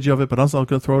res image of it, but also I'm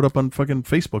gonna throw it up on fucking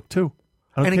Facebook too.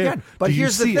 I don't And care. again, but Do you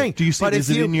here's the see it? thing. Do you see but it? if Is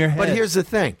it in your head? But here's the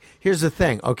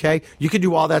thing. Okay, you can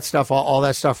do all that stuff, all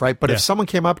that stuff, right? But Yeah. if someone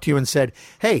came up to you and said,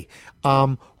 "Hey,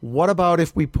 what about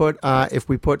if we put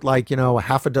like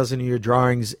half a dozen of your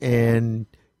drawings in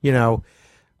the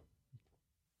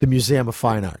Museum of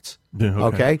Fine Arts?" Yeah,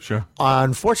 okay, sure.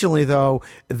 Unfortunately, though,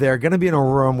 they're going to be in a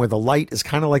room where the light is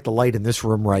kind of like the light in this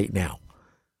room right now.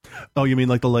 Oh, you mean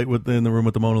like the light in the room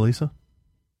with the Mona Lisa?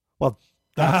 Well,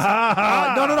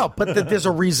 no. But there's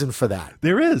a reason for that.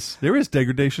 There is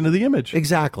degradation of the image.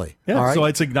 Exactly. Yeah. All right? So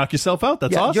I'd say knock yourself out.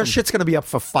 That's awesome. Your shit's going to be up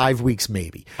for 5 weeks,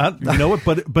 maybe. You know what?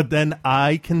 But then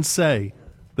I can say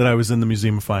that I was in the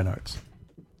Museum of Fine Arts.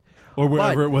 Or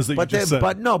wherever it was that you just said.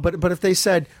 But if they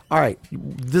said, all right,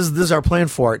 this is our plan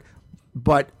for it,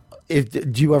 but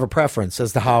do you have a preference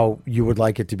as to how you would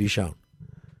like it to be shown?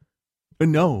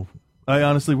 No, I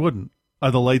honestly wouldn't.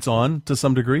 Are the lights on to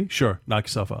some degree? Sure, knock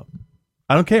yourself out.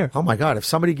 I don't care. Oh my God! If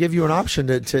somebody give you an option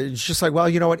to it's just like, well,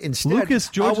 you know what? Instead,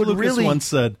 George Lucas once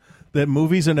said that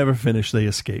movies are never finished; they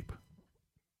escape.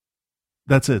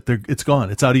 That's it. It's gone.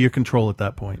 It's out of your control at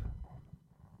that point.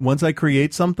 Once I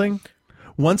create something,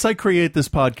 once I create this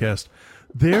podcast,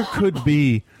 there could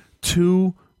be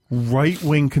 2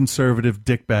 right-wing conservative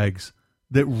dickbags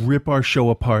that rip our show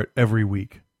apart every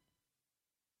week.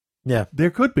 Yeah. There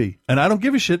could be. And I don't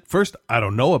give a shit. First, I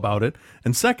don't know about it.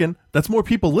 And second, that's more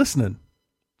people listening.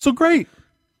 So great.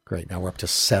 Great. Now we're up to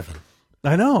 7.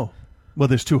 I know. Well,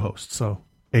 there's 2 hosts, so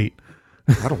 8.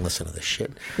 I don't listen to this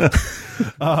shit.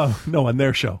 No, on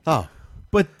their show. Oh.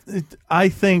 But I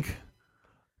think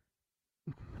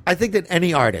that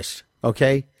any artist,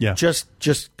 okay? Yeah. Just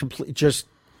there's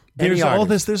any all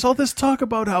artist. this talk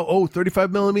about how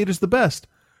 35 millimeter is the best.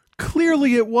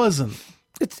 Clearly it wasn't.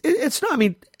 It's not. I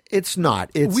mean, it's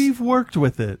not. We've worked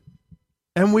with it,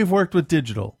 and we've worked with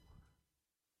digital.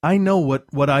 I know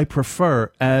what I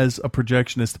prefer as a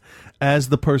projectionist, as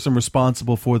the person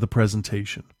responsible for the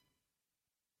presentation.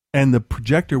 And the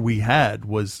projector we had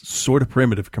was sort of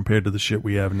primitive compared to the shit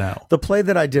we have now. The play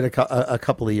that I did a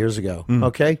couple of years ago,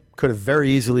 okay, could have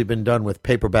very easily been done with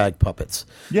paper bag puppets.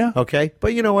 Yeah. Okay,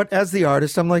 but you know what? As the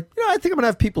artist, I'm like, I think I'm gonna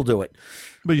have people do it.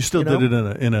 But you still did it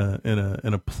in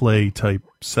a play type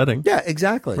setting. Yeah,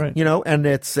 exactly. Right. And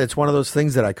it's one of those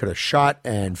things that I could have shot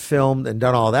and filmed and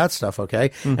done all that stuff.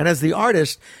 Okay, and as the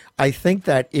artist, I think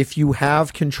that if you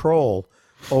have control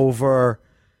over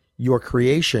your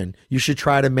creation, you should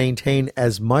try to maintain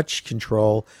as much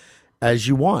control as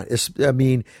you want. I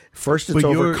mean, first it's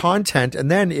over content,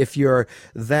 and then if you're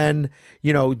a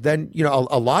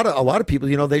lot of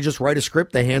people, they just write a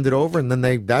script, they hand it over, and then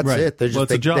that's Right. it. Well,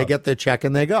 it's a job. They get their check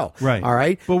and they go. Right. All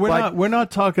right. But we're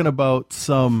not talking about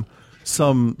some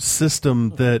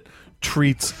system that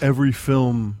treats every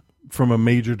film from a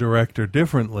major director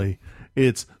differently.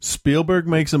 It's Spielberg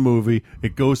makes a movie,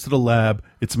 it goes to the lab,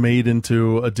 it's made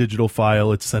into a digital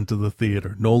file, it's sent to the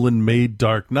theater. Nolan made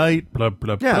Dark Knight, blah,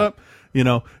 blah, blah. You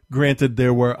know, granted,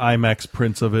 there were IMAX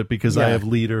prints of it because I have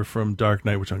Leader from Dark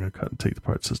Knight, which I'm going to cut and take the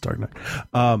part that says Dark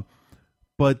Knight.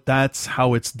 But that's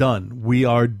how it's done. We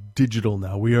are digital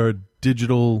now. We are a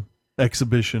digital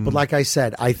exhibition. But like I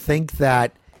said, I think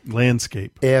that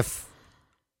landscape. If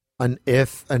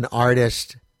an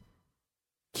artist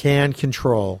can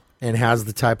control and has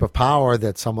the type of power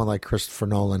that someone like Christopher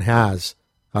Nolan has,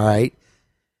 all right,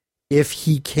 if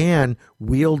he can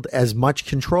wield as much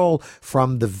control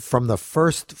from the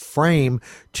first frame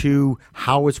to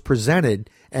how it's presented,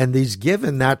 and he's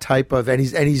given that type of, and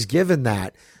he's given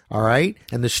that, all right,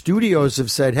 and the studios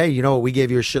have said, hey, you know what, we gave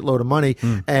you a shitload of money,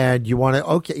 and you want to,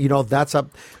 okay, you know, that's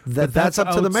up to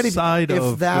the many. Outside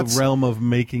of the realm of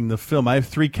making the film, I have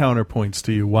 3 counterpoints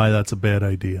to you why that's a bad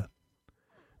idea.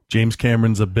 James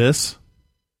Cameron's Abyss.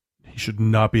 He should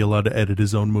not be allowed to edit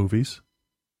his own movies.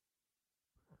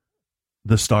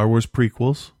 The Star Wars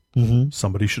prequels. Mm-hmm.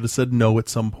 Somebody should have said no at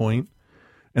some point.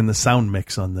 And the sound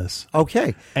mix on this.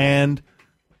 Okay. And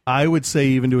I would say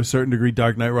even to a certain degree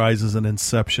Dark Knight Rises and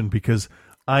Inception, because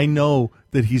I know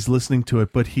that he's listening to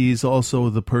it, but he's also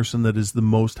the person that is the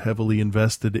most heavily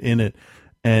invested in it.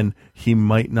 And he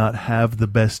might not have the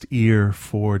best ear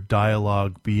for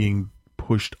dialogue being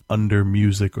pushed under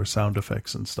music or sound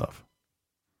effects and stuff.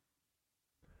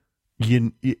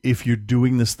 If you're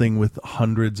doing this thing with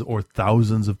hundreds or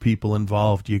thousands of people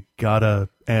involved, you gotta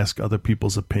ask other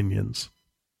people's opinions.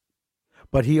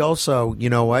 But he also, you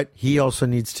know what? He also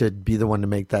needs to be the one to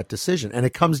make that decision, and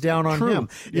it comes down on him.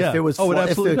 Yeah. If it was, it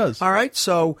absolutely does. All right,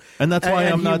 so and that's why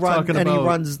I'm not talking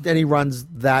about. He runs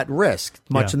that risk,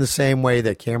 much in the same way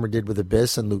that Cameron did with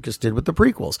Abyss and Lucas did with the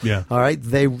prequels. Yeah. All right,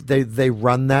 they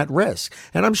run that risk,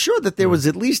 and I'm sure that there was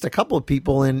at least a couple of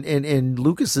people in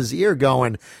Lucas's ear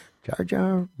going, Jar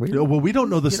Jar. Really? Well, we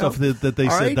don't know the stuff that they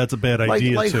said that's a bad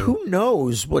idea. Like too. Who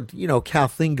knows what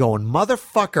Kathleen going,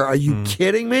 motherfucker? Are you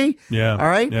kidding me? Yeah. All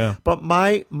right. Yeah. But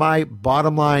my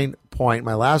bottom line point,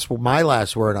 my last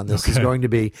word on this is going to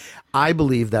be: I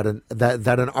believe that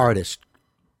an artist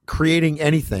creating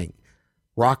anything,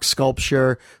 rock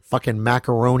sculpture, fucking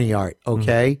macaroni art,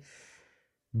 okay.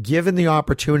 Given the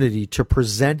opportunity to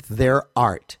present their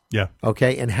art,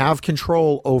 okay, and have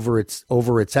control over its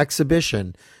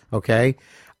exhibition, okay,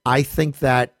 I think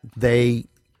that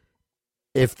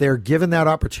if they're given that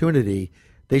opportunity,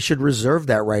 they should reserve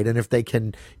that right, and if they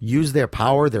can use their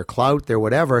power, their clout, their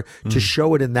whatever to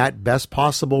show it in that best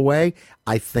possible way,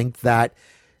 I think that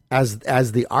as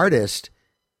the artist,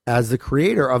 as the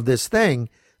creator of this thing,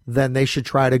 then they should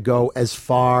try to go as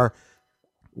far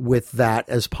with that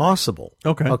as possible.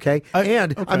 Okay.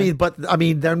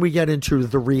 Then we get into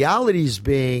the realities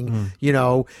being,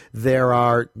 there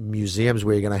are museums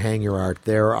where you're going to hang your art.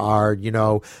 There are,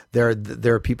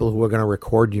 there are people who are going to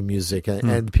record your music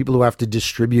and people who have to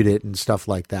distribute it and stuff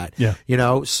like that. Yeah.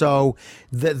 So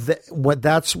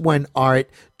that's when art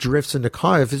drifts into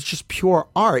if it's just pure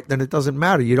art, then it doesn't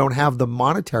matter. You don't have the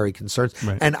monetary concerns.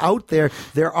 Right. And out there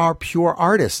are pure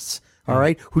artists. All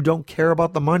right, who don't care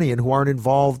about the money and who aren't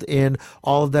involved in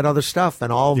all of that other stuff,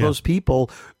 and all of those people,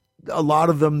 a lot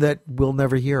of them that we'll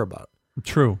never hear about.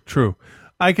 True.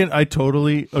 I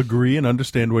totally agree and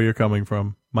understand where you're coming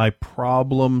from. My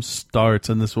problem starts,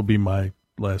 and this will be my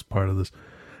last part of this,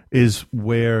 is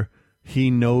where he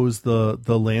knows the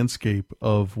landscape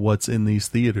of what's in these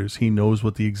theaters. He knows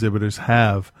what the exhibitors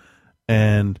have,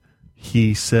 and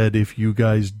he said, if you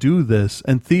guys do this,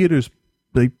 and theaters,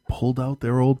 they pulled out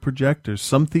their old projectors.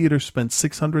 Some theaters spent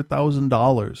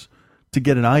 $600,000 to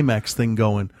get an IMAX thing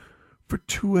going for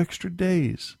 2 extra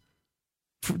days.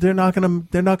 They're not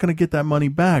gonna get that money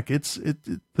back.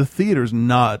 The theater's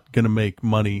not gonna make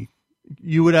money.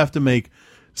 You would have to make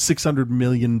 $600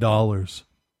 million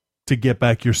to get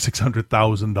back your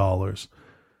 $600,000.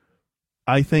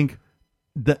 I think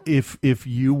that if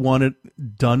you want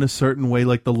it done a certain way,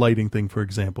 like the lighting thing, for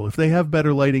example, if they have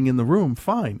better lighting in the room,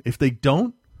 fine. If they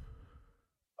don't,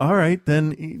 all right,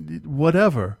 then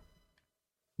whatever.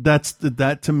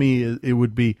 That to me, it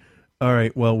would be, all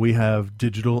right, well, we have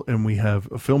digital and we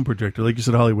have a film projector. Like you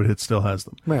said, Hollywood Hits still has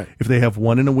them. Right. If they have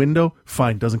one in a window,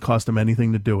 fine. Doesn't cost them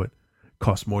anything to do it.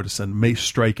 Costs more to may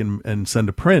strike and send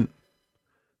a print.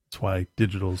 That's why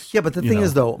digital's... Yeah, but the thing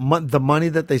is, though, the money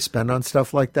that they spend on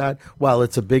stuff like that, while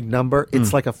it's a big number,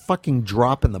 it's like a fucking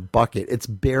drop in the bucket. It's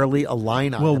barely a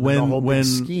line item in the whole big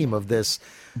scheme of this,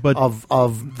 of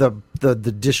the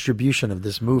the distribution of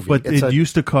this movie. But It's it a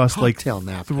used to cost like cocktail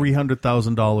napkin.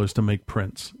 $300,000 to make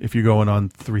prints if you're going on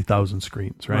 3,000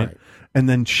 screens, right? Right. And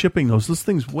then shipping those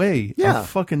things weigh a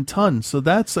fucking ton. So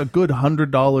that's a good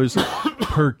 $100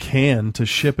 per can to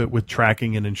ship it with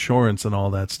tracking and insurance and all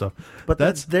that stuff. But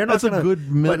that's they're not a gonna-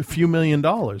 good few $1 million.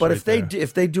 But right if they there.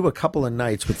 if they do a couple of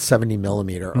nights with 70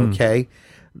 millimeter, okay,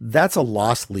 that's a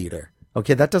loss leader.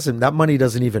 Okay, that money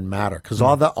doesn't even matter because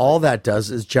all that does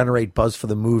is generate buzz for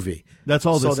the movie. That's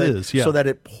all this that, is, yeah. So that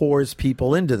it pours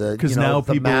people into the now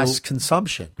the people- mass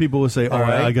consumption. people will say, "Oh, All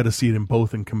right. I got to see it in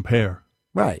both and compare."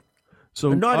 Right.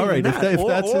 So Not all even right, that. if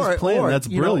that's his plan, that's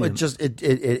you know, brilliant. it just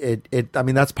it I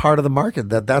mean, that's part of the market.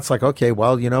 That's like, okay,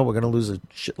 well, we're going to lose a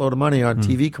shitload of money on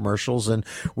TV commercials, and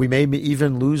we may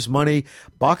even lose money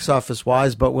box office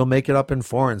wise, but we'll make it up in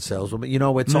foreign sales.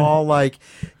 It's all like,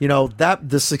 that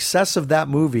the success of that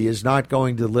movie is not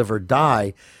going to live or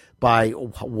die by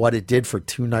what it did for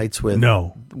 2 nights with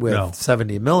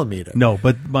 70 millimeter. No,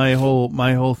 but my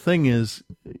whole thing is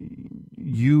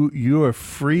you are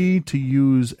free to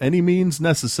use any means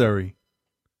necessary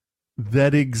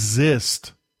that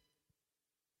exist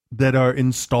that are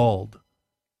installed.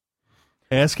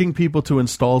 Asking people to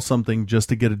install something just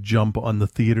to get a jump on the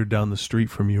theater down the street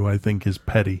from you, I think, is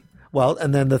petty. Well,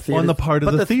 and then the theater On the part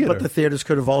of the theater. but the theaters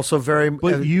could have also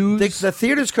the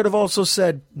theaters could have also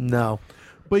said no.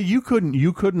 But you couldn't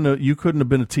have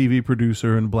been a TV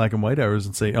producer in black and white eras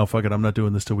and say, "Oh fuck it, I'm not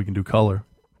doing this till we can do color."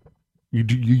 You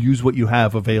use what you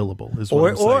have available. Is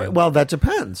what I'm saying. Well, that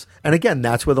depends. And again,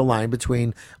 that's where the line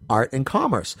between art and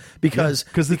commerce, because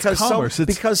it's commerce.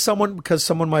 Because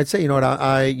someone might say, you know what,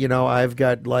 I've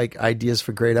got like ideas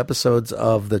for great episodes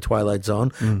of the Twilight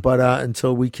Zone, but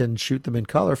until we can shoot them in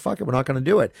color, fuck it, we're not going to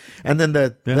do it. And then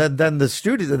the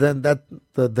studio,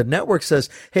 the network says,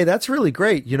 hey, that's really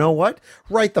great. You know what?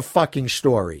 Write the fucking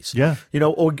stories. Yeah.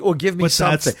 Or give me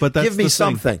something. Give me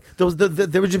something.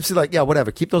 They would just be like, yeah,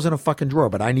 whatever. Keep those in a fucking drawer,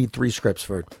 but I need 3 scripts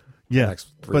for the next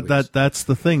 3 but weeks. that's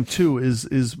the thing too,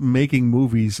 is making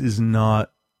movies is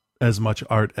not as much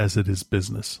art as it is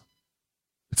business.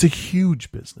 It's a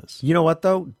huge business. You know what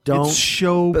though? It's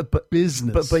show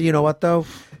business. But you know what though?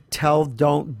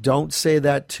 Don't say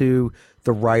that to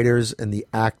the writers and the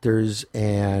actors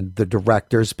and the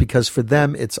directors, because for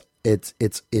them it's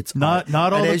not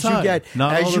all and the as time. You get,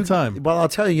 not as all you, the time. Well, I'll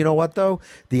tell you. You know what though?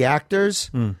 The actors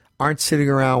aren't sitting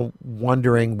around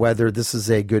wondering whether this is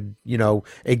a good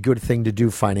thing to do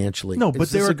financially. No, but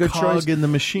is this they're a good cog choice? in the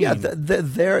machine. Yeah,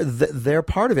 they're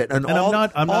part of it, and all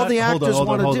I'm not, the actors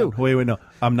want to do. Wait, no,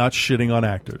 I'm not shitting on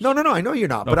actors. No, I know you're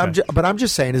not, but Okay. I'm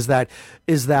just saying is that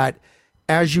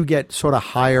as you get sort of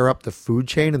higher up the food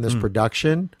chain in this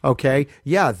production, okay,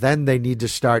 yeah, then they need to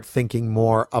start thinking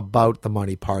more about the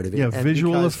money part of it. Yeah, And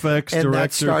visual effects, and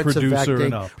that director, starts producer, affecting,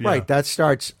 and up. Yeah. Right, that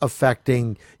starts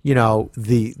affecting,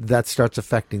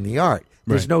 the art.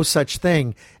 There's Right. no such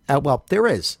thing. Well, there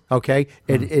is. Okay,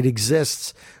 it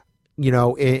exists. In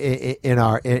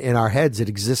our heads, it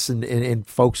exists in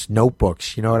folks'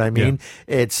 notebooks. You know what I mean?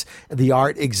 It's the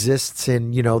art exists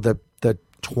in the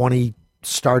 20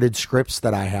 started scripts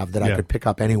that I have that I could pick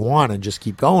up any one and just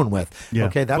keep going with. Yeah.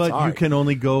 Okay, that's but art. you can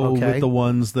only go Okay? with the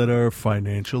ones that are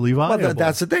financially viable. Well,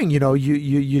 that's the thing.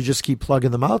 You just keep plugging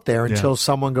them out there until Yeah.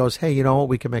 someone goes, hey, you know what?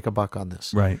 We can make a buck on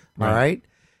this. Right. All right.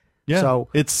 Yeah. So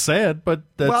it's sad, but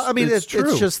that's, well, I mean, it's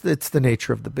true. it's the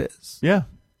nature of the biz. Yeah.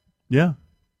 Yeah.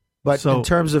 But So- in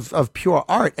terms of pure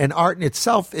art, and art in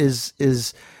itself is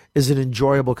an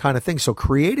enjoyable kind of thing. So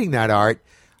creating that art,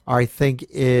 I think,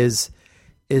 is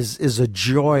a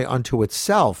joy unto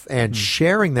itself, and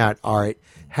sharing that art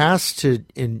has to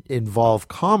involve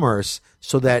commerce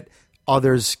so that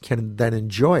others can then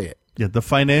enjoy it. Yeah, the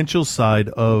financial side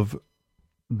of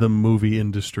the movie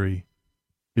industry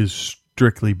is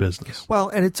strictly business. Well,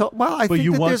 and I But think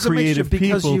you that want there's a mixture creative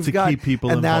because people you've to got, keep people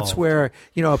and that's involved. where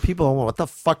people, well, what the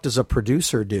fuck does a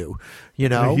producer do?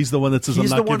 He's the one that says, I'm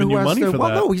He's not the one giving who you has money to, for well,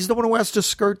 that. no, he's the one who has to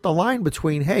skirt the line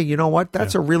between, hey, you know what?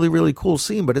 That's a really, really cool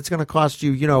scene, but it's going to cost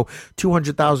you,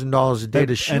 $200,000 a day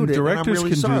to shoot and it. directors and I'm really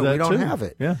can sorry, do that we don't too. have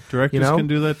it. Yeah, directors can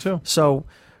do that too. So,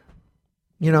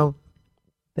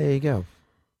 there you go.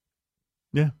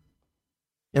 Yeah.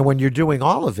 And when you're doing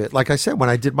all of it, like I said, when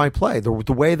I did my play, the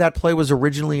way that play was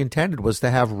originally intended was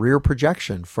to have rear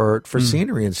projection for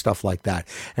scenery and stuff like that.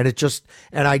 And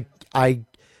I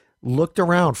looked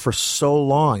around for so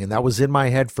long, and that was in my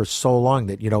head for so long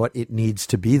that, you know what, it needs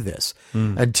to be this,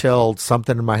 until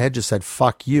something in my head just said,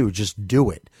 fuck you, just do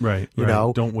it. Right. You right.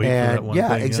 know? Don't wait and for that one yeah,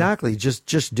 thing. exactly.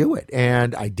 Just do it.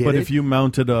 And I did But it. if you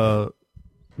mounted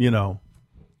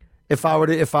if I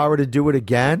were to do it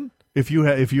again, If you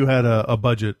had a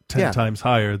budget 10 times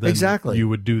higher, then exactly. you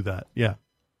would do that. Yeah.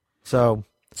 So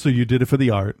you did it for the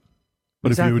art,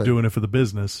 but exactly. if you were doing it for the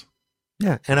business,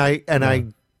 yeah. And I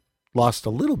lost a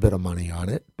little bit of money on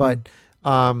it, but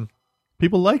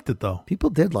people liked it though. People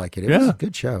did like it. It was a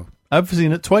good show. I've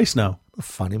seen it twice now. A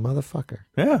funny motherfucker.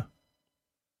 Yeah.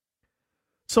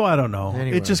 So I don't know.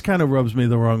 Anyway. It just kind of rubs me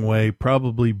the wrong way.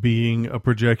 Probably being a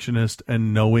projectionist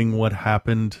and knowing what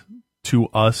happened to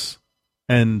us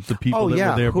and the people that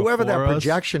were there whoever that before us.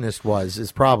 projectionist was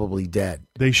is probably dead.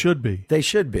 They should be. They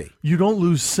should be. You don't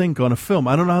lose sync on a film.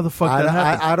 I don't know how the fuck that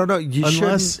happened. I don't know. You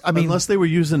shouldn't. I mean, unless they were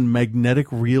using magnetic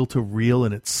reel to reel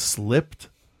and it slipped.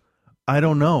 I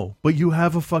don't know. But you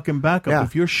have a fucking backup. Yeah.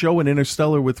 If you're showing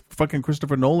Interstellar with fucking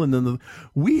Christopher Nolan, then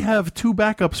we have 2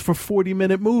 backups for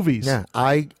 40-minute movies. Yeah,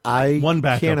 I one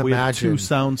backup. can't we imagine. have 2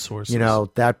 sound sources. You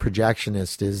know, that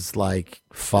projectionist is like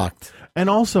fucked. And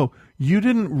also, you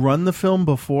didn't run the film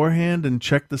beforehand and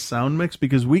check the sound mix,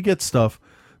 because we get stuff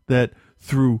that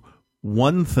through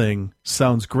one thing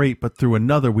sounds great, but through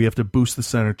another we have to boost the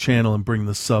center channel and bring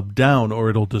the sub down, or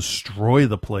it'll destroy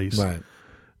the place. Right.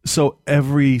 So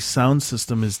every sound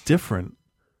system is different.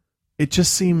 It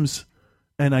just seems,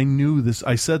 and I knew this,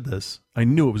 I said this, I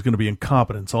knew it was going to be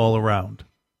incompetence all around.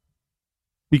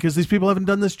 Because these people haven't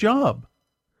done this job.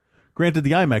 Granted,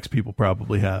 the IMAX people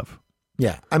probably have.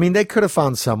 Yeah. I mean, they could have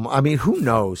found some. I mean, who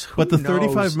knows? But the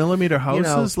 35 millimeter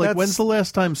houses, like when's the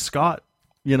last time Scott,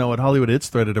 at Hollywood Hits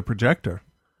threaded a projector?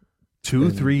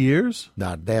 2-3 years?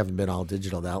 No, they haven't been all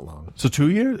digital that long. So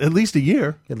 2 years? At least a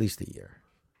year? At least a year.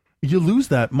 You lose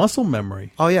that muscle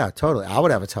memory. Oh, yeah, totally. I would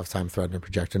have a tough time threading a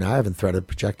projector now. I haven't threaded a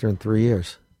projector in 3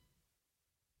 years.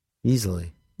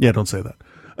 Easily. Yeah, don't say that.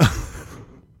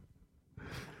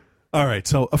 All right,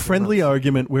 so a friendly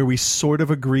argument where we sort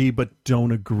of agree but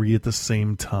don't agree at the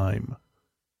same time.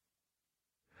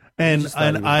 And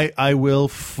I will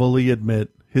fully admit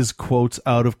his quotes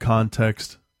out of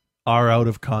context are out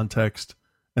of context,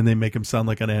 and they make him sound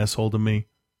like an asshole to me.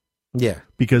 Yeah.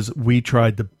 Because we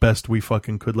tried the best we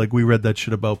fucking could. Like, we read that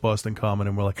shit about Boston Common,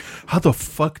 and we're like, how the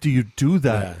fuck do you do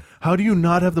that? Yeah. How do you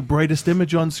not have the brightest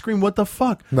image on screen? What the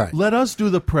fuck? Right. Let us do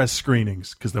the press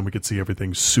screenings, because then we could see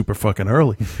everything super fucking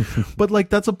early. But, like,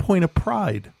 that's a point of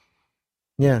pride.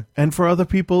 Yeah. And for other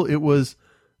people, it was...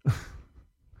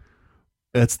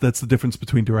 That's the difference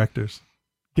between directors.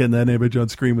 Getting that image on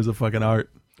screen was a fucking art.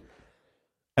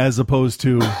 As opposed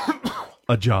to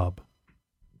a job.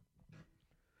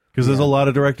 Because there's a lot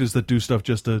of directors that do stuff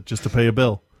just to pay a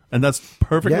bill, and that's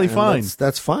perfectly fine.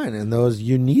 That's fine, and those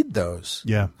you need those.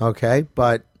 Yeah. Okay,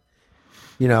 but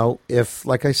if,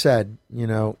 like I said,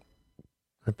 I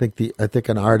think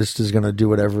an artist is going to do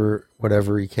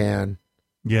whatever he can.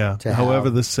 Yeah. However,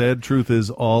 the sad truth is,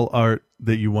 all art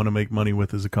that you want to make money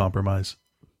with is a compromise.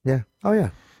 Yeah. Oh yeah.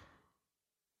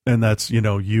 And that's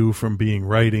you from being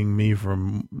writing, me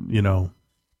from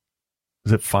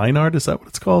is it fine art? Is that what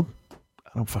it's called?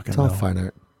 I don't fucking know. It's all fine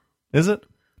art. Is it?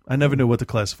 I never knew what to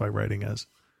classify writing as.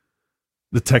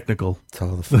 The technical. It's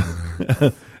all the fine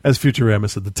art. As Futurama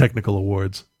said, the technical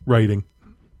awards. Writing.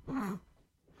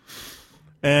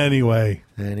 Anyway.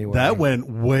 That went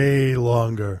way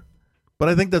longer. But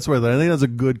I think that's worth it. I think that's a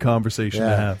good conversation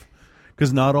to have.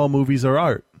 Because not all movies are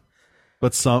art.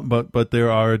 But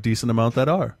there are a decent amount that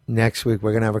are. Next week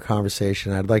we're going to have a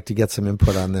conversation. I'd like to get some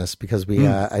input on this because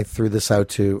I threw this out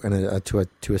to a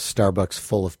Starbucks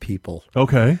full of people.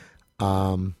 Okay.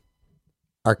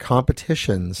 Are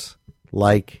competitions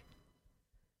like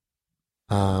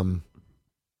all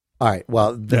right,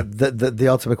 well the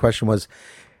ultimate question was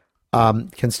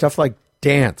can stuff like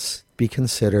dance be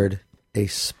considered a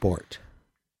sport?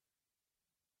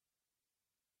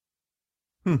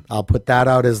 I'll put that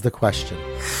out as the question.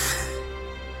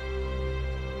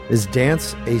 Is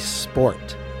dance a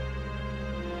sport?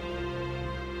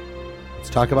 Let's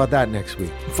talk about that next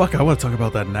week. Fuck, I want to talk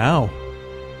about that now.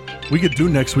 We could do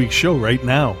next week's show right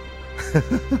now.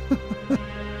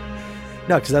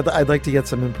 No, because I'd like to get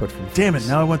some input from. Damn it!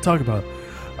 Now I want to talk about.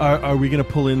 Are we going to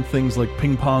pull in things like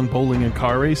ping pong, bowling, and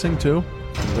car racing too?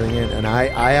 Bring in, and I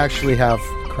actually have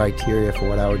criteria for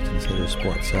what I would consider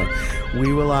sport. So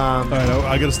we will. All right,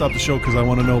 I got to stop the show because I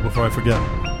want to know before I forget.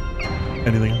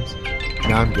 Anything else?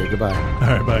 No, I'm good. Goodbye.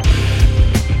 All right, bye.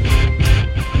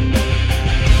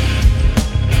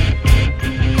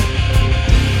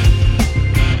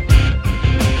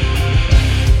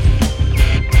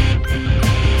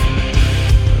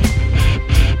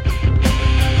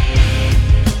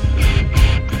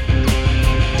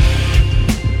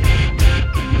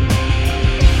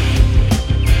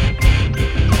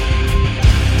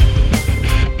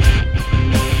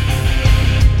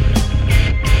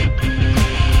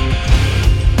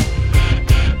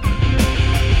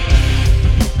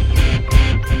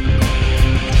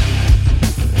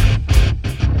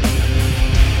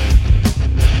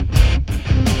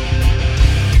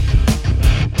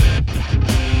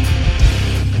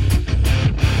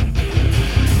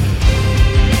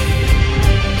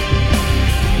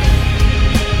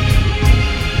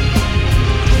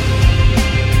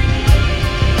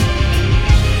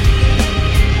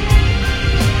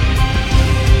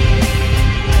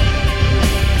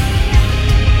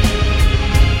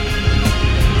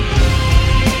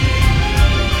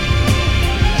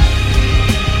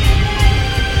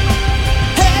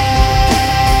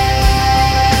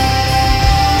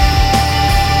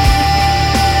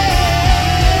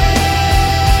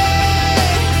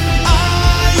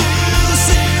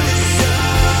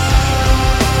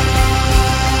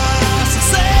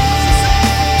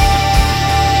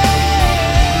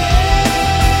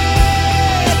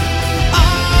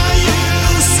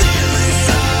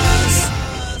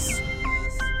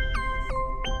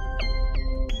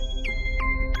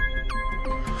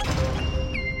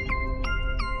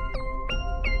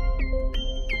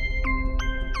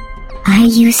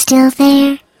 you still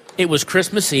there? It was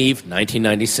Christmas Eve,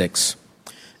 1996.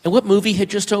 And what movie had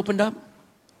just opened up?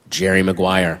 Jerry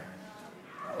Maguire.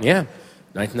 Yeah,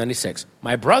 1996.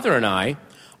 My brother and I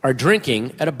are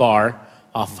drinking at a bar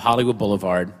off of Hollywood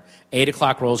Boulevard. 8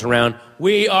 o'clock rolls around.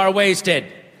 We are wasted.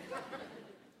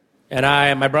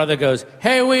 And my brother goes,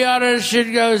 hey,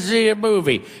 should go see a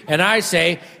movie. And I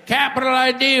say, capital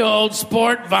ID, old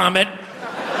sport, vomit.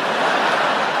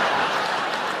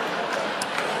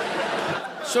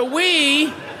 So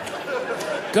we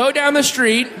go down the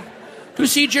street to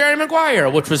see Jerry Maguire,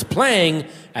 which was playing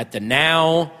at the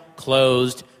now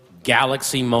closed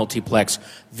Galaxy Multiplex,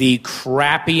 the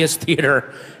crappiest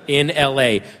theater in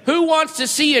L.A. Who wants to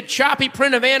see a choppy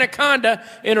print of Anaconda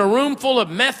in a room full of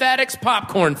meth addicts'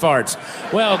 popcorn farts?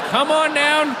 Well, come on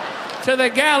down to the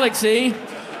Galaxy,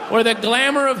 where the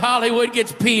glamour of Hollywood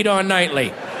gets peed on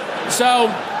nightly. So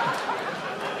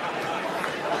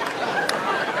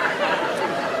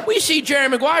we see Jerry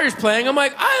Maguire's playing. I'm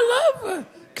like, I love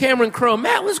Cameron Crowe.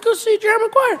 Matt, let's go see Jerry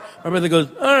Maguire. My brother goes,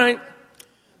 all right.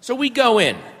 So we go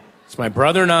in. It's my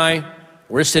brother and I.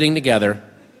 We're sitting together.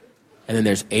 And then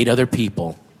there's 8 other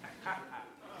people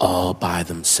all by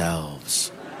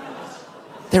themselves.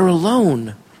 They're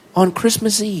alone on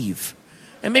Christmas Eve.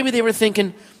 And maybe they were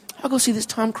thinking, I'll go see this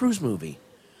Tom Cruise movie.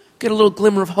 Get a little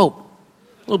glimmer of hope.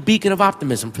 A little beacon of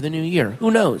optimism for the new year.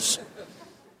 Who knows?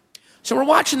 So we're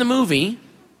watching the movie.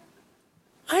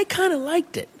 I kind of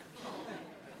liked it.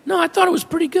 No, I thought it was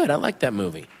pretty good. I liked that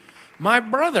movie. My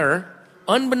brother,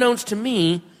 unbeknownst to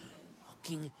me,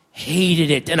 fucking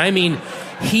hated it. And I mean,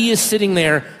 he is sitting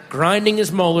there grinding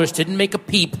his molars, didn't make a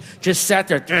peep, just sat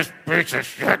there, just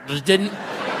didn't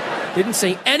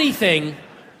say anything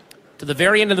to the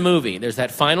very end of the movie. There's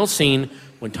that final scene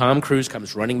when Tom Cruise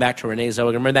comes running back to Renee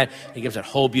Zellweger. Remember that? He gives that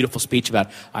whole beautiful speech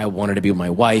about, I wanted to be with my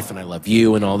wife and I love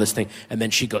you and all this thing. And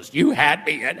then she goes, you had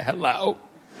me at hello.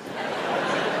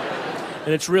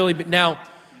 And it's really... Now,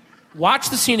 watch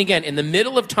the scene again. In the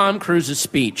middle of Tom Cruise's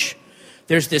speech,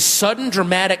 there's this sudden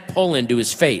dramatic pull into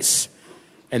his face.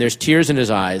 And there's tears in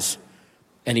his eyes.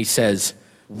 And he says,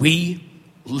 we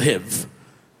live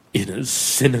in a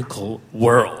cynical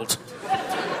world.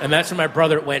 And that's when my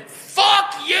brother went,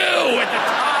 fuck you! At the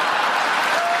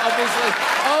top of his list.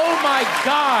 Oh my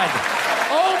God.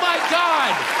 Oh my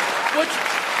God.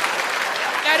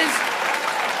 That is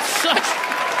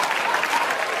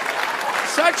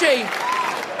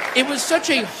it was such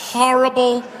a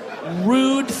horrible,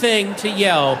 rude thing to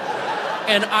yell.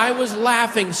 And I was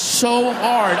laughing so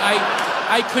hard.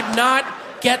 I could not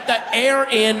get the air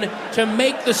in to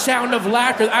make the sound of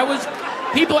laughter.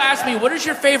 People ask me, what is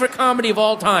your favorite comedy of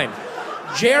all time?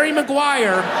 Jerry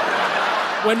Maguire,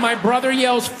 when my brother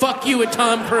yells, fuck you at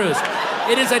Tom Cruise.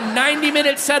 It is a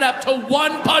 90-minute setup to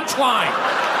one punchline.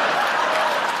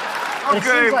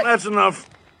 Okay, that's enough.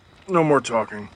 No more talking.